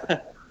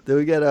 Then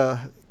we get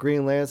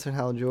Green Lantern,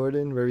 Hal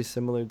Jordan, very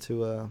similar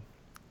to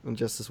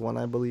Injustice 1,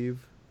 I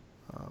believe.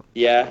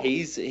 Yeah,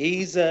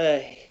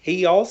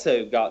 he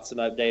also got some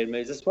updated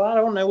moves. That's why I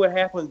don't know what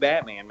happened with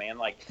Batman, man.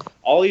 Like,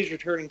 all these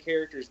returning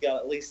characters got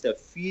at least a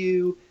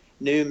few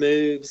new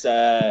moves.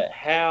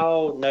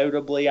 Hal,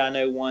 notably, I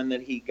know one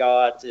that he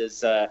got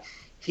is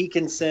he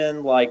can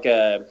send like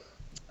a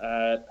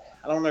I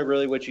don't know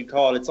really what you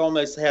call it. It's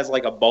almost has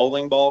like a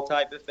bowling ball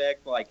type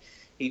effect. Like,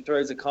 he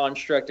throws a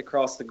construct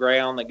across the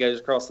ground that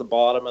goes across the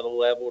bottom of the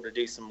level to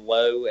do some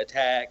low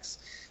attacks.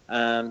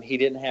 He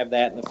didn't have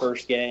that in the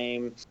first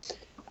game.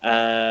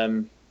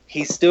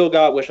 He's still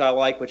got, which I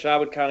like, which I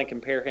would kind of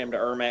compare him to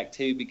Ermac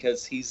too,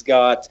 because he's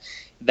got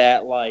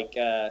that like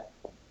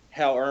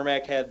how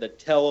Ermac had the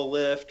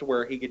telelift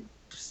where he could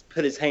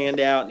put his hand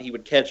out and he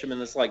would catch him in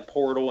this like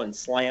portal and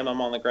slam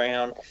him on the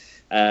ground.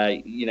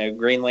 You know,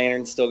 Green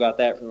Lantern still got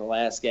that from the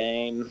last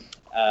game.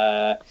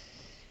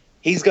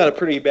 He's got a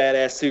pretty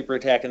badass super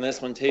attack in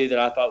this one too that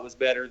I thought was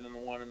better than the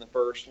one in the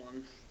first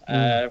one,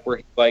 where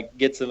he like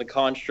gets in the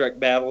construct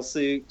battle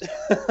suit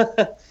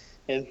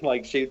and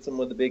like shoots him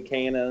with the big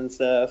cannon and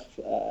stuff.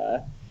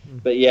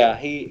 But yeah,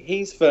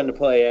 he's fun to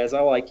play as. I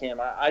like him.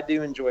 I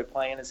do enjoy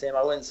playing as him.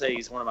 I wouldn't say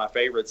he's one of my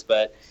favorites,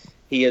 but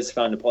he is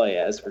fun to play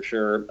as for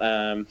sure.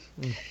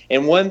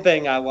 And one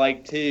thing I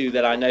like too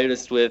that I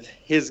noticed with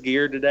his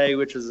gear today,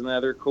 which is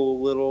another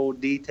cool little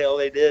detail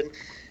they did,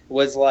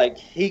 was like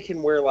he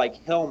can wear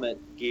like helmet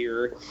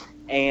gear.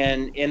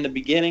 And in the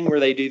beginning where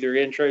they do their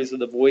intros with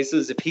the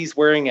voices, if he's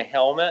wearing a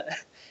helmet,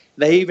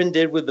 they even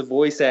did with the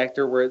voice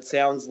actor where it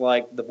sounds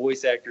like the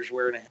voice actor's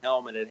wearing a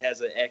helmet. It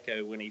has an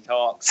echo when he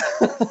talks.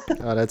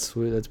 Oh, that's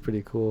sweet. That's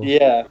pretty cool.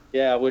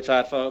 Yeah, which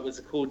I thought was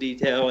a cool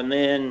detail. And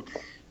then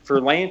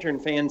for Lantern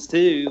fans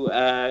too,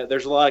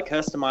 there's a lot of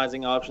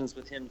customizing options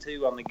with him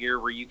too on the gear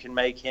where you can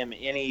make him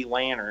any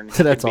lantern.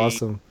 That's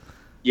awesome.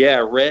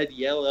 Yeah, red,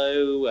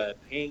 yellow,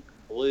 pink,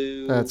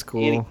 blue. That's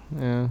cool.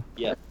 Yeah.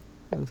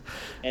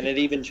 And it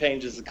even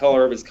changes the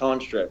color of his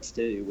constructs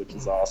too, which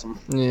is awesome.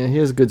 Yeah, he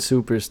has good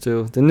supers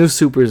too. The new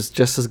super is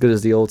just as good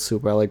as the old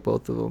super. I like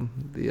both of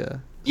them. Yeah.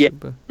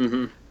 Super.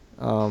 Mm-hmm.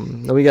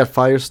 Then we got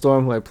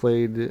Firestorm, who I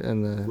played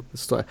in the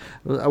story.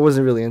 I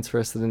wasn't really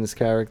interested in this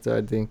character.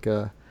 I think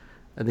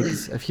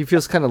he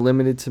feels kind of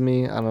limited to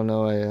me. I don't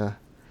know.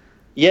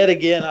 Yet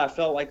again, I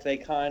felt like they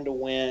kind of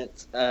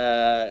went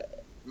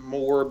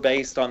more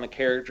based on the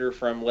character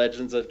from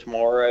Legends of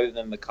Tomorrow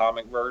than the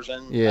comic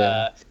version.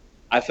 Yeah.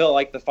 I felt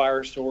like the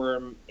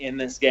Firestorm in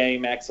this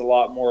game acts a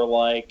lot more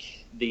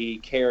like the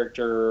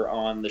character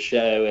on the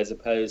show as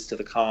opposed to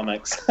the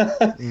comics,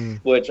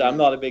 which I'm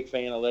not a big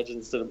fan of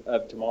Legends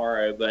of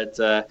Tomorrow. But,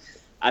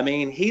 I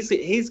mean,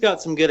 he's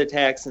got some good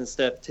attacks and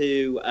stuff,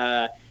 too.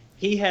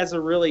 He has a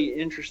really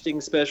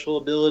interesting special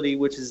ability,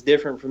 which is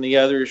different from the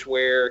others,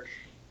 where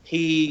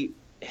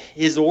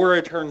his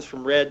aura turns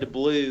from red to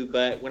blue,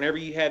 but whenever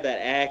you have that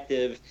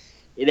active,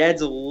 it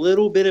adds a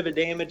little bit of a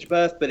damage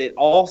buff, but it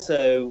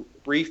also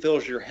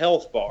refills your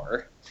health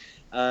bar.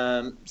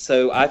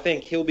 So I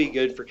think he'll be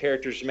good for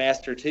characters to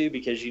master too,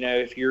 because,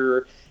 if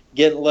you're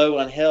getting low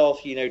on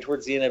health,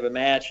 towards the end of a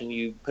match and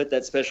you put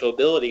that special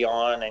ability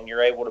on and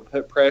you're able to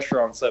put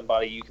pressure on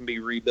somebody, you can be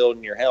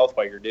rebuilding your health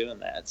while you're doing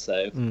that.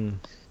 So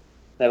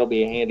that'll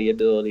be a handy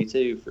ability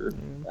too for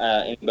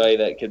anybody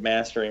that could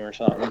master him or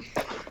something.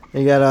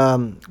 You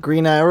got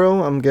Green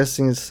Arrow. I'm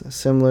guessing it's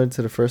similar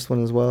to the first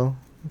one as well.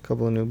 A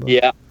couple of new buffs.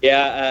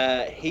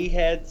 Yeah. He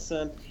had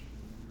some.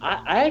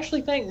 I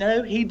actually think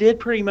he did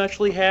pretty much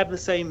have the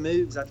same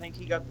moves. I think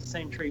he got the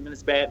same treatment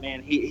as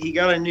Batman. He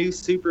got a new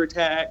super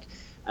attack,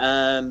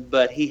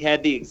 but he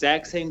had the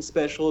exact same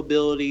special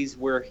abilities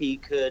where he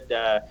could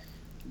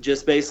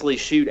just basically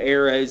shoot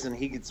arrows, and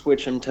he could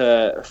switch them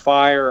to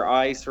fire,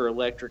 ice, or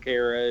electric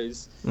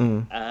arrows.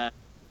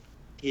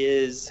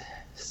 His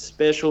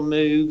special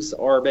moves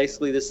are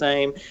basically the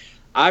same.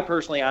 I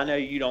know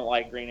you don't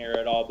like Green Arrow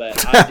at all, but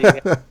I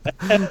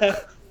do.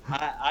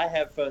 I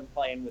have fun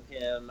playing with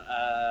him.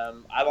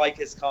 I like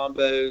his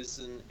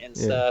combos and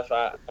stuff.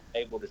 I'm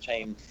able to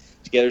chain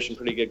together some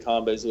pretty good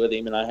combos with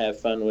him, and I have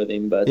fun with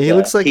him. But he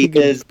looks like he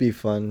could be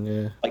fun.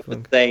 Yeah, like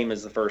the same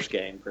as the first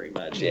game, pretty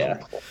much.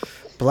 Yeah.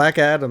 Black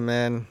Adam,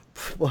 man.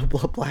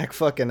 Black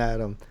fucking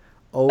Adam.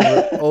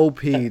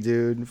 OP,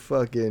 dude.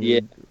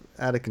 Fucking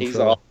out of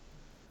control.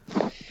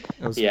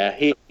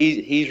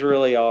 He's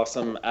really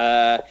awesome.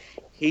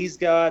 He's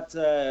got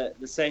the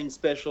same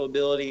special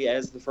ability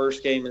as the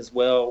first game as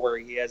well, where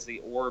he has the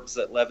orbs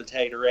that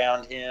levitate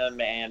around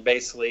him, and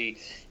basically,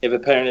 if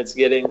opponents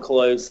get in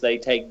close, they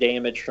take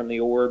damage from the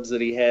orbs that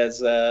he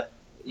has,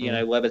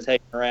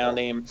 levitating around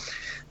him.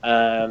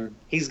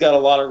 He's got a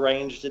lot of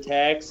ranged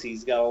attacks.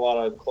 He's got a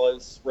lot of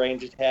close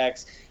range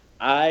attacks.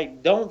 I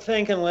don't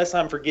think, unless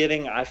I'm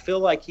forgetting, I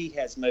feel like he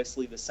has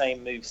mostly the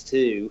same moves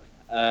too.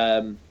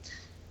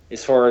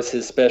 As far as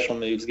his special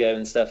moves go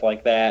and stuff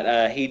like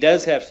that. He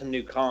does have some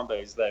new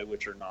combos, though,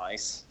 which are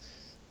nice.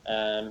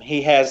 He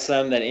has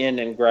some that end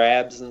in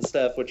grabs and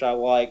stuff, which I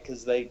like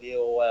because they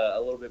deal a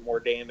little bit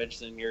more damage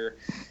than your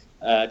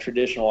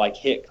traditional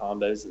hit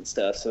combos and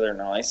stuff, so they're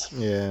nice.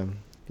 Yeah,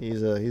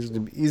 he's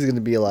going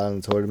to be a lot in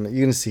the tournament.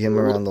 You're going to see him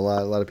around a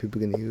lot. A lot of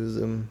people are going to use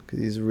him because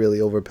he's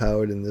really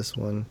overpowered in this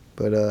one.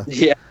 But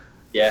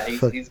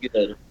he's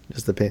good.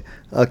 Just the pain.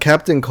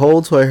 Captain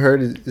Cold, who I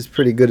heard is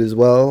pretty good as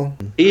well.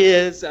 He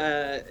is,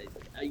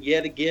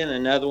 yet again,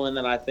 another one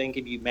that I think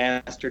if you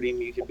mastered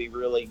him, you could be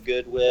really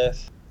good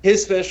with.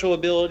 His special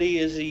ability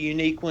is a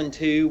unique one,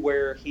 too,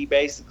 where he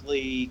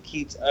basically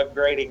keeps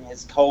upgrading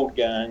his cold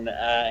gun,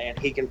 and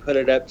he can put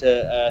it up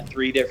to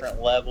 3 different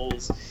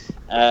levels.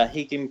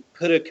 He can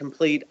put a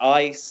complete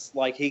ice,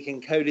 he can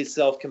coat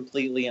himself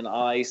completely in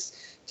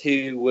ice,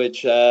 too,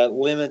 which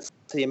limits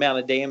the amount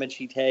of damage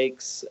he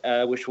takes,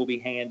 which will be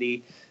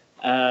handy.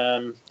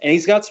 And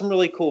he's got some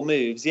really cool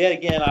moves. Yet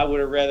again, I would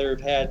have rather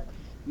have had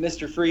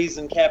Mr. Freeze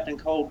and Captain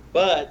Cold,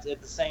 but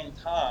at the same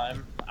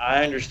time,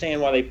 I understand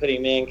why they put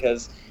him in,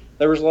 because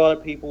there was a lot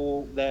of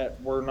people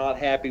that were not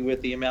happy with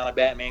the amount of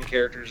Batman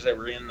characters that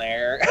were in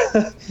there.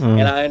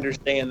 And I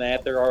understand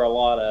that. There are a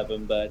lot of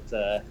them,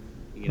 but,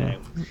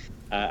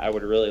 I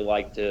would really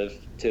like to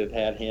have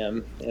had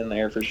him in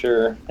there for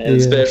sure. And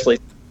especially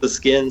the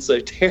skin's so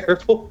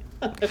terrible.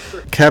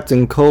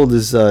 Captain Cold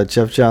is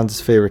Jeff Johns'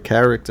 favorite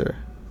character.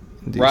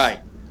 Right.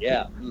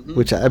 Yeah. Mm-hmm.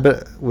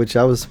 Which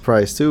I was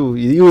surprised too.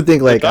 You would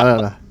think I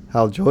don't know,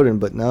 Hal Jordan,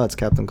 but no, it's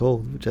Captain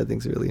Cold, which I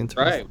think is really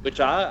interesting. Right. Which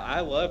I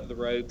love the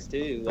Rogues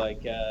too.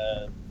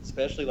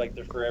 Especially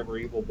the Forever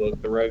Evil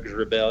book, the Rogues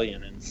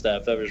Rebellion and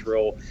stuff. That was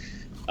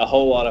a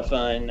whole lot of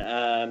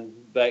fun.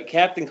 But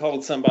Captain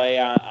Cold's somebody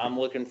I'm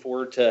looking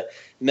forward to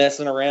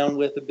messing around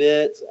with a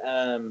bit.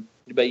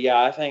 But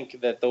yeah, I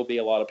think that there'll be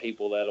a lot of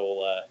people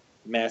that'll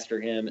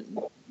master him and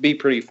be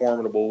pretty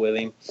formidable with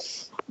him.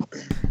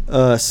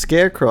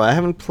 Scarecrow. I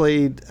haven't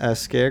played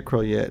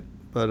Scarecrow yet,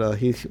 but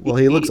he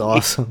looks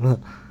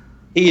awesome.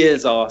 He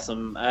is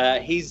awesome.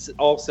 He's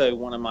also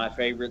one of my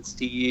favorites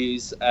to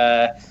use.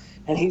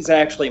 and he's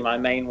actually my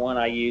main one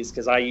I use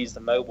because I use the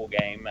mobile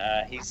game.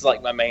 He's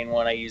like my main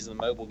one I use in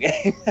the mobile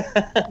game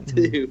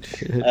too.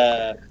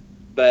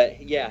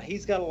 But yeah,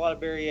 he's got a lot of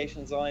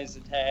variations on his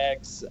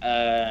attacks.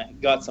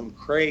 Got some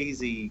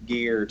crazy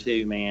gear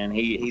too, man.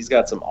 He's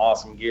got some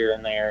awesome gear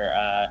in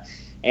there.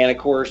 And of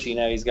course,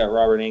 he's got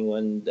Robert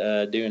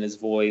Englund doing his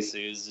voice,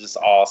 who's just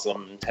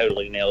awesome and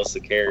totally nails the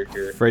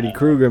character. Freddy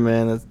Krueger,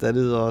 man, that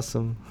is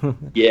awesome.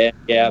 yeah,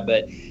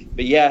 but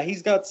yeah,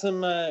 he's got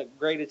some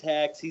great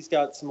attacks. He's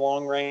got some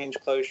long range,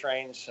 close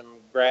range, some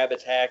grab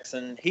attacks,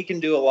 and he can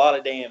do a lot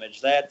of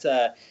damage.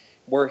 That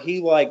where he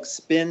like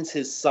spins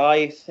his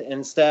scythe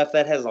and stuff,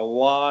 that has a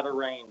lot of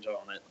range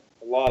on it.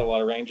 A lot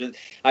of range.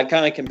 I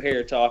kind of compare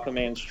it to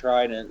Aquaman's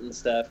trident and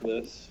stuff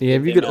with. Yeah,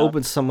 if you could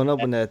open someone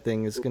up in that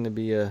thing, it's gonna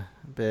be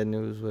bad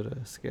news with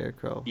a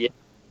Scarecrow. Yeah,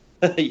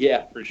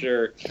 yeah, for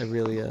sure. I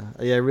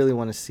really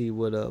want to see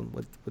what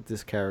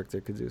this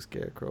character could do,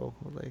 Scarecrow.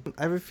 Like,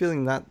 I have a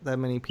feeling not that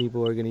many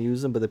people are gonna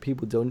use him, but the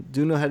people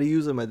do know how to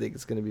use him. I think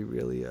it's gonna be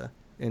really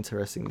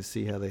interesting to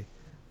see how they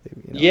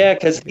yeah,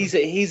 because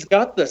he's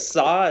got the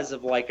size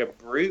of like a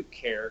brute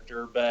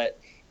character, but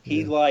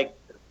he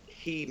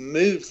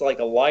moves like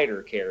a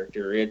lighter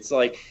character. It's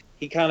like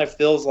he kind of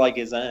feels like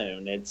his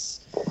own.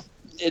 It's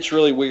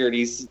really weird.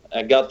 He's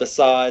got the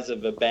size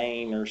of a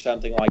Bane or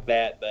something like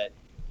that, but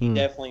he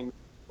definitely moves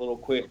a little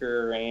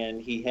quicker,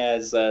 and he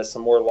has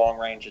some more long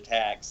range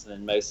attacks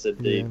than most of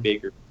the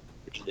bigger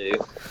do.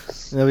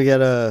 Then we got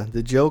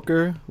the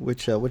Joker,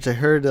 which I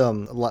heard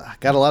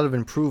got a lot of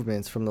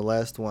improvements from the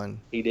last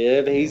one. He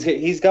did.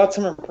 He's got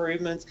some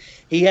improvements.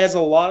 He has a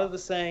lot of the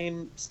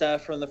same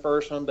stuff from the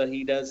first one, but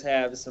he does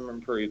have some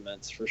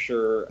improvements for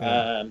sure.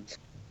 Yeah.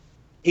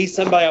 He's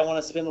somebody I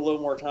want to spend a little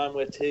more time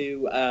with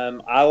too.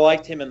 I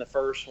liked him in the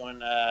first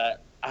one.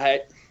 I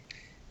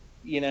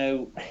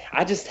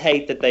just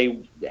hate that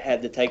they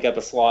had to take up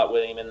a slot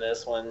with him in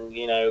this one.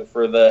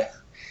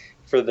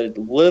 For the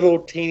little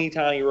teeny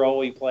tiny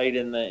role he played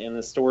in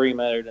the story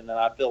mode, and then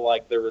I feel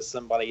like there was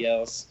somebody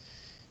else.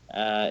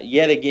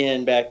 Yet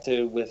again, back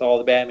to with all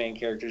the Batman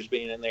characters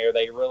being in there,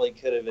 they really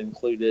could have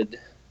included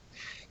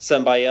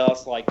somebody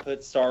else, like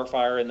put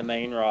Starfire in the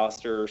main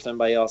roster or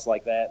somebody else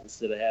like that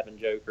instead of having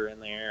Joker in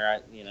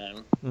there.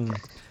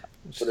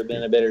 Would have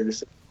been a better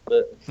decision.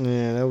 But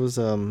yeah, that was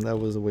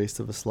a waste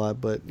of a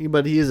slot, but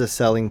he is a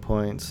selling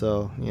point,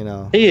 so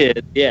he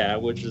is, yeah,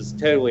 which is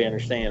totally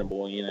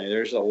understandable.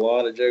 There's a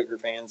lot of Joker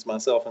fans,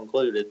 myself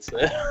included. So.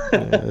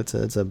 Yeah,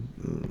 it's a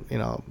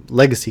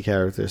legacy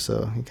character,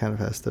 so he kind of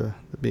has to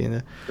be in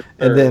it.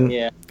 And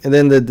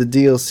then the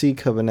DLC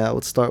coming out.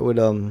 Let's start with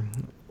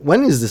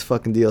when is this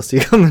fucking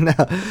DLC coming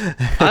out?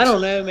 I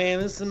don't know, man.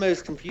 This is the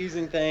most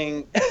confusing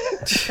thing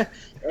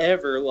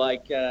ever.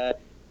 Like.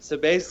 So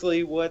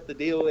basically, what the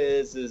deal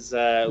is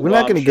we're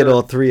not going to get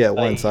all three at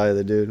once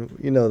either, dude.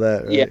 You know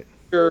that, right? Yeah,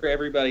 sure.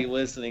 Everybody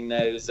listening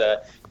knows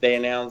they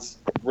announced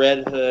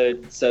Red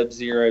Hood,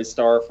 Sub-Zero,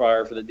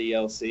 Starfire for the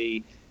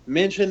DLC.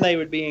 Mentioned they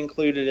would be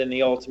included in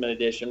the Ultimate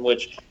Edition,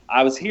 which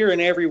I was hearing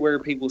everywhere.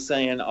 People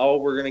saying, "Oh,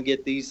 we're going to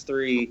get these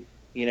three,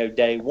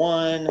 day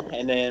one,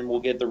 and then we'll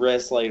get the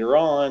rest later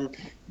on."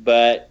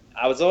 But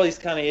I was always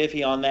kind of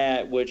iffy on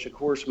that. Which, of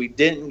course, we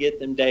didn't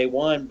get them day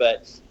one.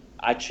 But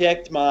I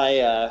checked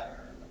my.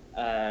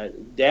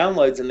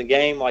 Downloads in the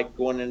game, like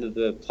going into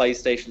the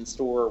PlayStation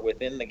Store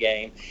within the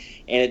game,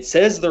 and it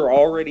says they're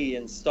already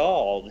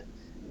installed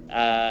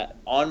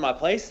on my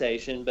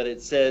PlayStation, but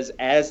it says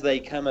as they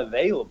come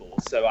available.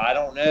 So I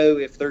don't know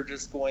if they're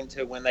just going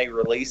to, when they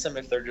release them,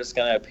 if they're just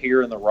going to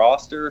appear in the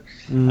roster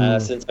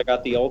since I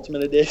got the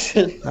Ultimate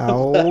Edition.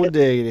 Oh,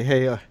 dang.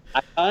 Hey,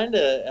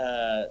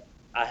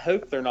 I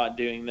hope they're not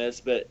doing this,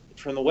 but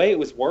from the way it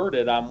was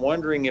worded, I'm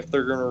wondering if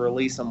they're going to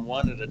release them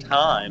one at a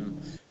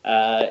time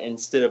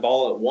instead of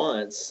all at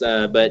once.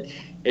 But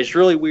it's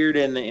really weird.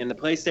 In the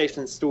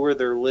PlayStation Store,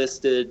 they're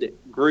listed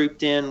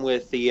grouped in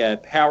with the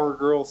Power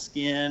Girl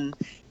skin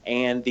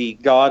and the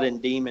God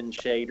and Demon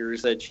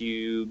shaders that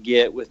you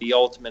get with the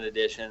Ultimate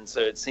Edition. So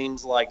it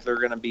seems like they're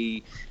going to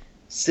be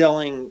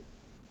selling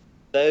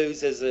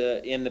those as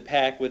in the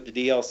pack with the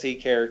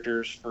DLC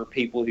characters for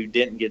people who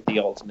didn't get the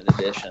Ultimate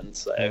Edition.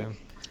 So, yeah.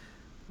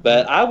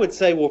 But I would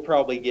say we'll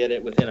probably get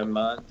it within a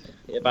month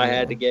if I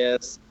had to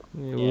guess.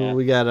 Yeah.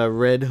 We got a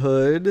Red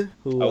Hood.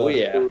 Who,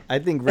 yeah. I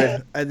think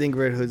Red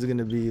Hood's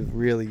gonna be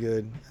really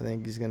good. I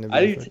think he's gonna be.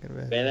 I do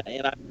too,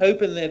 and I'm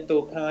hoping that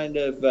they'll kind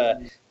of,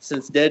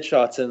 since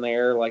Deadshot's in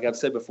there, like I've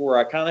said before,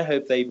 I kind of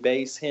hope they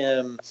base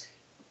him.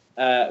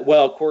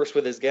 Well, of course,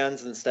 with his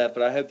guns and stuff,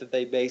 but I hope that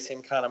they base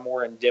him kind of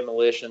more in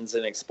demolitions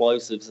and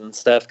explosives and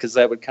stuff, because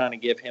that would kind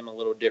of give him a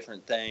little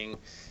different thing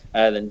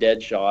than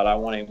Deadshot. I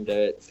want him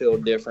to feel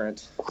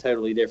different,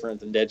 totally different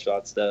than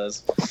Deadshot's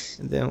does.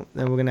 And then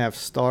we're gonna have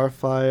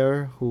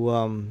Starfire, who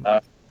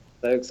so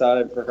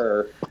excited for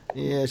her.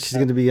 Yeah, she's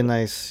gonna be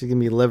she's gonna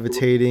be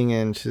levitating,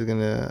 and she's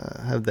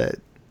gonna have that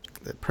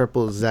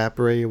purple zap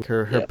ray.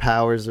 Her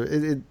powers.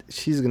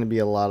 She's gonna be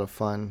a lot of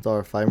fun.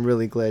 Starfire. I'm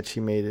really glad she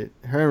made it.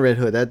 Her and Red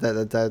Hood.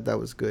 That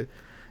was good.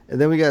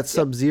 And then we got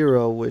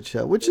Sub-Zero, which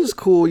is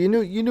cool. You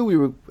knew we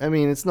were. I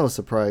mean, it's no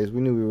surprise. We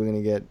knew we were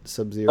gonna get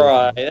Sub-Zero.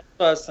 Right. That's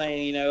what I was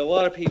saying. A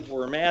lot of people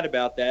were mad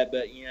about that,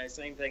 but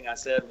same thing I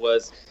said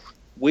was,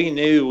 we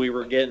knew we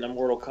were getting a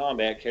Mortal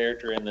Kombat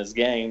character in this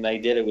game. They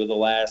did it with the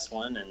last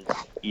one, and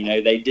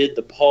they did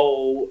the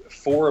poll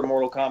for a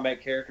Mortal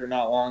Kombat character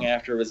not long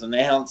after it was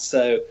announced.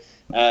 So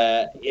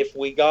if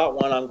we got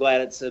one, I'm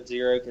glad it's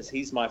Sub-Zero because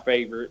he's my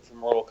favorite from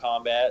Mortal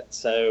Kombat.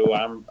 So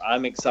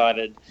I'm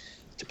excited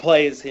to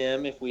play as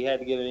him. If we had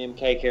to get an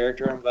MK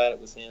character, I'm glad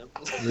it was him.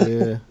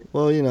 Yeah.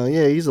 Well,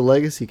 he's a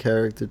legacy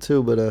character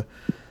too, but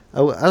I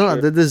don't know,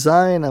 the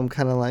design. I'm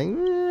kind of like.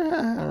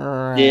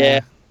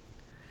 Yeah.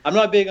 I'm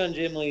not big on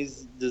Jim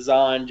Lee's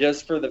design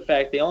just for the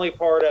fact the only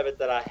part of it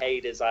that I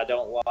hate is I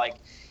don't like.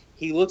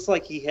 He looks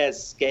like he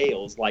has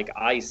scales, like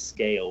ice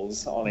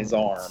scales on his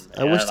arm.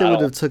 I wish they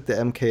would have took the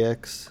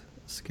MKX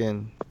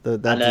skin.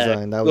 That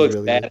design that was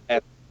really good.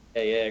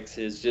 MKX,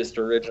 his just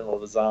original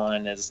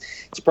design it's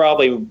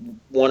probably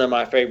one of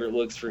my favorite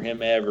looks for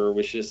him ever.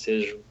 Was just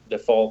his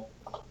default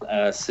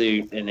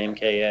suit in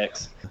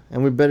MKX.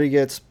 And we better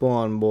get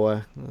Spawn,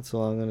 boy. That's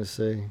all I'm gonna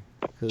say.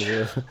 We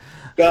have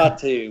got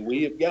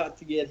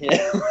to get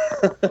him.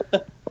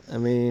 I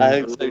mean,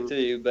 I hope so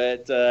too.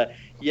 But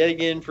yet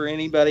again, for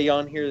anybody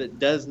on here that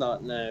does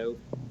not know,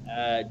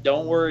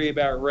 don't worry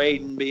about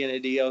Raiden being a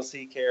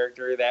DLC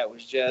character. That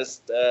was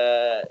just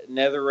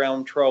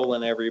NetherRealm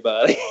trolling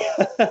everybody.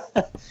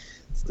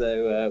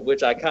 So,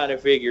 which I kind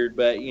of figured,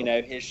 but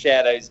his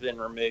shadow's been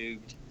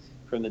removed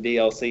from the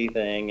DLC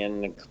thing,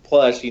 and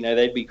plus,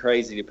 they'd be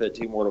crazy to put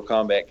 2 Mortal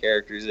Kombat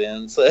characters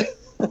in. So.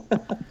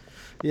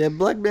 Yeah,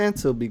 Black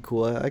Manta will be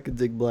cool. I could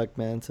dig Black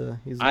Manta.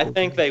 I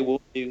think they will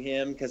do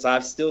him because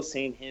I've still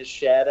seen his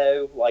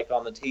shadow like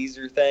on the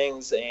teaser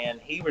things,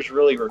 and he was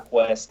really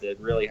requested,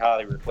 really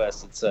highly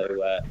requested.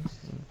 So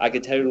I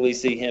could totally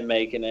see him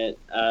making it.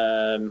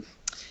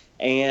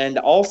 And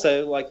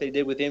also, like they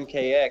did with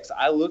MKX,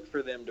 I look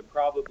for them to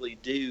probably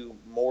do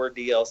more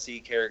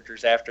DLC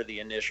characters after the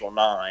initial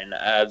 9.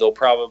 They'll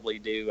probably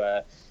do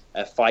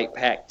a Fight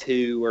Pack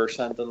 2 or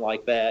something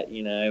like that,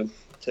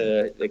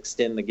 to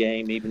extend the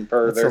game even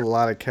further. That's a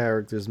lot of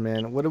characters,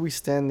 man. What are we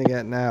standing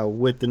at now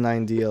with the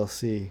 9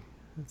 DLC?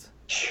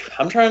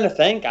 I'm trying to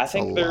think. I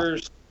think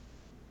there's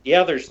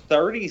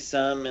 30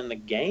 some in the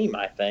game,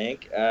 I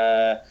think.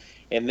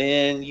 And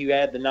then you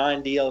add the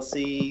 9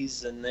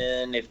 DLCs, and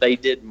then if they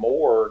did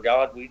more,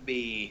 God, we'd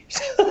be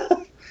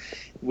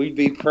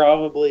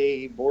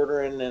probably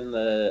bordering in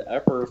the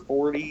upper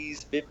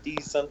 40s,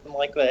 50s, something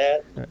like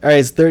that. All right,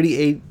 it's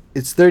 38.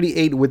 It's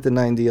 38 with the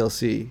 9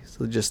 DLC,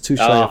 so just 2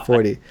 shy of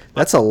 40.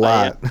 That's a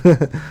lot.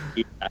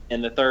 Yeah,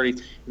 in the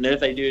 30s. And then if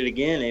they do it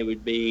again, it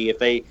would be if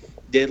they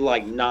did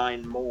like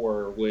 9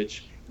 more,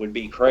 which would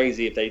be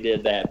crazy if they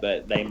did that,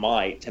 but they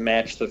might to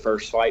match the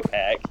first Fight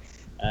Pack.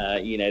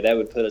 That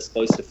would put us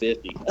close to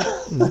 50.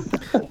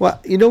 Well,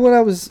 you know what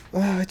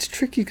it's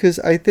tricky because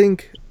I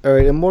think, all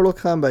right, in Mortal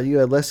Kombat you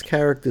had less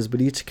characters,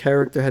 but each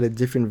character had a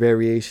different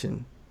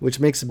variation, which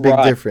makes a big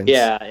difference.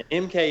 Yeah,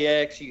 in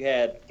MKX you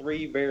had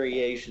 3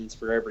 variations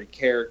for every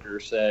character,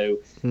 so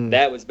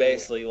that was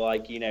basically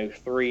like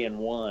 3 in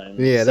 1.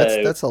 Yeah,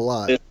 so that's a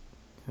lot.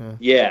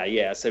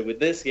 Yeah. So with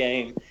this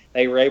game,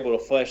 they were able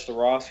to flesh the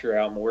roster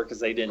out more because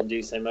they didn't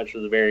do so much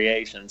of the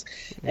variations,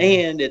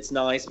 and it's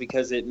nice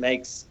because it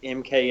makes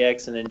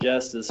MKX and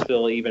Injustice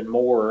feel even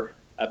more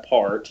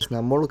apart.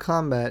 Now, Mortal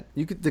Kombat,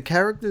 the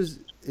characters.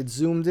 It's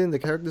zoomed in. The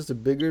characters are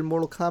bigger in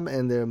Mortal Kombat,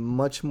 and they're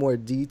much more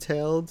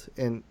detailed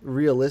and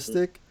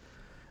realistic,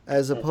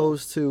 as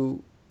opposed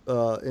to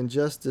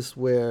Injustice,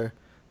 where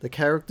the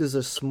characters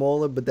are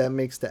smaller, but that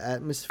makes the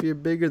atmosphere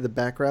bigger. The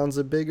backgrounds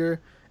are bigger,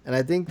 and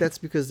I think that's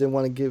because they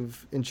want to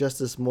give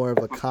Injustice more of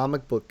a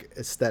comic book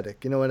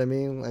aesthetic. You know what I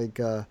mean? Like,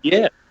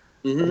 yeah,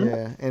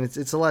 yeah, and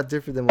it's a lot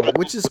different than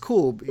which is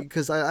cool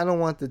because I don't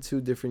want the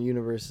 2 different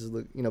universes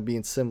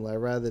being similar. I'd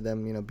rather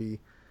them be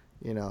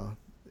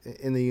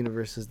in the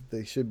universes that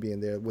they should be in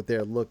there with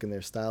their look and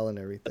their style and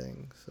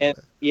everything. So. And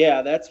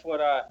yeah, that's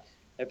what I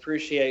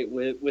appreciate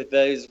with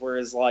those.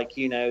 Whereas like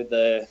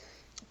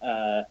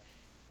I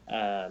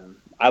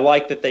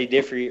like that they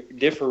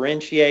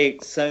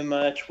differentiate so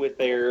much with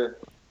their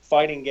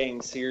fighting game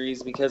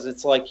series because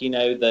it's like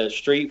the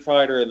Street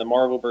Fighter and the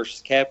Marvel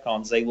vs.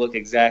 Capcoms, they look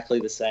exactly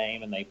the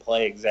same and they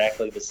play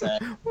exactly the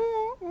same.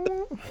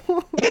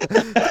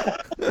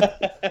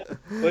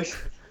 Which,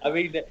 I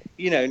mean,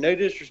 no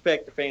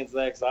disrespect to fans of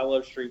that, because I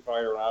loved Street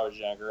Fighter when I was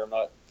younger. I'm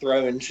not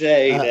throwing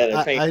shade at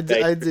a fan.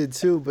 I did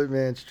too, but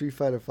man, Street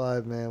Fighter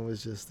 5, man,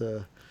 was just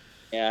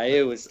yeah,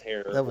 it was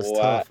terrible. That was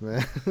tough,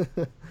 man.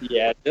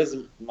 Yeah, just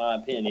my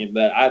opinion,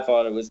 but I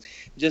thought it was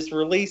just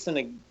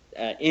releasing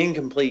an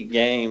incomplete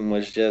game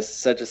was just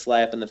such a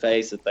slap in the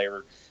face that they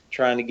were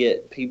trying to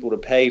get people to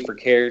pay for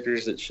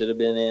characters that should have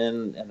been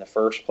in the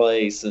first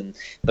place, and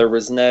there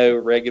was no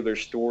regular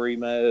story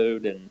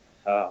mode, and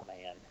oh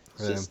man,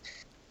 it's just.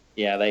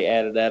 Yeah, they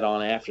added that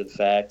on after the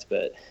fact,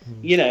 but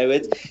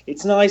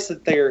it's nice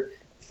that they're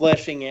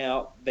fleshing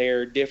out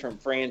their different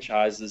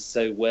franchises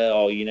so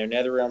well.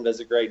 NetherRealm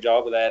does a great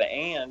job of that,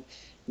 and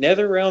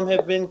NetherRealm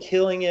have been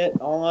killing it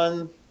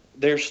on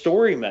their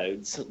story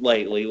modes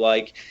lately.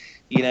 Like,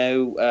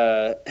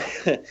 I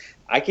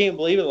can't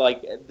believe it.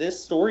 Like,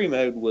 this story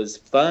mode was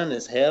fun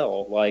as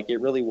hell. Like,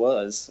 it really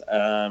was.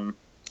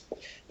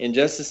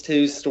 Injustice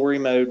 2's story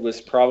mode was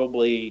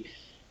probably,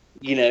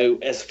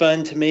 as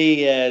fun to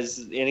me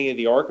as any of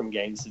the Arkham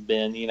games have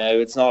been.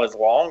 It's not as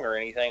long or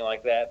anything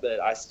like that, but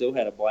I still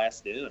had a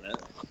blast doing it.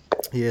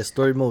 Yeah,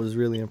 story mode was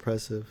really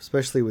impressive,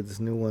 especially with this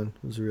new one.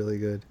 It was really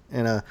good.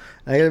 And I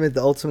gotta admit,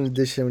 the Ultimate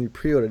Edition, when you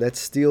pre-order, that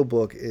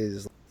steelbook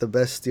is the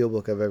best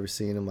steelbook I've ever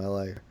seen in my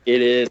life.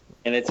 It is,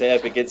 and it's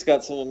epic. It's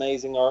got some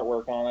amazing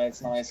artwork on it.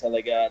 It's nice how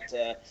they got.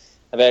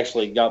 I've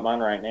actually got mine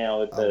right now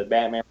with the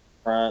Batman on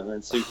the front and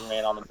then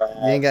Superman on the back.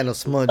 You ain't got no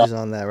smudges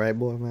on that, right,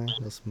 boy, man?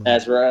 No smudges.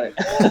 That's right.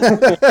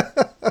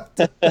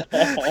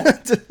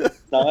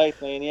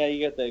 Nice, man. Yeah,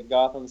 you got the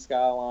Gotham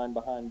skyline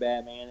behind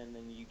Batman, and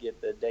then you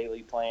get the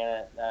Daily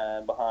Planet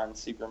behind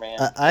Superman.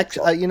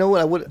 You know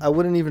what? I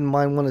wouldn't even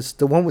mind one.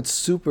 The one with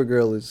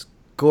Supergirl is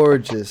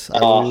gorgeous.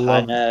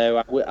 I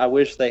know. I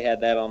wish they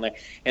had that on there.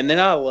 And then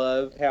I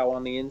love how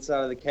on the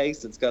inside of the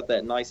case it's got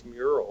that nice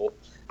mural.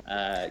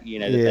 That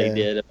they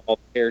did of all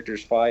the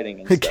characters fighting.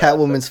 And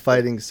Catwoman's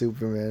fighting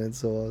Superman. It's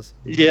so awesome.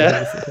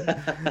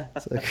 Yeah.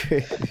 So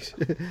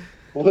crazy.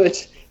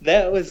 Which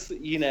that was,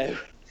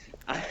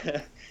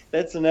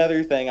 that's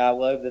another thing I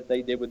love that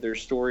they did with their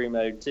story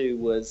mode too,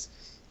 was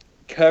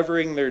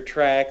covering their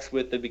tracks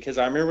with because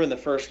I remember when the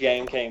first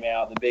game came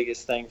out, the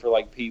biggest thing for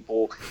like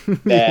people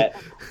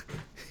that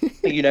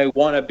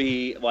want to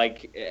be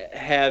like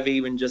have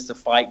even just a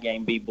fight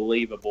game be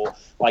believable.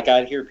 Like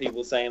I'd hear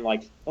people saying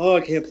like, "Oh,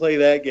 I can't play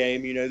that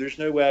game. There's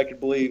no way I could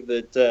believe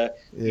that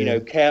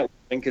Catwoman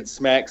could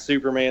smack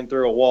Superman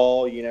through a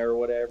wall, or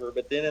whatever."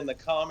 But then in the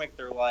comic,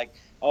 they're like,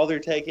 they're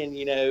taking,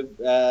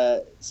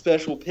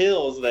 special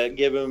pills that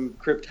give them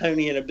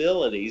Kryptonian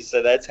abilities.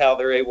 So that's how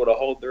they're able to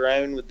hold their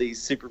own with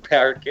these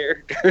superpowered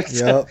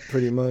characters. Yeah,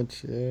 pretty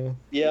much, yeah.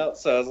 Yeah,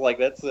 so I was like,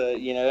 that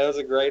was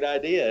a great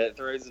idea. It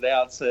throws it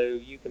out so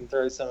you can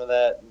throw some of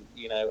that,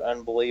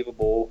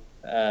 unbelievable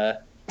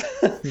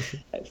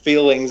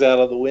feelings out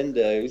of the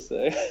window.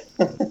 So.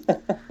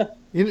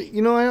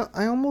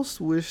 I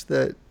almost wish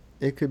that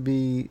it could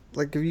be,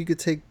 like, if you could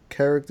take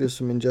characters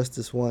from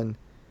Injustice 1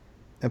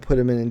 and put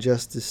them in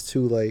Injustice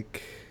 2,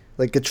 like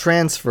a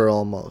transfer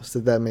almost,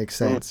 if that makes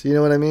sense. You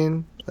know what I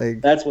mean?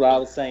 Like, that's what I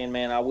was saying,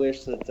 man. I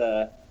wish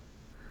that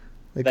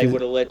they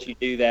would have let you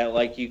do that.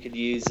 Like you could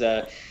use,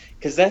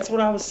 because that's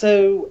what I was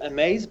so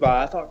amazed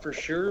by. I thought for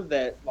sure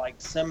that like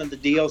some of the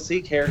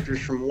DLC characters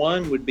from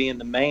 1 would be in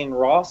the main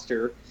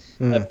roster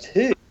of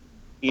 2.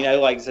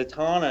 Like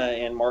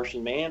Zatanna and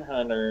Martian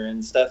Manhunter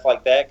and stuff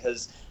like that.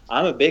 Because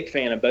I'm a big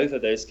fan of both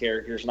of those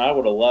characters, and I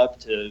would have loved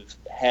to have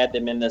had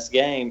them in this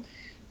game.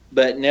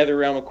 But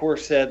NetherRealm, of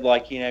course, said,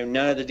 like,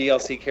 none of the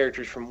DLC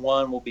characters from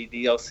 1 will be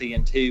DLC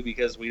in 2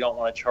 because we don't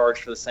want to charge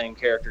for the same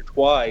character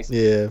twice.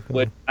 Yeah.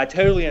 But I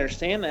totally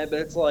understand that, but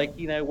it's like,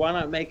 why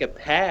not make a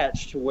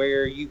patch to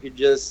where you could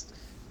just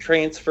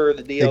transfer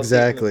the DLC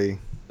exactly. to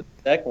the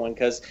second one?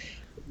 Because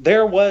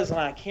there was, and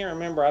I can't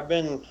remember, I've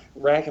been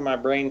racking my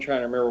brain trying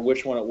to remember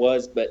which one it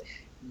was, but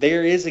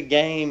there is a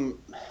game,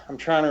 I'm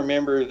trying to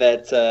remember,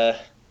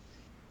 that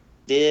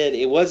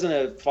it wasn't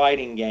a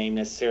fighting game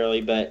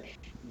necessarily, but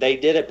they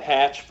did a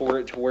patch for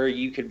it to where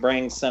you could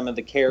bring some of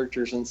the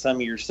characters and some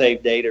of your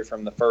saved data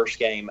from the first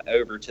game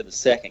over to the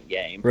second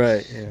game.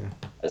 Right, yeah.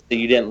 So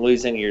you didn't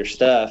lose any of your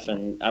stuff.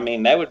 And, I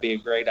mean, that would be a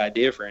great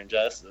idea for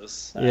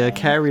Injustice. Yeah,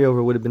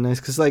 carryover would have been nice.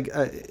 Because, like,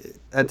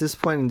 at this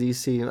point in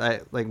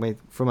DC,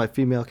 for my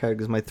female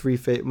characters, my three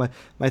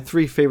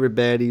favorite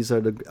baddies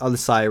are the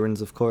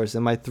Sirens, of course.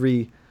 And my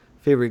 3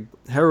 favorite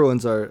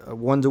heroines are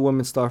Wonder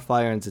Woman,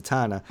 Starfire, and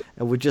Zatanna,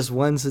 and with just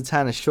one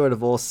Zatanna short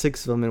of all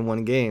 6 of them in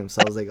one game.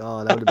 So I was like,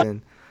 oh, that would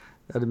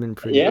have been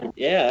pretty.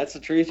 Yeah, that's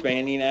the truth,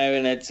 man.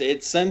 And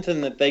it's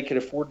something that they could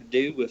afford to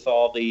do with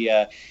all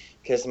the,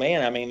 because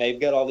man, I mean, they've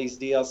got all these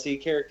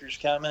DLC characters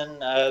coming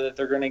that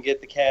they're going to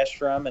get the cash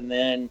from, and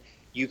then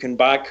you can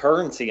buy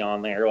currency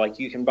on there, like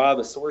you can buy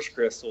the source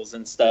crystals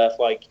and stuff.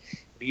 Like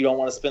if you don't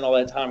want to spend all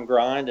that time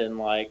grinding,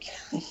 like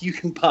you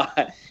can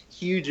buy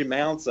huge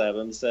amounts of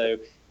them. So.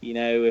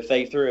 If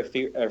they threw a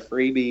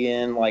freebie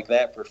in like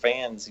that for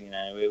fans,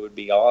 it would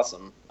be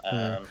awesome.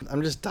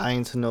 I'm just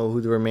dying to know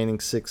who the remaining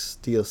 6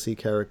 DLC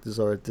characters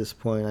are at this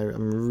point.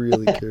 I'm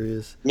really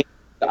curious.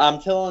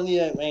 I'm telling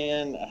you,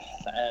 man.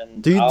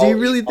 And do you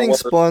really think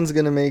Spawn's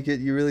gonna make it?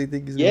 You really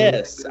think he's gonna make it?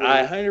 Yes,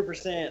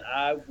 100%.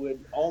 I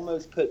would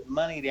almost put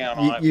money down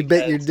on it. You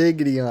bet your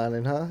diggity on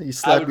it, huh? You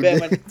slap your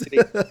diggity.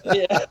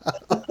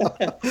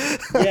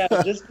 Yeah,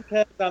 just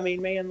because, I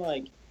mean, man,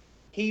 like,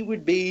 he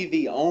would be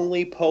the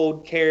only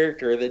polled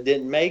character that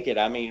didn't make it.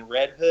 I mean,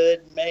 Red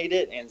Hood made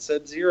it and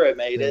Sub-Zero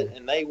made it,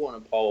 and they won a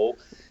poll.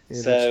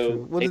 Yeah,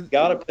 so they've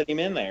got to put him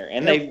in there.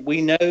 And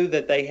we know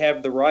that they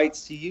have the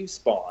rights to use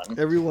Spawn.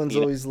 Everyone's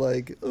always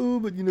like, oh,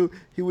 but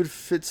he would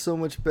fit so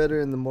much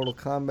better in the Mortal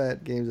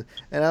Kombat games.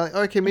 And I'm like,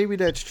 okay, maybe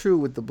that's true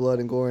with the blood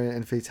and gore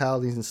and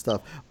fatalities and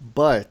stuff.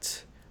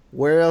 But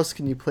where else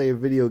can you play a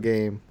video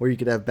game where you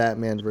could have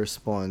Batman versus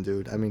Spawn,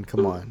 dude? I mean,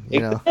 come on, you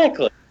know.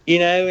 Exactly. You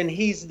know, and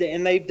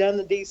they've done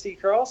the DC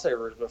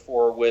crossovers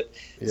before with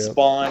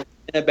Spawn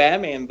in a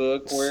Batman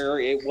book where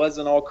it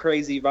wasn't all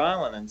crazy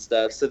violent and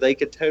stuff, so they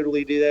could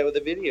totally do that with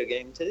a video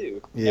game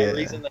too. Yeah. No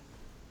reason.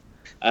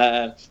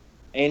 And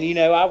you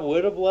know, I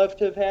would have loved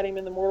to have had him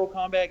in the Mortal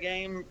Kombat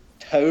game.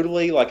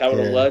 Totally, like I would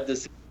have loved to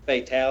see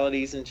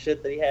fatalities and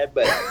shit that he had,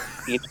 but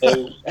you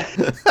know,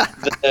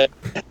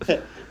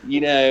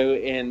 you know,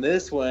 in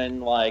this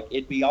one, like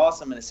it'd be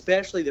awesome, and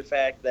especially the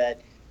fact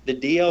that the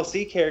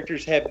DLC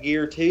characters have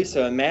gear too,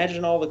 so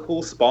imagine all the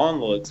cool Spawn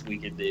looks we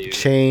could do.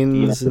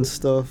 Chains and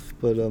stuff,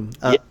 but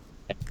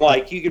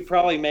like you could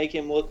probably make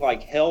him look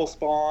like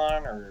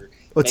Hellspawn,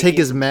 or take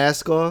his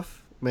mask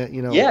off,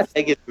 you know. Yeah,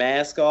 take his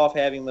mask off,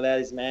 have him without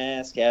his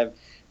mask, have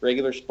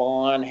regular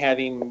Spawn, have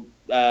him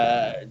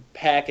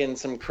packing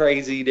some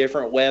crazy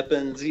different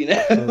weapons, you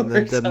know. And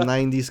the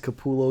 90s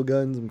Capullo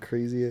guns, some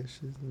crazy ass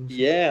shit.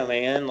 Yeah,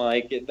 man.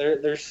 Like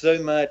there's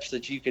so much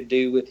that you could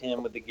do with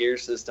him with the gear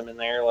system in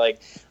there.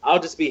 Like I'll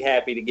just be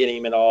happy to get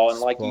him at all.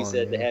 And like you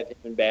said, to have him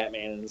and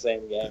Batman in the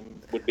same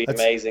game would be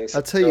amazing.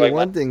 I'll tell you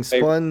one thing,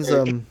 Spawn's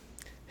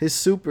his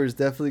super is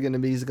definitely gonna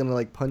be he's gonna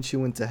like punch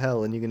you into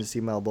hell and you're gonna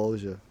see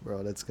Malbolgia,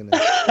 bro. That's gonna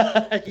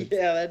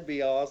yeah, that'd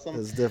be awesome.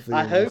 That's definitely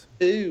I hope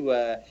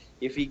too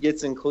if he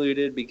gets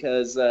included,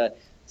 because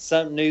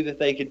something new that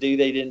they could do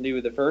they didn't do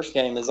with the first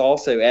game is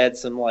also add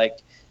some like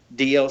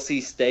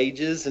DLC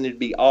stages, and it'd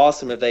be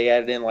awesome if they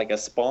added in like a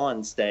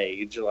Spawn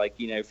stage, like,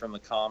 you know, from the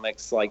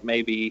comics, like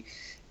maybe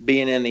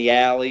being in the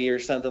alley or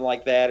something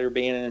like that, or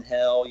being in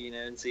hell, you know,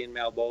 and seeing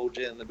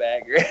Malbolgia in the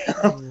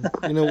background.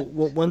 You know,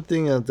 another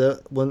thing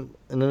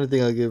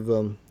I'll give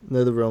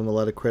NetherRealm a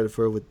lot of credit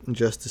for with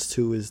Injustice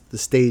 2 is the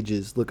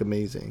stages look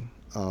amazing.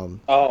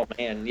 Oh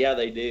man, yeah,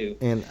 they do.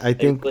 And I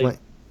think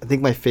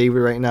my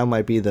favorite right now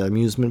might be the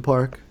amusement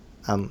park.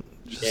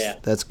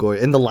 That's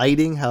gorgeous. And the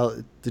lighting, how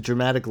the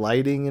dramatic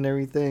lighting and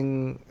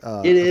everything.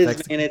 It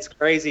is, and it's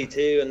crazy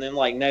too. And then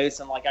like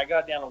noticing, like I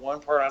got down to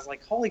one part, I was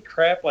like, holy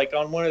crap! Like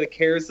on one of the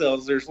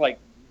carousels, there's like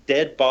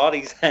dead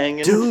bodies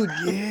hanging. Dude,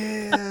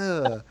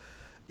 yeah.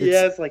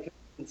 It's like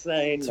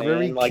insane. It's man. a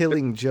very like,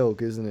 killing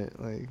joke, isn't it?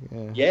 Like,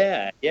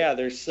 yeah.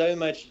 There's so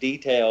much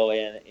detail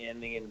in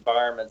the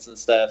environments and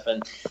stuff,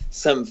 and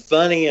some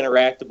funny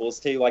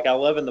interactables too. Like I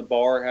love in the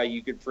bar how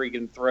you could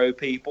freaking throw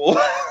people.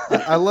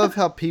 I love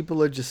how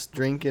people are just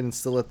drinking and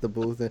still at the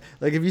booth.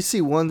 Like if you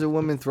see Wonder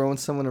Woman throwing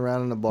someone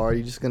around in the bar,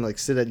 you're just gonna like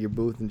sit at your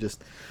booth and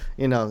just,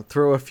 you know,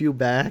 throw a few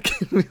back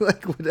and be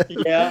like whatever.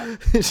 Yeah.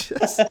 It's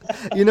just,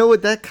 you know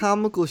what, that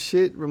comical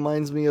shit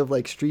reminds me of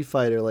like Street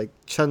Fighter, like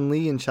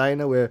Chun-Li in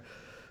China, where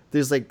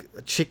there's like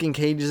chicken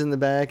cages in the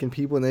back and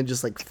people, and they're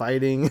just like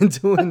fighting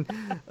and doing,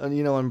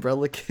 you know,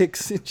 umbrella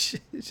kicks and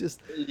shit. It's just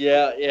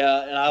yeah,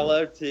 and I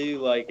love too,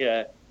 like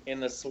in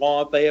the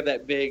swamp they have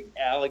that big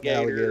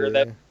alligator or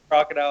that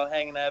crocodile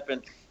hanging up,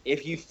 and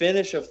if you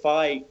finish a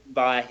fight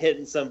by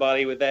hitting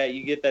somebody with that,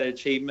 you get that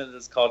achievement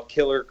that's called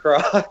Killer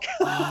Croc.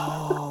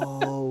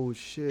 Oh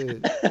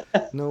shit!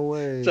 No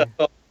way. So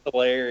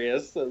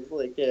hilarious. So it's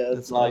like, yeah,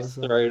 it's nice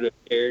awesome. to throw to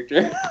a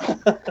character.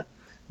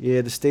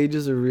 Yeah, the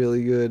stages are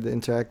really good. The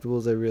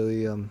interactables, I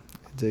really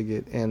dig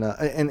it. And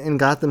in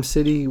Gotham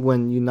City,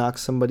 when you knock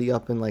somebody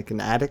up in like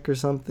an attic or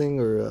something,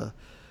 or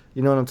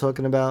you know what I'm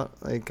talking about?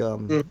 Like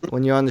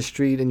when you're on the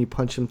street and you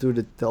punch them through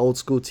the old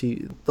school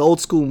the old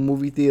school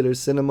movie theater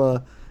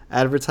cinema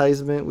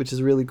advertisement, which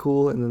is really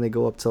cool. And then they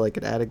go up to like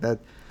an attic. That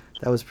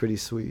was pretty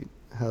sweet.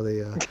 How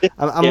they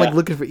I'm like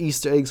looking for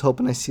Easter eggs,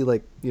 hoping I see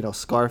like, you know,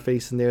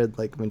 Scarface in there,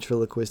 like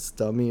ventriloquist's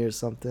dummy or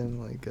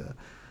something, like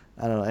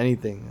I don't know,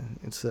 anything.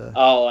 It's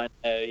Oh, I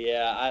know.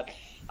 Yeah,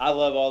 I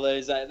love all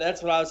those.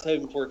 That's what I was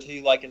hoping for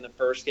too. Like in the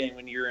first game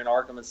when you were in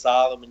Arkham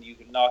Asylum and you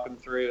could knock them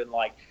through, and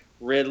like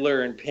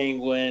Riddler and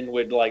Penguin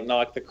would like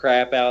knock the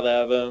crap out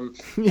of them,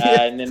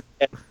 and then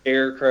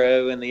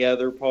Scarecrow and the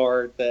other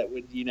part that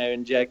would, you know,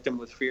 inject them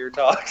with fear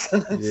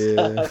toxin.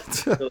 And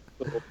stuff. Really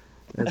cool.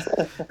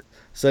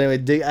 So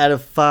anyway, out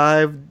of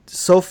 5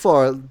 so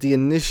far, the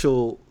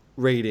initial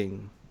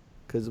rating,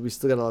 because we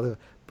still got a lot of,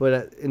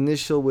 but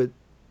initial with,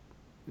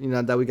 you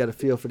know, that we got a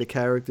feel for the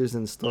characters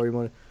and the story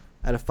mode.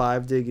 Out of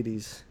 5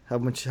 diggities, how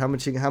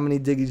many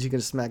diggities you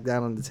gonna smack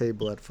down on the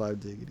table at 5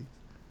 diggities?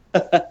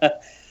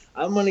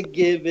 I'm gonna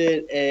give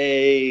it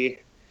a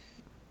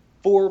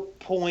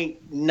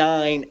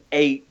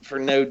 4.98 for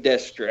no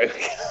Deathstroke.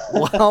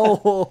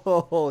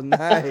 Wow,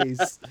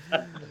 nice.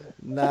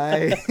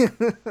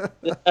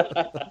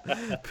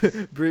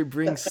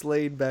 Bring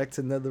Slade back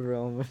to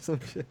NetherRealm or some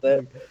shit.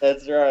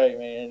 That's right,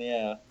 man.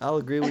 Yeah. I'll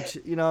agree with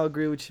you. I'll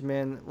agree with you,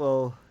 man.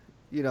 Well,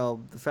 you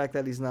know, the fact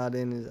that he's not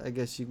in is, I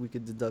guess we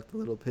could deduct a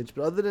little pinch.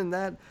 But other than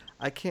that,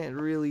 I can't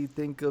really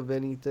think of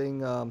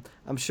anything.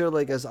 I'm sure,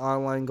 like, as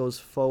online goes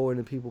forward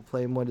and people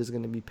play more, there's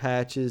going to be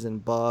patches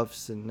and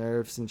buffs and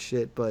nerfs and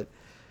shit. But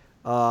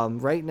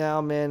right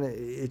now, man,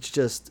 it's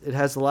just, it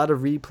has a lot of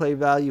replay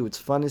value. It's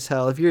fun as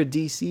hell. If you're a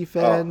DC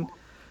fan,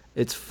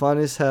 it's fun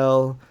as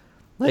hell.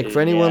 Like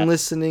for anyone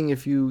listening,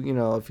 if you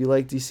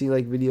like DC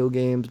like video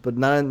games, but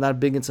not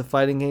big into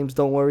fighting games,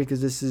 don't worry,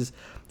 because this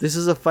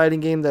is a fighting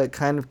game that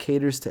kind of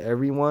caters to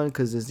everyone,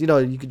 because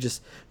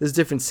there's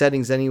different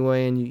settings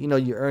anyway, and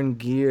you earn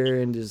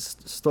gear, and there's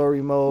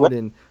story mode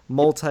and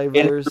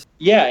multiverse.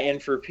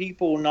 And for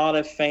people not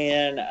a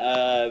fan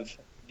of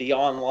the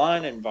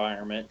online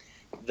environment,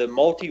 the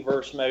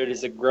multiverse mode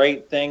is a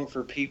great thing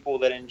for people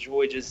that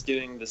enjoy just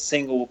doing the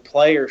single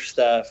player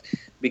stuff,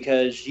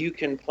 because you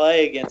can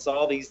play against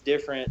all these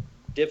different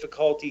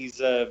difficulties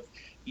of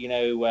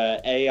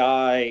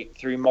AI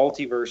through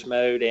multiverse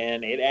mode,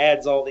 and it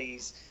adds all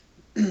these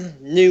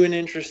new and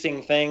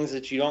interesting things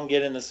that you don't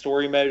get in the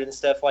story mode and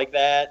stuff like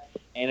that,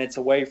 and it's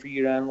a way for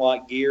you to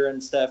unlock gear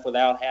and stuff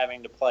without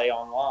having to play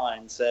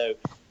online. So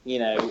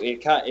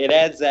it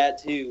adds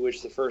that too,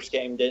 which the first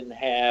game didn't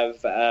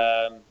have.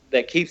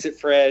 That keeps it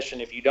fresh,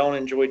 and if you don't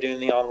enjoy doing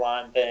the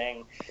online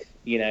thing,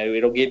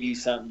 it'll give you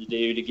something to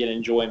do to get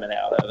enjoyment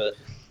out of it.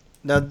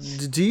 Now,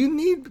 do you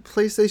need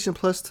PlayStation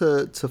Plus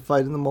to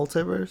fight in the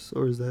multiverse,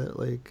 or is that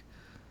like?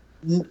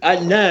 No.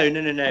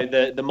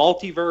 The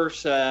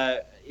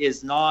multiverse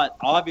is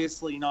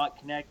obviously not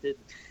connected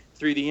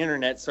through the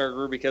internet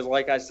server, because,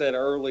 like I said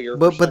earlier,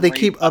 but they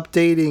keep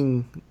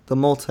updating the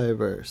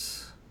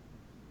multiverse.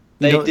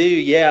 They do,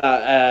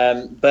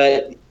 yeah.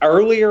 But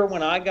earlier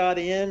when I got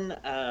in,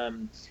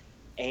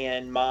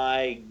 and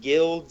my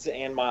guilds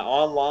and my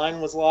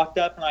online was locked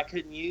up and I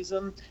couldn't use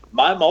them,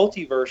 my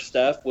multiverse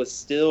stuff was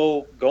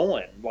still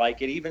going.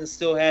 Like, it even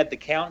still had the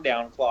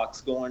countdown clocks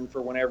going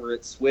for whenever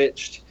it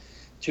switched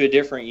to a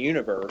different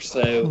universe.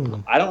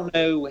 So I don't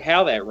know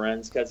how that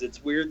runs, because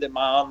it's weird that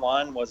my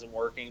online wasn't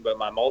working, but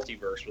my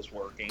multiverse was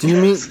working. Do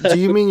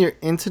you mean your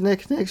internet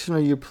connection or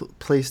your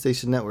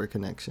PlayStation Network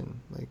connection?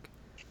 Like,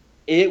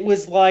 it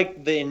was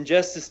like the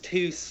Injustice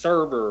 2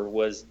 server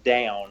was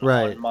down.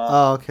 Right. On my,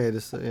 oh, okay.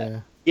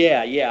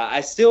 Yeah.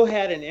 I still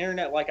had an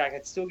internet, like I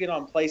could still get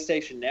on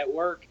PlayStation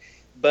Network,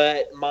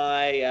 but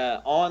my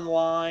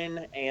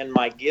online and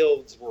my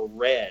guilds were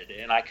red,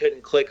 and I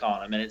couldn't click on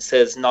them, and it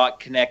says not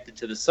connected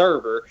to the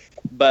server,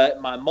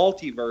 but my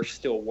multiverse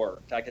still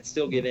worked. I could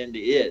still get into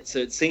it. So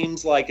it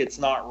seems like it's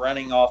not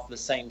running off the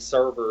same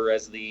server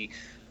as the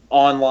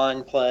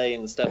online play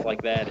and stuff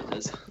like that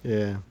is.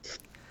 Yeah.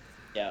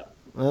 Yeah.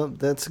 Well,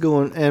 that's a good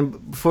one.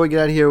 And before we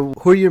get out of here,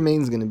 who are your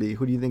mains going to be?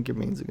 Who do you think your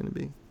mains are going to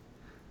be?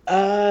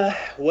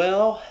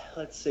 Well,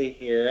 let's see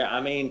here. I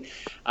mean,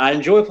 I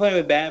enjoy playing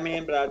with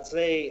Batman, but I'd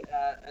say,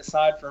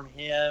 aside from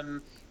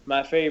him,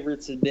 my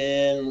favorites have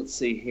been, let's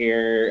see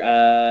here,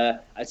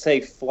 I'd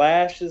say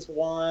Flash is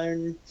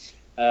one,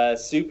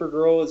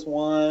 Supergirl is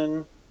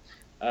one,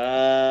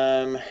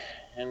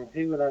 and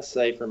who would I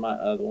say for my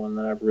other one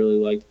that I've really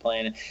liked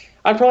playing?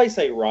 I'd probably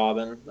say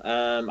Robin.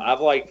 I've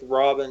liked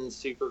Robin,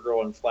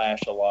 Supergirl, and Flash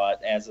a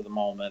lot as of the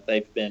moment.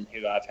 They've been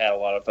who I've had a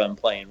lot of fun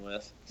playing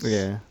with.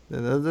 Yeah,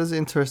 those are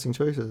interesting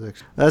choices,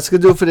 actually. That's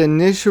going to do it for the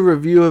initial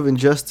review of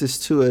Injustice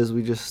 2 as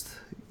we just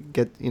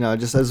get,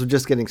 as we're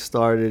just getting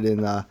started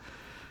and,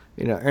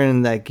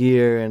 earning that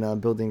gear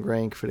and building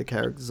rank for the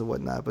characters and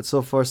whatnot. But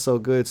so far, so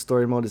good.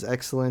 Story mode is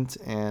excellent,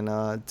 and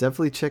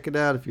definitely check it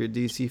out if you're a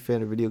DC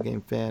fan, a video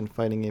game fan,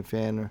 fighting game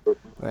fan,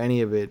 or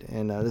any of it.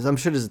 And I'm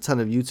sure there's a ton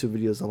of YouTube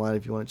videos online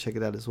if you want to check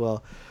it out as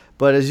well.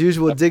 But as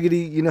usual, Diggity,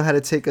 you know how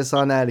to take us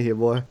on out of here,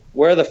 boy.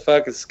 Where the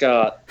fuck is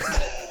Scott?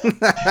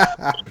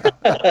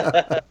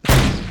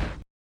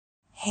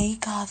 Hey,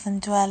 Gotham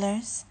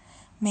dwellers.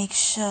 Make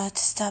sure to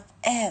stop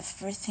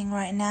everything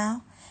right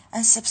now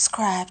and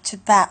subscribe to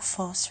Bat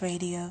Force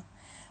Radio.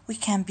 We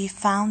can be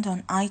found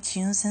on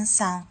iTunes and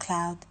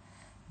SoundCloud.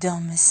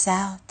 Don't miss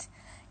out.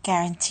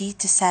 Guaranteed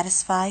to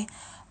satisfy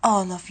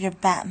all of your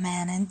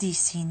Batman and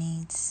DC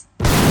needs.